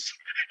demons?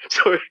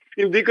 So,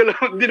 hindi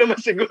naman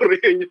siguro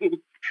yun yung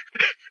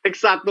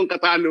eksaktong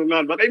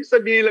katanungan. Baka ibig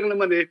sabihin lang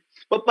naman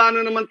paano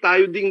naman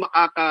tayo ding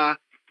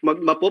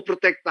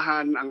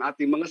mapoprotektahan ang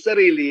ating mga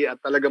sarili at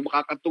talaga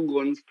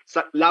makakatugon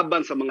sa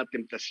laban sa mga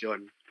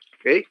temptasyon.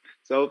 Okay?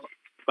 So,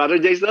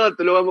 Father Jason,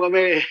 tulungan mo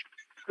kami.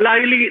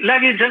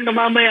 Lagi dyan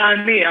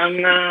namamayani ang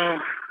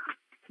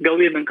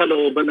gawin ng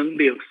kalooban ng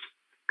Diyos.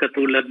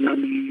 Katulad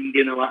ng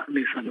ginawa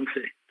ni San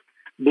Jose.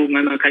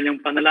 Bunga ng kanyang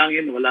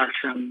panalangin, wala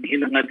siyang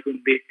hinangad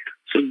kundi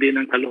sundin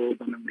ang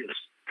kalooban ng Diyos.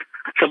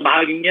 Sa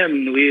bahaging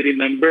yan, we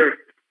remember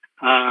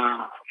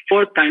 4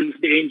 times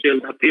the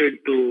angel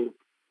appeared to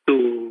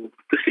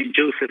Saint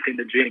Joseph in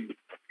the dream.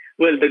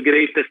 Well, the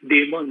greatest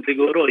demon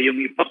siguro,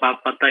 yung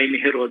ipapapatay ni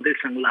Herodes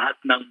ang lahat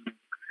ng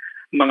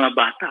mga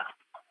bata.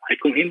 Ay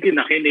kung hindi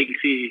nakinig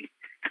si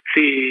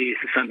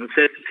San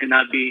Jose,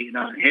 sinabi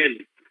ng anghel,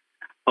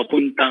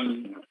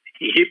 papuntang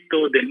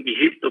Ehipto, then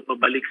Ehipto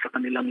pabalik sa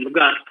kanilang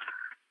lugar,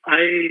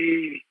 ay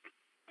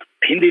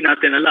hindi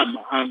natin alam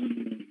ang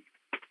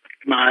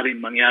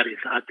maaaring mangyari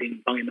sa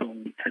ating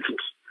Panginoong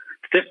Jesus.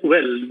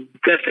 Well,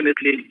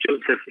 definitely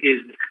Joseph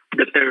is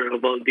the terror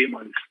of all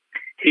demons.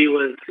 He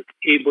was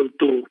able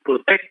to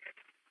protect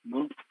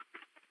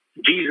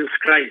Jesus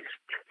Christ,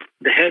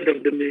 the head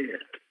of the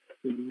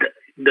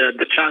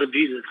child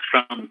Jesus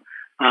from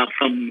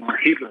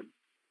Herod.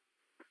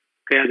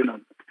 Kaya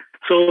ganoon.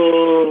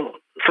 So,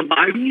 sa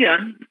bahagi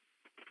yan,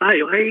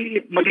 tayo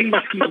ay maging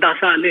mas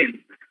madasalin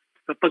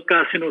kapag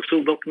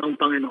sinusubok ng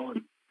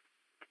Panginoon.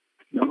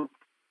 No?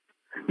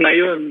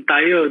 Ngayon,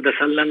 tayo,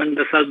 dasal na ng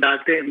dasal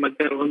dati,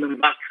 magkaroon ng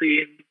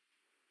vaccine.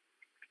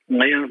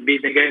 Ngayon,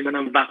 binigay na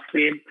ng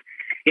vaccine.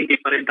 Hindi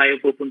pa rin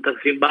tayo pupunta sa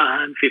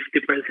simbahan,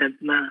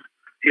 50% na.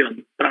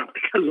 Yun,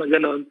 practical na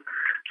gano'n.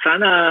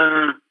 Sana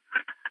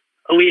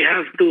we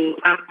have to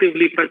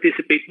actively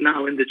participate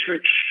now in the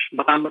church.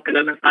 Baka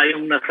matagal na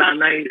tayong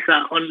nasanay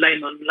sa online.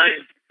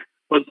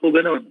 Huwag po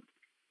gano'n.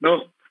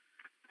 No?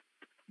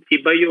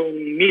 Iba yung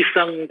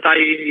misang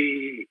tayo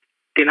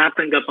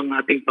tinatanggap ang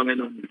ating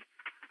Panginoon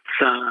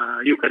sa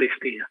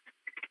Eucharistia.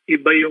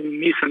 Iba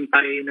yung misang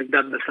tayo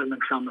nagdadasal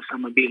ng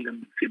sama-sama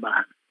bilang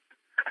simbahan.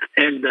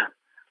 And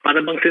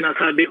para bang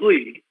sinasabi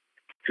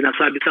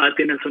sa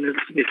atin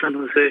ni San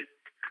Jose,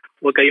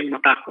 huwag kayong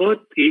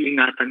matakot,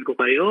 iingatan ko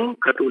kayo,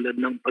 katulad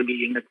ng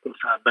pag-iingat ko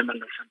sa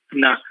banal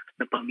na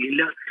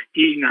pamilya,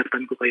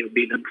 iingatan ko kayo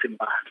bilang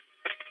simbahan.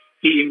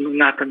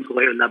 Iingatan ko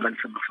kayo laban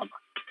sa masama.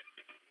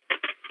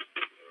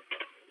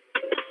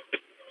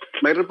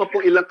 Mayroon pa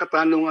pong ilang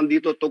katanungan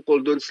dito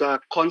tungkol doon sa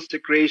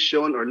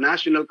consecration or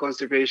national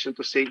consecration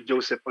to St.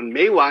 Joseph on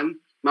May 1.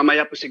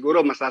 Mamaya po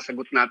siguro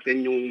masasagot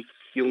natin yung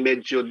yung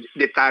medyo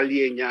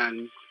detalye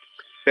niyan.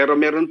 Pero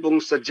meron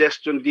pong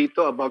suggestion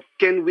dito about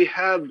can we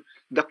have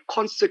the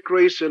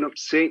consecration of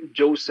Saint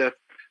Joseph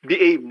be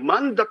a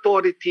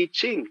mandatory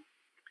teaching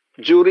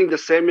during the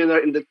seminar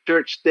in the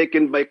church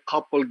taken by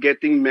couple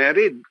getting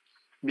married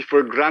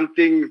before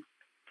granting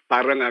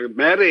parang a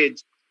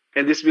marriage,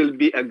 and this will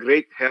be a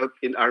great help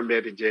in our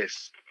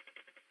marriages.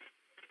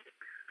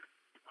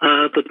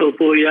 Totoo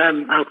po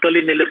yan.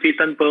 Actually,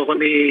 nilapitan po ako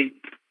ni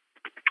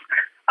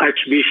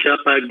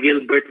Archbishop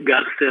Gilbert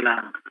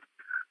Garcela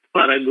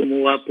para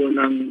gumawa po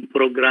ng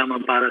programa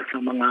para sa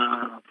mga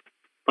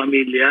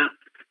pamilya.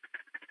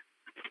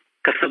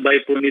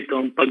 Kasabay po nito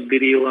ang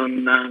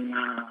pagdiriwang ng,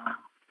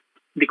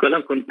 hindi ko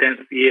alam kung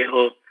 10th year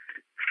o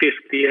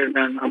 5th year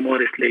ng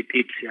Amoris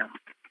Laetitia.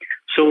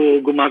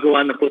 So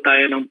gumagawa na po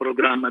tayo ng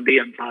programa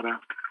diyan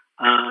para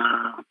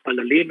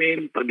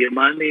palalimin,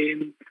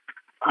 pagyamanin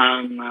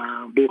ang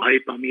buhay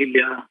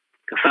pamilya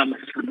kasama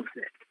sa San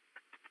Jose.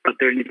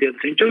 Paternity of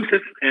St.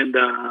 Joseph and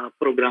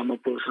programa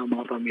po sa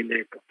mga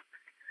pamilya ito.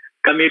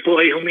 Kami po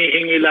ay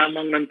humihingi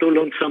lamang ng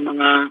tulong sa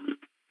mga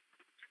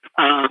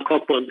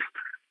couples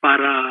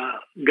para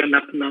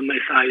ganap na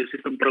maisayos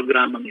itong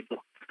programang ito.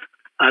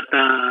 At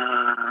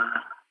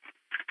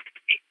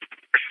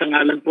sa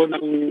ngalan po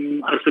ng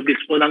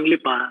Arsobispo ng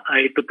Lipa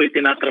ay ito po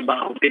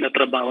tinatrabaho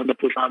na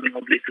po sa aming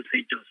Oblate sa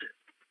St. Joseph.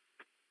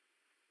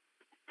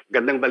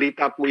 Gandang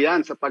balita po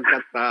yan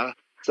sapagkat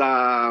sa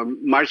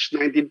March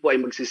 19 po ay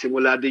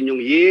magsisimula din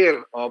yung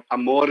Year of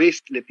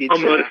Amoris Laetitia.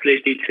 Amoris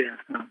Laetitia.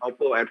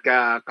 Opo, at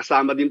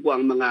kasama din po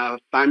ang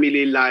mga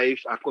family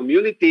life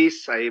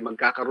communities ay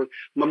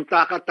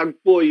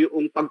magkakatagpo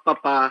yung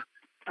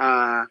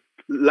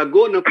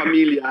lago ng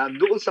pamilya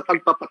doon sa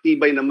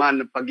pagpapatibay naman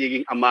ng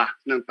pagiging ama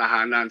ng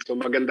tahanan. So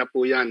maganda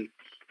po yan.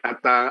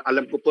 At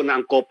alam ko po na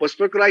ang Couples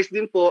for Christ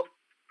din po,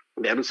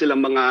 meron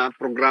silang mga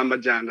programa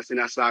dyan na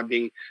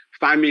sinasabing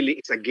family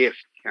is a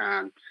gift.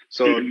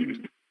 So,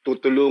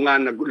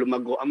 tutulungan na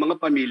lumago ang mga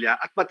pamilya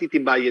at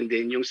patitibayin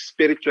din yung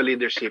spiritual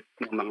leadership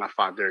ng mga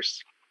fathers.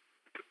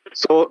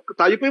 So,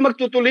 tayo po yung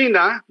magtutuloy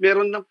na.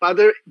 Meron ng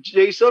Father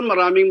Jason,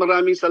 maraming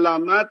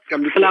salamat.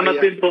 Salamat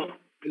din po.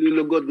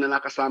 Nilulugod na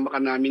nakasama ka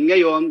namin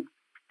ngayon.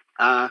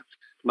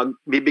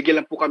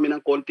 Magbibigyan lang po kami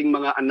ng konting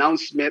mga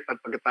announcement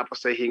at pagkatapos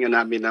ay hinga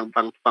namin ng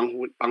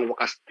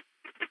pangwakas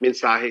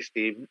mensahe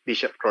si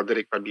Bishop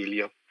Roderick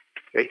Pabilio.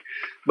 Okay.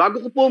 Bago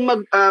po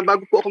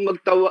ako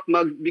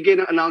magbigay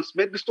ng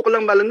announcement, gusto ko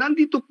lang malaman,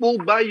 nandito po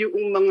ba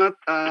yung mga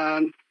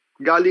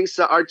galing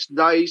sa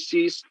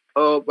Archdiocese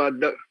of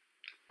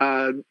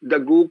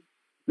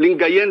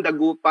Lingayen,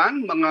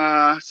 Dagupan, mga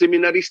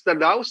seminarista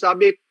daw,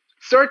 sabi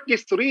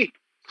 33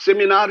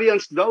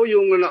 seminarians daw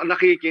yung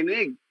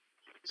nakikinig.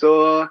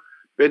 So,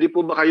 pwede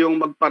po ba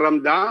kayong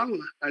magparamdam?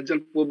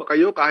 Diyan po ba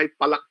kayo kahit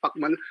palakpak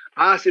man?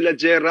 Sila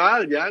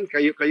Gerald, yan.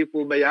 Kayo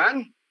po ba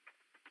yan?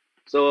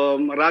 So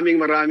maraming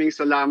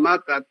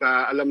salamat at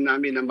alam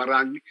namin na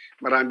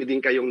marami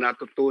din kayong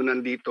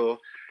natutunan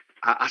dito.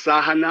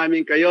 Asahan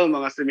namin kayo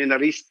mga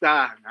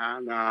seminarista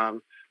na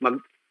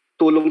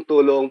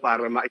magtulong-tulong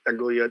para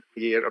maitaguyod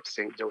Year of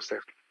St.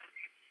 Joseph.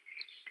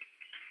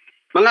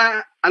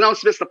 Mga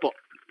announcements na po.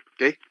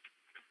 Okay?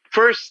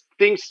 First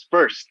things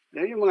first.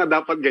 Yan yung mga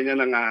dapat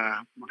ganyan ng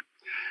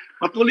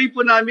patuloy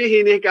po namin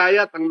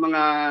hinihikayat ang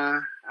mga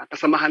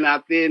kasamahan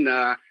natin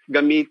na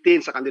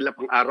gamitin sa kanila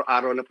pang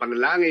araw-araw na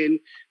panalangin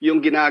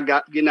yung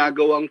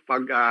ginagawang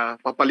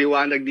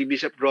papaliwanag ni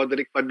Bishop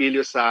Roderick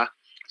Pabilio sa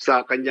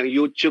kanyang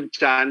YouTube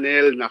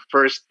channel na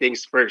First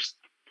Things First.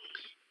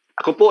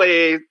 Ako po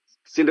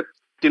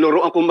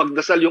tinuruan kong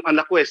magdasal yung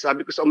anak ko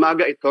Sabi ko sa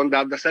umaga, ito ang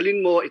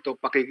dadasalin mo, ito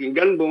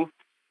pakikinggan mo.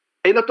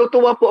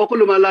 Natutuwa po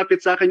ako,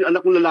 lumalapit sa akin yung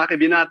anak kong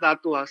lalaki, binata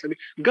to Sabi,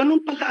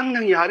 ganun pala ang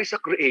nangyari sa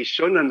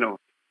creation, ano?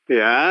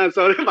 Yeah,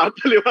 sorry,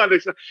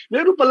 mapaliwanag siya.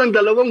 Meron palang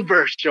dalawang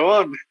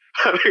version.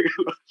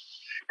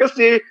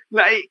 Kasi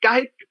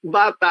kahit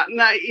bata,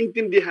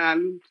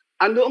 naiintindihan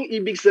ano ang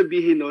ibig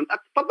sabihin nun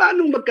at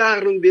paano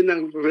magkakaroon din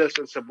ng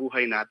relasyon sa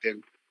buhay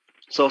natin.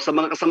 So sa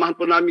mga kasamahan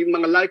po namin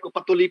mga laiko,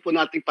 patuloy po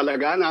nating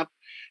palaganap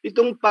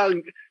itong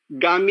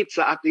paggamit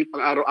sa ating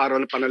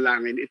pang-araw-araw na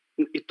panalangin.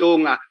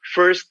 Itong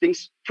first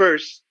things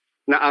first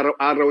na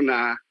araw-araw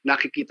na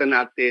nakikita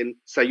natin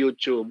sa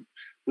YouTube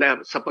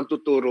na sa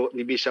pagtuturo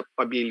ni Bishop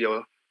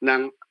Pabilio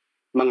ng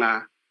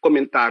mga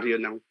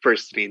komentaryo ng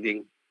first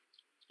reading.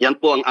 Yan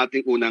po ang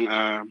ating unang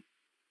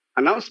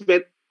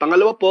announcement.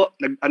 Pangalawa po,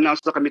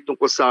 nag-announce na kami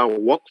tungkol sa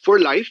Walk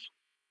for Life.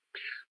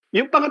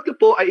 Yung pangatlo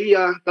po ay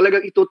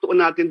talagang itutuon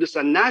natin doon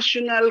sa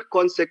National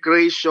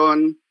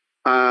Consecration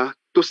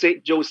to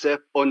St.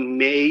 Joseph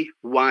on May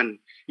 1.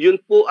 Yun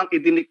po ang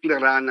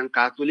idineklara ng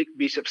Catholic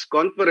Bishops'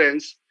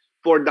 Conference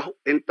for the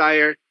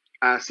entire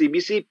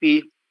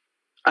CBCP.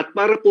 At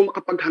para po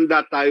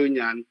makapaghanda tayo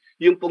niyan,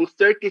 yung pong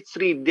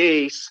 33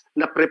 days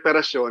na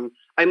preparasyon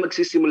ay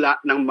magsisimula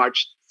ng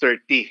March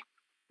 30.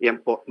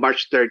 Yan po,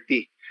 March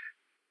 30.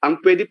 Ang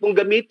pwede pong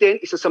gamitin,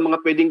 isa sa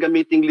mga pwedeng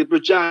gamiting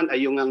libro dyan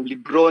ay yung ang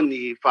libro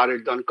ni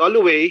Father Don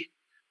Calloway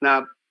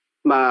na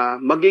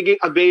magiging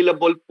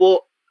available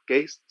po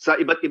sa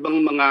iba't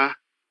ibang mga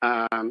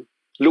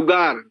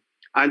Lugar,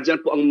 andyan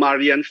po ang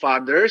Marian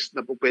Fathers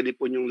na po pwede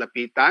po niyong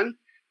lapitan.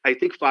 I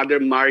think Father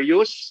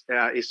Marius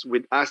is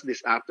with us this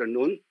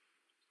afternoon.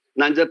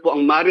 Nandyan po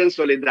ang Marian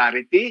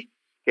Solidarity,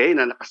 okay,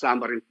 na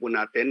nakasama rin po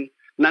natin.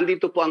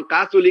 Nandito po ang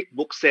Catholic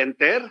Book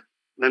Center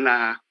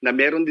na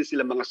meron din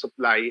sila mga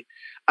supply.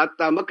 At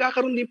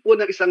magkakaroon din po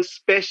ng isang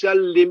special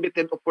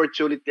limited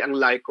opportunity ang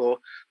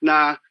LICO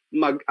na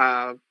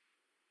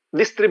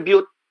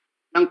mag-distribute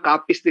ng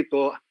copies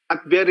nito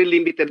at very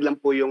limited lang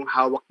po yung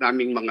hawak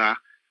naming mga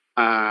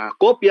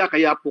kopya.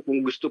 Kaya po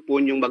kung gusto po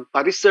nyong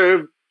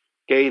magpa-reserve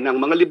ng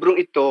mga librong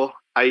ito,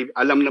 ay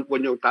alam na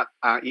po nyo,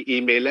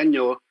 i-emailan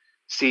nyo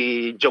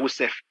si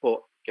Joseph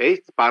po,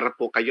 okay? Para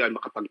po kayo ay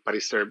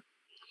makapagpa-reserve.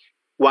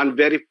 One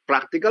very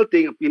practical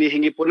thing,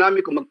 pinihingi po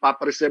namin kung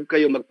magpapa-reserve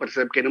kayo,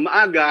 magpa-reserve kayo ng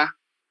maaga.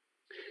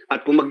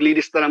 At kung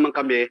maglilista naman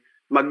kami,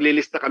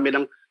 maglilista kami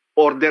ng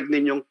order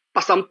ninyong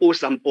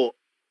pasampu-sampu.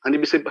 Ano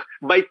ibig sabihin?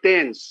 By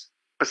tens.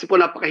 Kasi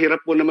po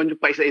napakahirap po naman yung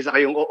pa-isa-isa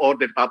kayong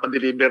o-order,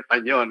 papadeliver pa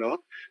nyo,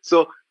 no?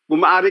 So,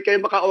 kung maaari kayo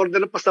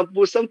maka-order ng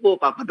pasampu-sampu,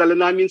 papadala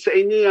namin sa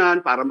inyo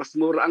yan para mas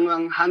mura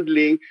ang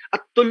handling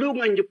at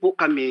tulungan nyo po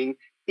kaming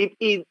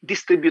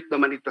i-distribute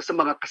naman ito sa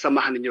mga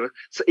kasamahan ninyo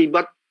sa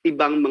iba't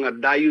ibang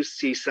mga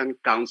diocesan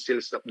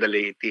councils of the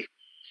laity.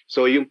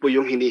 So yun po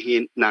yung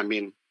hinihin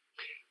namin.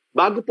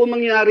 Bago po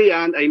mangyari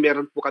yan, ay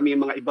meron po kami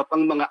mga iba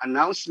pang mga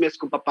announcements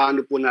kung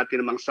paano po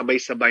natin namang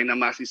sabay-sabay na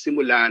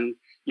masisimulan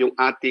yung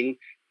ating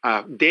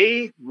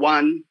day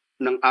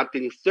 1 ng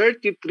ating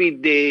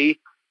 33-day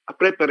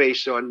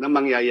preparation na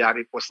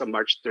mangyayari po sa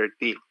March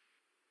 30.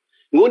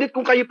 Ngunit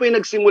kung kayo po yung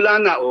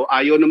nagsimula na o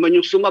ayaw naman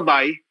yung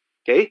sumabay,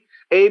 okay,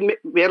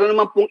 meron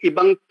naman pong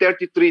ibang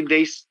 33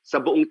 days sa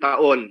buong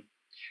taon.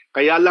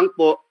 Kaya lang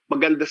po,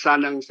 maganda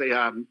sanang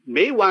sa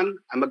May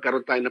 1,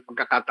 magkaroon tayo ng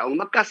pagkakataong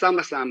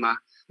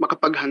magkasama-sama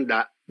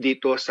makapaghanda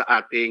dito sa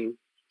ating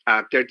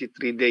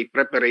 33-day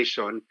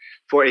preparation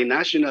for a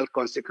national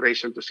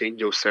consecration to St.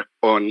 Joseph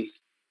on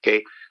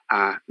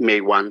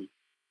May 1.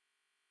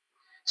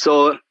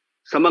 So,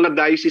 sa mga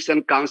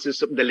diocesan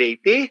councils of the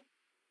laity,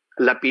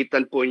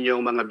 lapitan po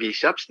niyo mga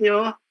bishops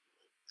nyo,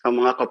 sa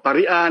mga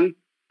kaparian,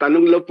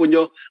 tanong lang po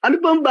nyo,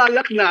 ano ba ang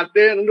balak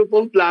natin? Ano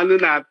po ang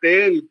plano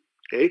natin?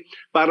 Okay?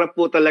 Para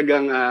po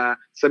talagang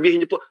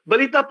sabihin niyo po,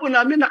 balita po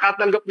namin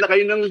nakatanggap na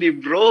kayo ng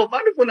libro.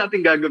 Paano po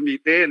natin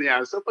gagamitin?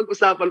 Yeah. So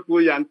pag-usapan po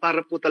yan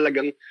para po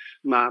talagang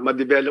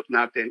ma-develop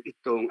natin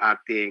itong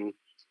ating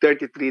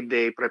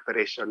 33-day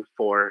preparation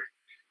for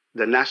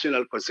the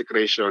national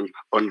consecration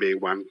on May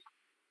 1.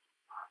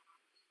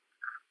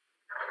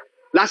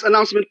 Last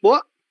announcement po.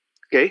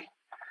 Okay.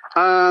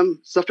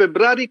 Sa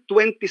February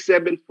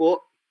 27 po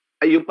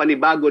ay yung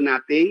panibago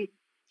nating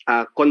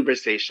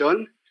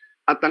conversation.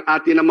 At ang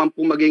atin naman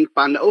po maging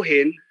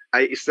panauhin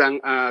ay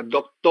isang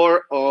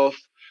Doctor of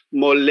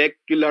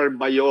Molecular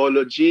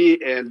Biology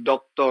and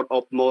Doctor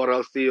of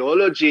Moral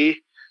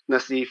Theology na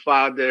si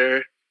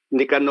Father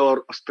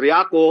Nicanor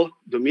Austriaco,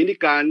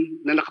 Dominican,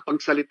 na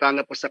nakapagsalita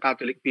na po sa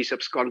Catholic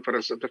Bishops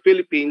Conference of the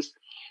Philippines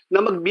na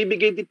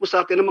magbibigay din po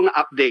sa atin ng mga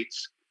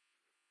updates.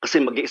 Kasi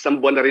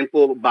mag-iisang buwan na rin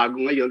po bago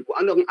ngayon kung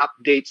ano ang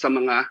update sa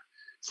mga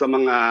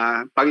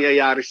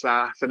pangyayari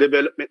sa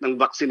development ng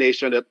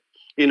vaccination at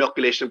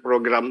inoculation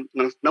program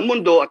ng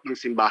mundo at ng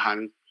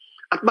simbahan.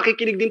 At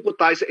makikinig din po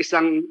tayo sa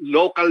isang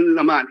local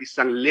naman,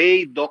 isang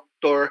lay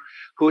doctor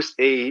who's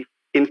a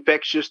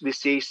infectious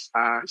disease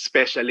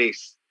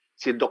specialist,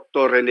 si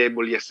Dr. Rene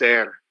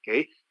Bullacer.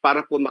 Okay?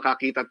 Para po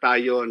makakita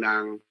tayo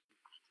ng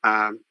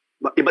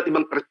iba't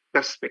ibang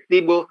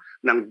perspektibo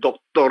ng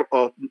Doctor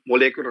of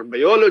Molecular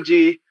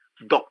Biology,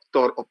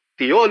 Doctor of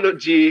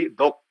Theology,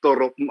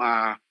 Doctor of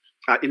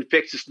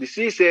infectious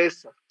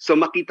diseases. So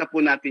makita po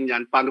natin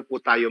yan paano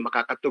po tayo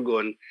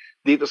makakatugon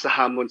dito sa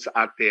hamon sa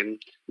atin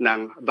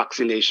ng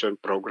vaccination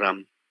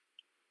program.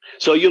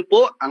 So yun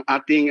po ang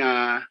ating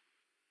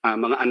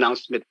mga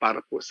announcement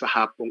para po sa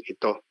hapong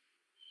ito.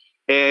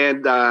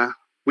 And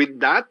with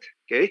that,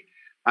 okay,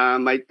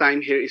 my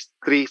time here is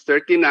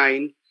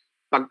 3:39.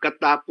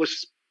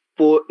 Pagkatapos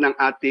po ng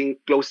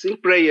ating closing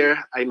prayer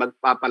ay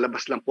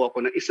magpapalabas lang po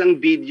ako ng isang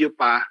video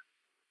pa,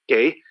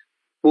 okay,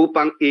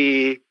 upang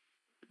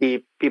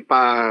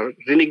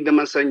iparinig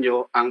naman sa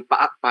inyo ang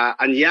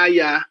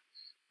paanyaya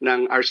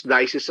ng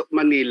Archdiocese of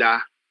Manila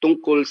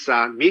tungkol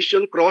sa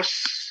Mission Cross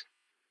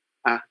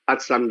at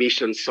sa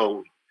Mission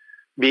Song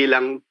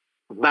bilang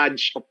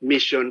badge of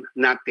mission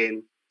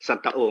natin sa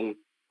taong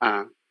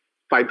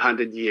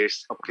 500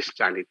 years of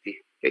Christianity.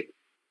 Okay.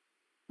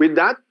 With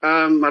that,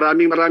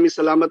 maraming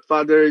salamat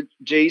Father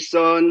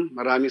Jason.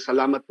 Maraming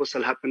salamat po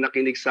sa lahat na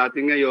nakinig sa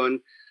atin ngayon.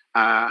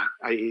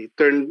 I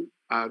turn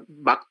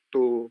back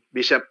to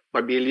Bishop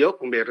Pabilio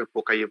kung meron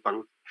po kayo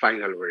pang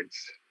final words.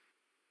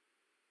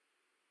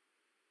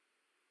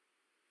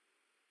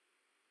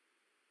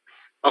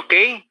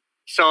 Okay,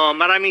 so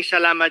maraming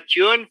salamat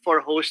June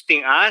for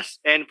hosting us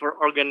and for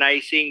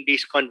organizing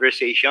this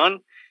conversation.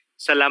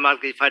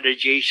 Salamat kay Father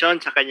Jason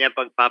sa kanyang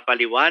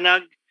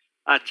pagpapaliwanag.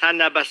 At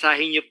sana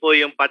basahin niyo po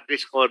yung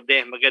Patris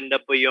Corde. Maganda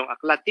po yung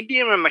aklat.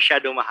 Hindi naman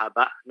masyadong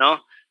mahaba,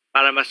 no?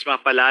 para mas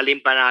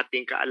mapalalim pa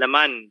nating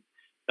kaalaman.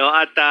 No,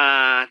 at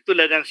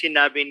tulad ng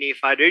sinabi ni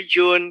Father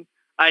June,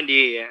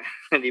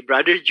 ni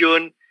Brother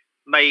June,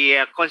 may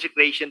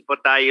consecration po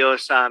tayo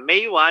sa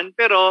May 1,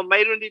 pero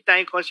mayroon din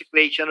tayong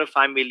consecration of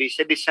family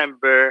sa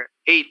December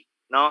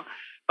 8, no?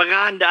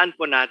 Paghahandaan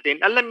po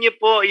natin. Alam niyo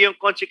po, yung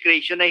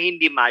consecration ay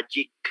hindi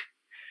magic.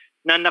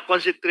 Na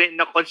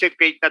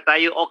na-consecrate na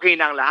tayo, okay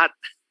na ang lahat.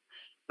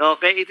 No,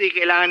 kaya ito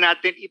kailangan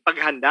natin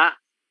ipaghanda.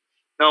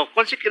 No,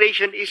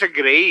 consecration is a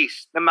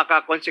grace na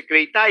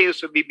maka-consecrate tayo,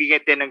 so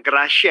bibigyan tayo ng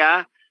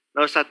grasya,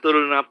 no, sa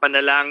tulong ng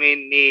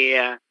panalangin ni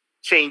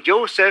Saint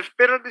Joseph,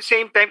 pero at the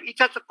same time,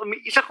 it's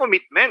a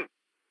commitment.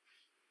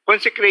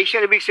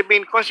 Consecration, ibig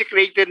sabihin,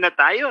 consecrated na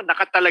tayo,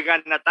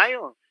 nakatalaga na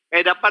tayo. Eh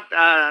dapat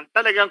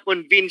talagang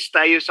convinced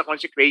tayo sa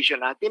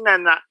consecration natin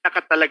na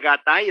nakatalaga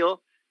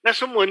tayo na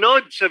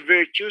sumunod sa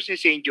virtues ni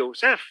Saint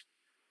Joseph.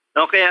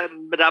 No, kaya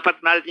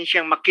dapat natin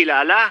siyang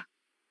makilala.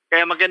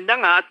 Kaya maganda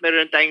nga at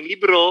meron tayong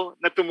libro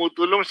na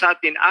tumutulong sa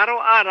atin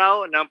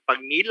araw-araw ng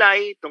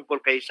pagnilay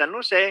tungkol kay San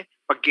Jose,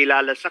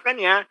 pagkilala sa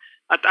kanya,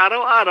 at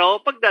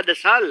araw-araw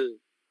pagdadasal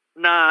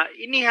na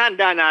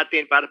inihanda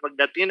natin para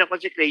pagdating ng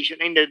consecration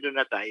ay nandun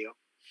na tayo.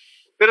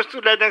 Pero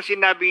tulad ng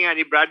sinabi nga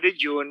ni Brother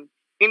June,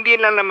 hindi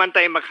lang naman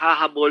tayo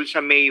maghahabol sa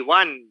May 1.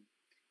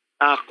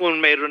 Kung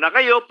mayroon na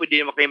kayo,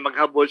 pwede naman kayo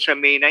maghabol sa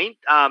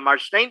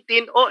March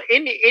 19 o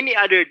any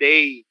other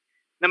day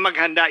na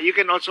maghanda. You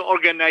can also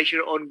organize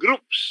your own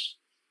groups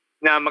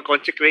na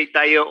mag-consecrate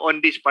tayo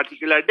on this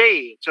particular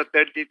day. So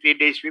 33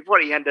 days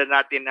before, ihanda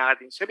natin ang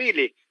ating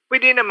sarili.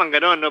 Pwede naman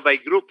gano'n, no,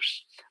 by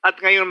groups. At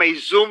ngayon may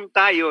Zoom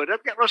tayo.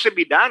 That can also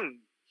be done.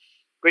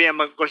 Kaya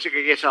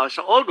mag-consecrate kayo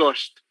sa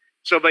August.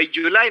 So by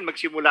July,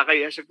 magsimula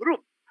kayo sa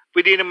group.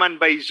 Pwede naman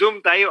by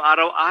Zoom tayo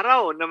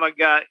araw-araw na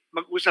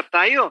mag-usap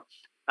tayo.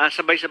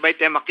 Sabay-sabay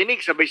tayo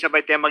makinig,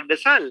 sabay-sabay tayo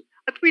magdasal.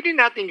 At pwede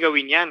natin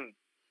gawin yan.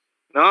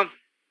 No?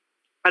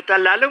 At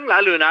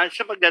lalong-lalo na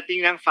sa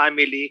pagdating ng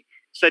family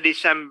sa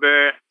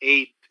December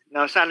 8.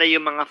 Now, sana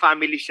yung mga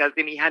families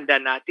natin ihanda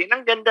natin.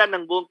 Ang ganda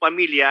ng buong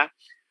pamilya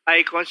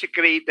ay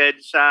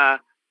consecrated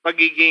sa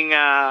pagiging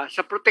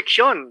sa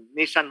proteksyon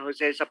ni San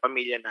Jose sa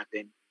pamilya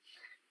natin.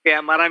 Kaya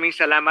maraming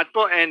salamat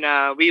po and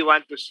we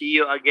want to see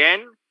you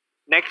again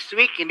next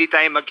week. Hindi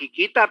tayo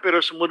magkikita pero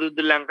sumunod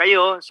lang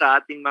kayo sa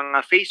ating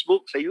mga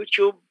Facebook, sa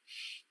YouTube.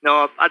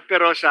 No, at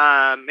pero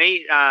sa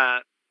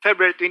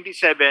February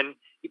 27,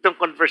 itong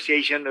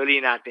conversation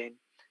uli natin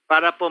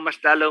para po mas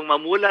lalong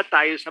mamula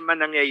tayo sa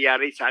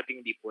nangyayari sa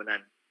ating lipunan.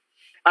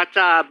 At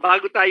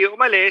bago tayo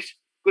umalis,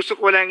 gusto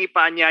ko lang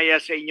ipaanyaya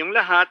sa inyong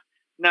lahat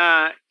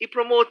na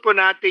i-promote po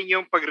natin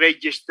yung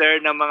pag-register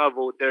ng mga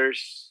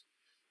voters.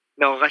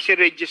 No, kasi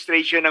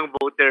registration ng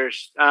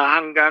voters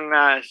hanggang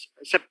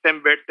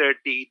September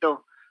 30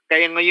 ito.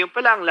 Kaya ngayon pa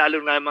lang, lalo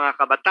na mga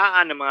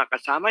kabataan na mga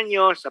kasama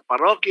nyo sa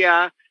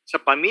parokya, sa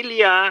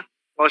pamilya,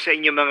 o sa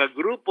inyong mga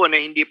grupo na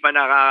hindi pa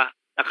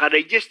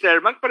naka-register,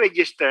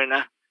 magpa-register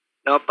na.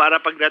 No, para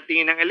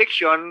pagdating ng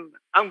eleksyon,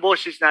 ang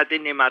boses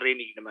natin ay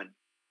marinig naman.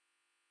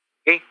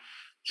 Okay?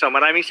 So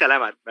maraming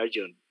salamat,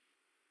 Marjun.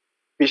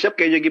 Bishop,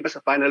 can you give us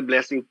a final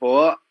blessing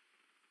po?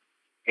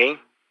 Okay.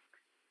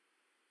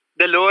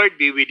 The Lord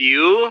be with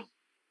you.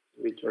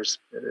 With your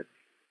spirit.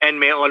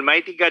 And may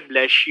Almighty God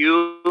bless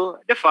you,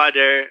 the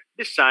Father,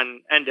 the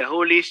Son, and the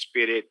Holy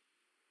Spirit.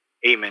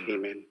 Amen.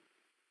 Amen.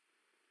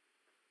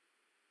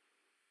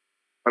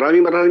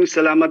 Maraming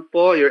salamat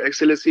po, Your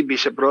Excellency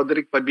Bishop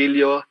Roderick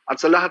Pabilio, at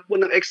sa lahat po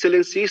ng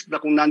excellencies na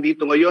kung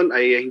nandito ngayon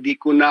ay hindi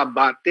ko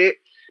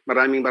nabate.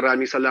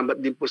 Maraming salamat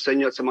din po sa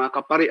inyo at sa mga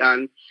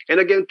kaparian. And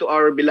again, to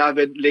our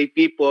beloved lay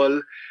people,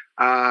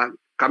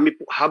 kami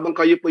po, habang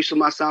kayo po ay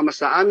sumasama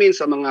sa amin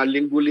sa mga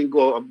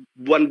linggo-linggo,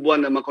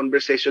 buwan-buwan na mga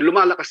conversation,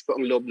 lumalakas po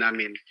ang loob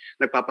namin.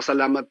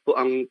 Nagpapasalamat po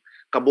ang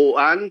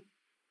kabuuan,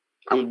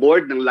 ang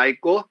board ng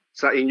LAICO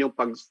sa inyong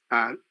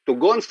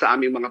pagtugon sa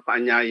aming mga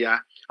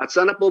paanyaya. At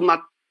sana po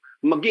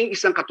maging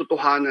isang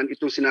katotohanan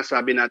itong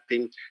sinasabi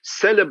nating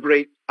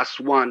celebrate as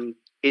one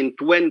in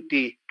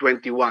 2021.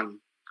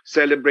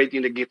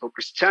 Celebrating the gift of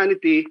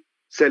Christianity,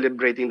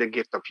 celebrating the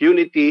gift of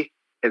unity,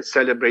 and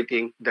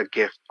celebrating the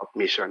gift of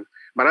mission.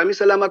 Maraming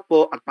salamat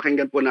po at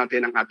pakinggan po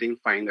natin ang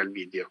ating final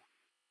video.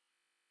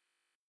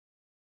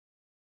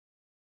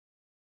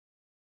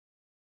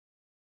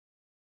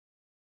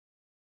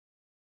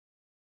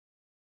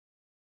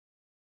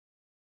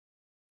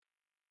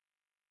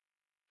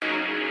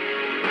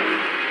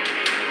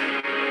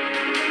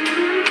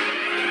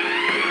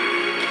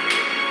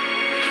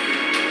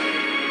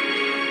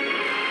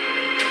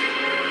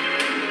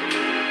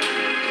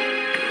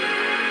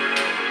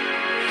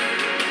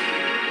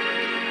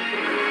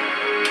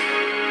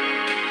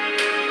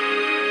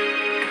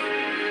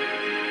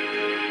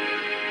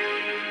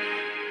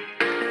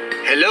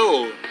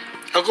 Hello!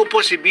 Ako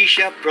po si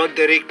Bishop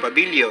Roderick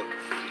Pabilio,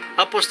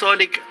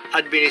 Apostolic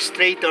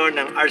Administrator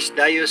ng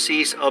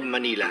Archdiocese of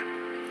Manila.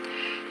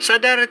 Sa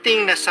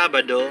darating na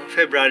Sabado,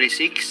 February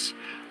 6,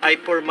 ay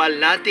formal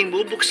nating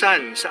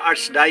bubuksan sa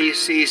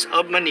Archdiocese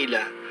of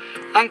Manila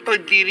ang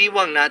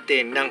pagdiriwang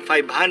natin ng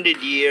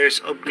 500 years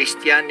of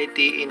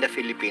Christianity in the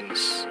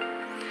Philippines.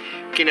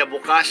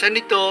 Kinabukasan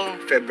nito,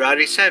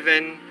 February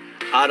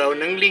 7, araw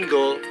ng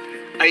linggo,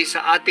 ay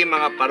sa ating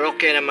mga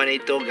parokya naman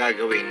ito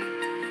gagawin.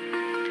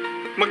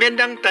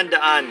 Magandang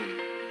tandaan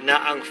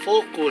na ang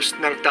focus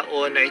ng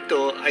taon na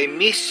ito ay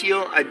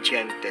Missio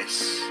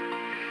Agentes,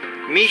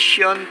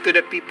 Mission to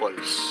the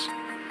Peoples,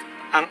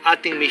 ang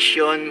ating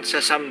misyon sa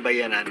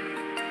sambayanan.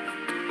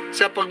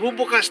 Sa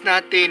pagbubukas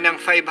natin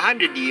ng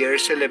 500 year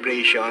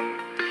celebration,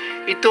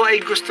 ito ay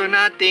gusto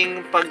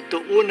nating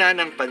pagtuunan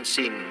ng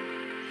pansin.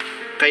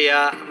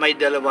 Kaya may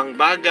dalawang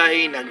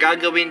bagay na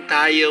gagawin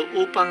tayo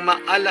upang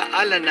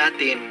maalaala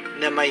natin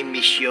na may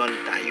misyon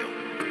tayo.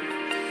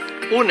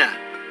 Una,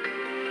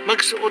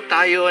 magsuot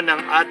tayo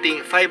ng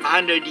ating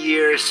 500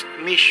 years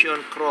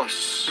mission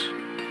cross.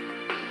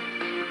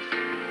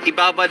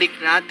 Ibabalik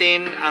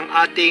natin ang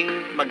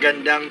ating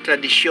magandang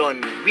tradisyon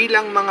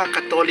bilang mga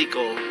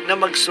Katoliko na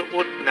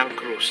magsuot ng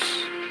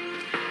krus.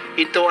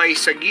 Ito ay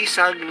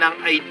sagisag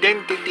ng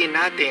identity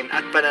natin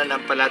at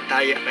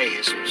pananampalataya kay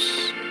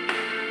Jesus.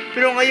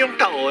 Pero ngayong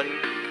taon,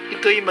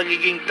 ito ay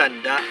magiging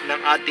tanda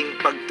ng ating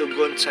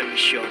pagtugon sa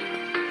misyon.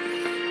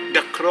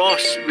 The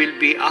cross will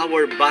be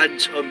our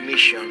badge of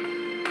mission.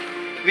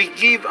 We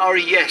give our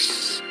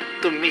yes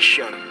to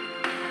mission.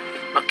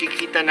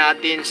 Makikita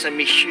natin sa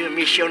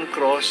mission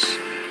cross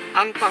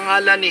ang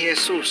pangalan ni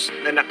Jesus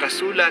na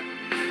nakasulat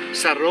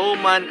sa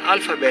Roman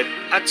alphabet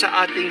at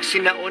sa ating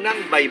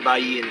sinaunang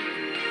baybayin.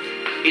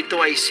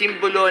 Ito ay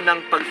simbolo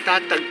ng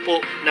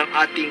pagtatagpo ng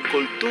ating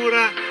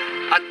kultura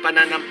at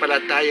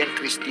pananampalatayang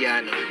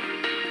Kristiyano,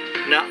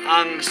 na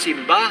ang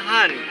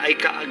simbahan ay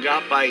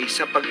kaagapay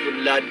sa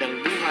pag-unlad ng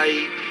buhay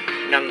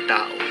ng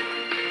tao.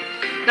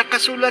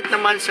 Nakasulat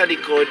naman sa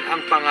likod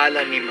ang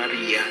pangalan ni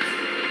Maria,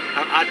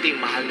 ang ating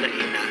mahal na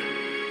ina,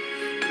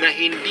 na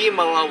hindi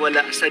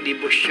mawawala sa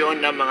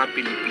debosyon ng mga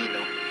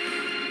Pilipino.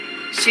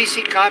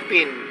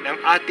 Sisikapin ng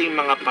ating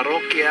mga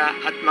parokya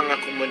at mga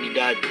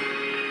komunidad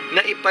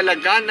na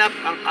ipalaganap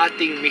ang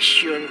ating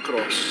mission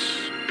cross.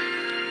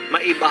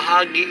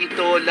 Maibahagi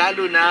ito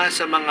lalo na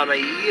sa mga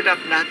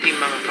mahihirap nating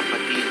mga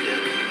kapatid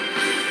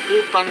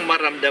upang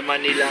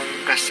maramdaman nilang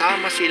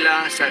kasama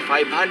sila sa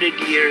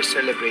 500 year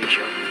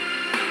celebration.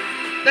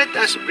 Let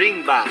us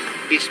bring back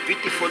this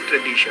beautiful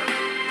tradition.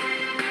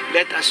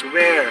 Let us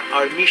wear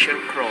our mission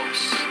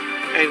cross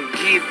and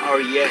give our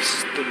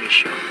yes to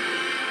mission.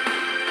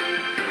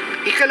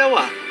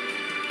 Ikalawa,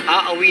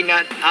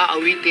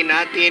 aawitin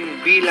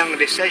natin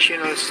bilang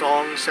recessional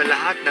song sa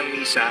lahat ng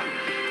misa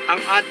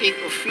ang ating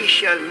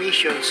official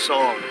mission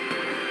song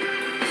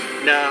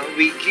na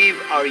We Give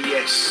Our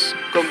Yes,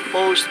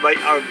 composed by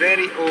our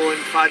very own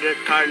Father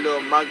Carlo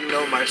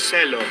Magno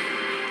Marcelo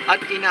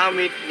at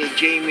inawit ni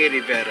Jamie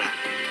Rivera.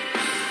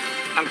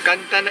 Ang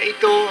kanta na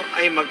ito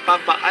ay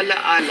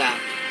magpapaalaala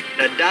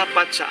na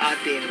dapat sa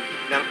atin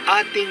ng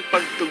ating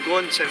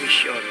pagtugon sa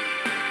misyon.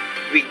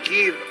 We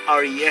give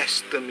our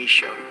yes to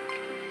mission.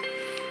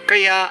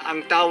 Kaya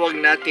ang tawag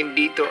natin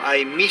dito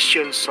ay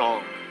mission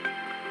song.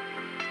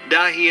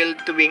 Dahil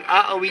tuwing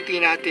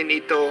aawitin natin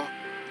ito,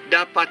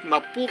 dapat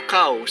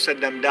mapukaw sa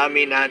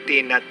damdamin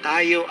natin na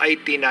tayo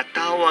ay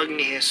tinatawag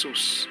ni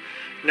Jesus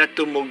na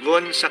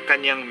tumugon sa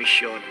kanyang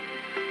misyon.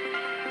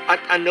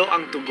 At ano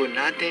ang tugon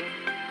natin?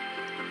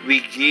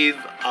 We give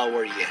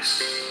our yes.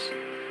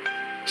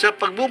 Sa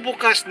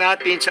pagbubukas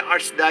natin sa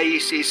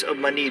Archdiocese of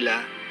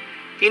Manila,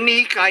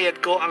 hinihikayat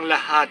ko ang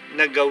lahat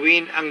na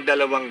gawin ang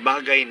dalawang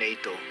bagay na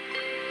ito.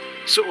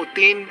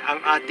 Suotin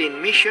ang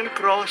ating mission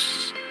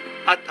cross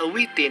at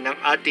awitin ang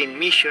ating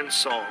mission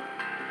song.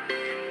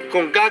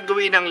 Kung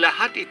gagawin ang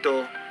lahat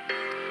ito,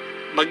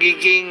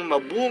 magiging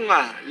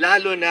mabunga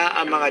lalo na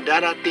ang mga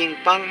darating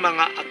pang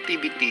mga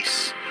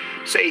activities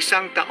sa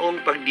isang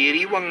taong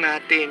pagdiriwang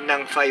natin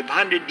ng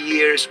 500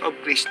 years of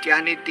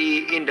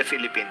Christianity in the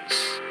Philippines.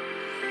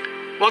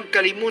 Huwag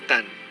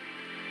kalimutan,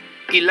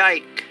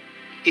 i-like,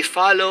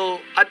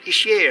 i-follow at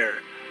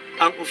i-share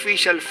ang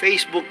official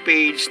Facebook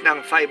page ng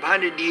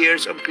 500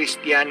 Years of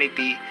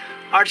Christianity,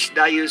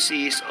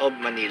 Archdiocese of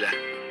Manila.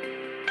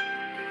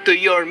 To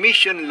your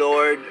mission,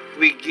 Lord,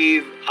 we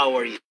give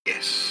our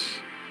yes.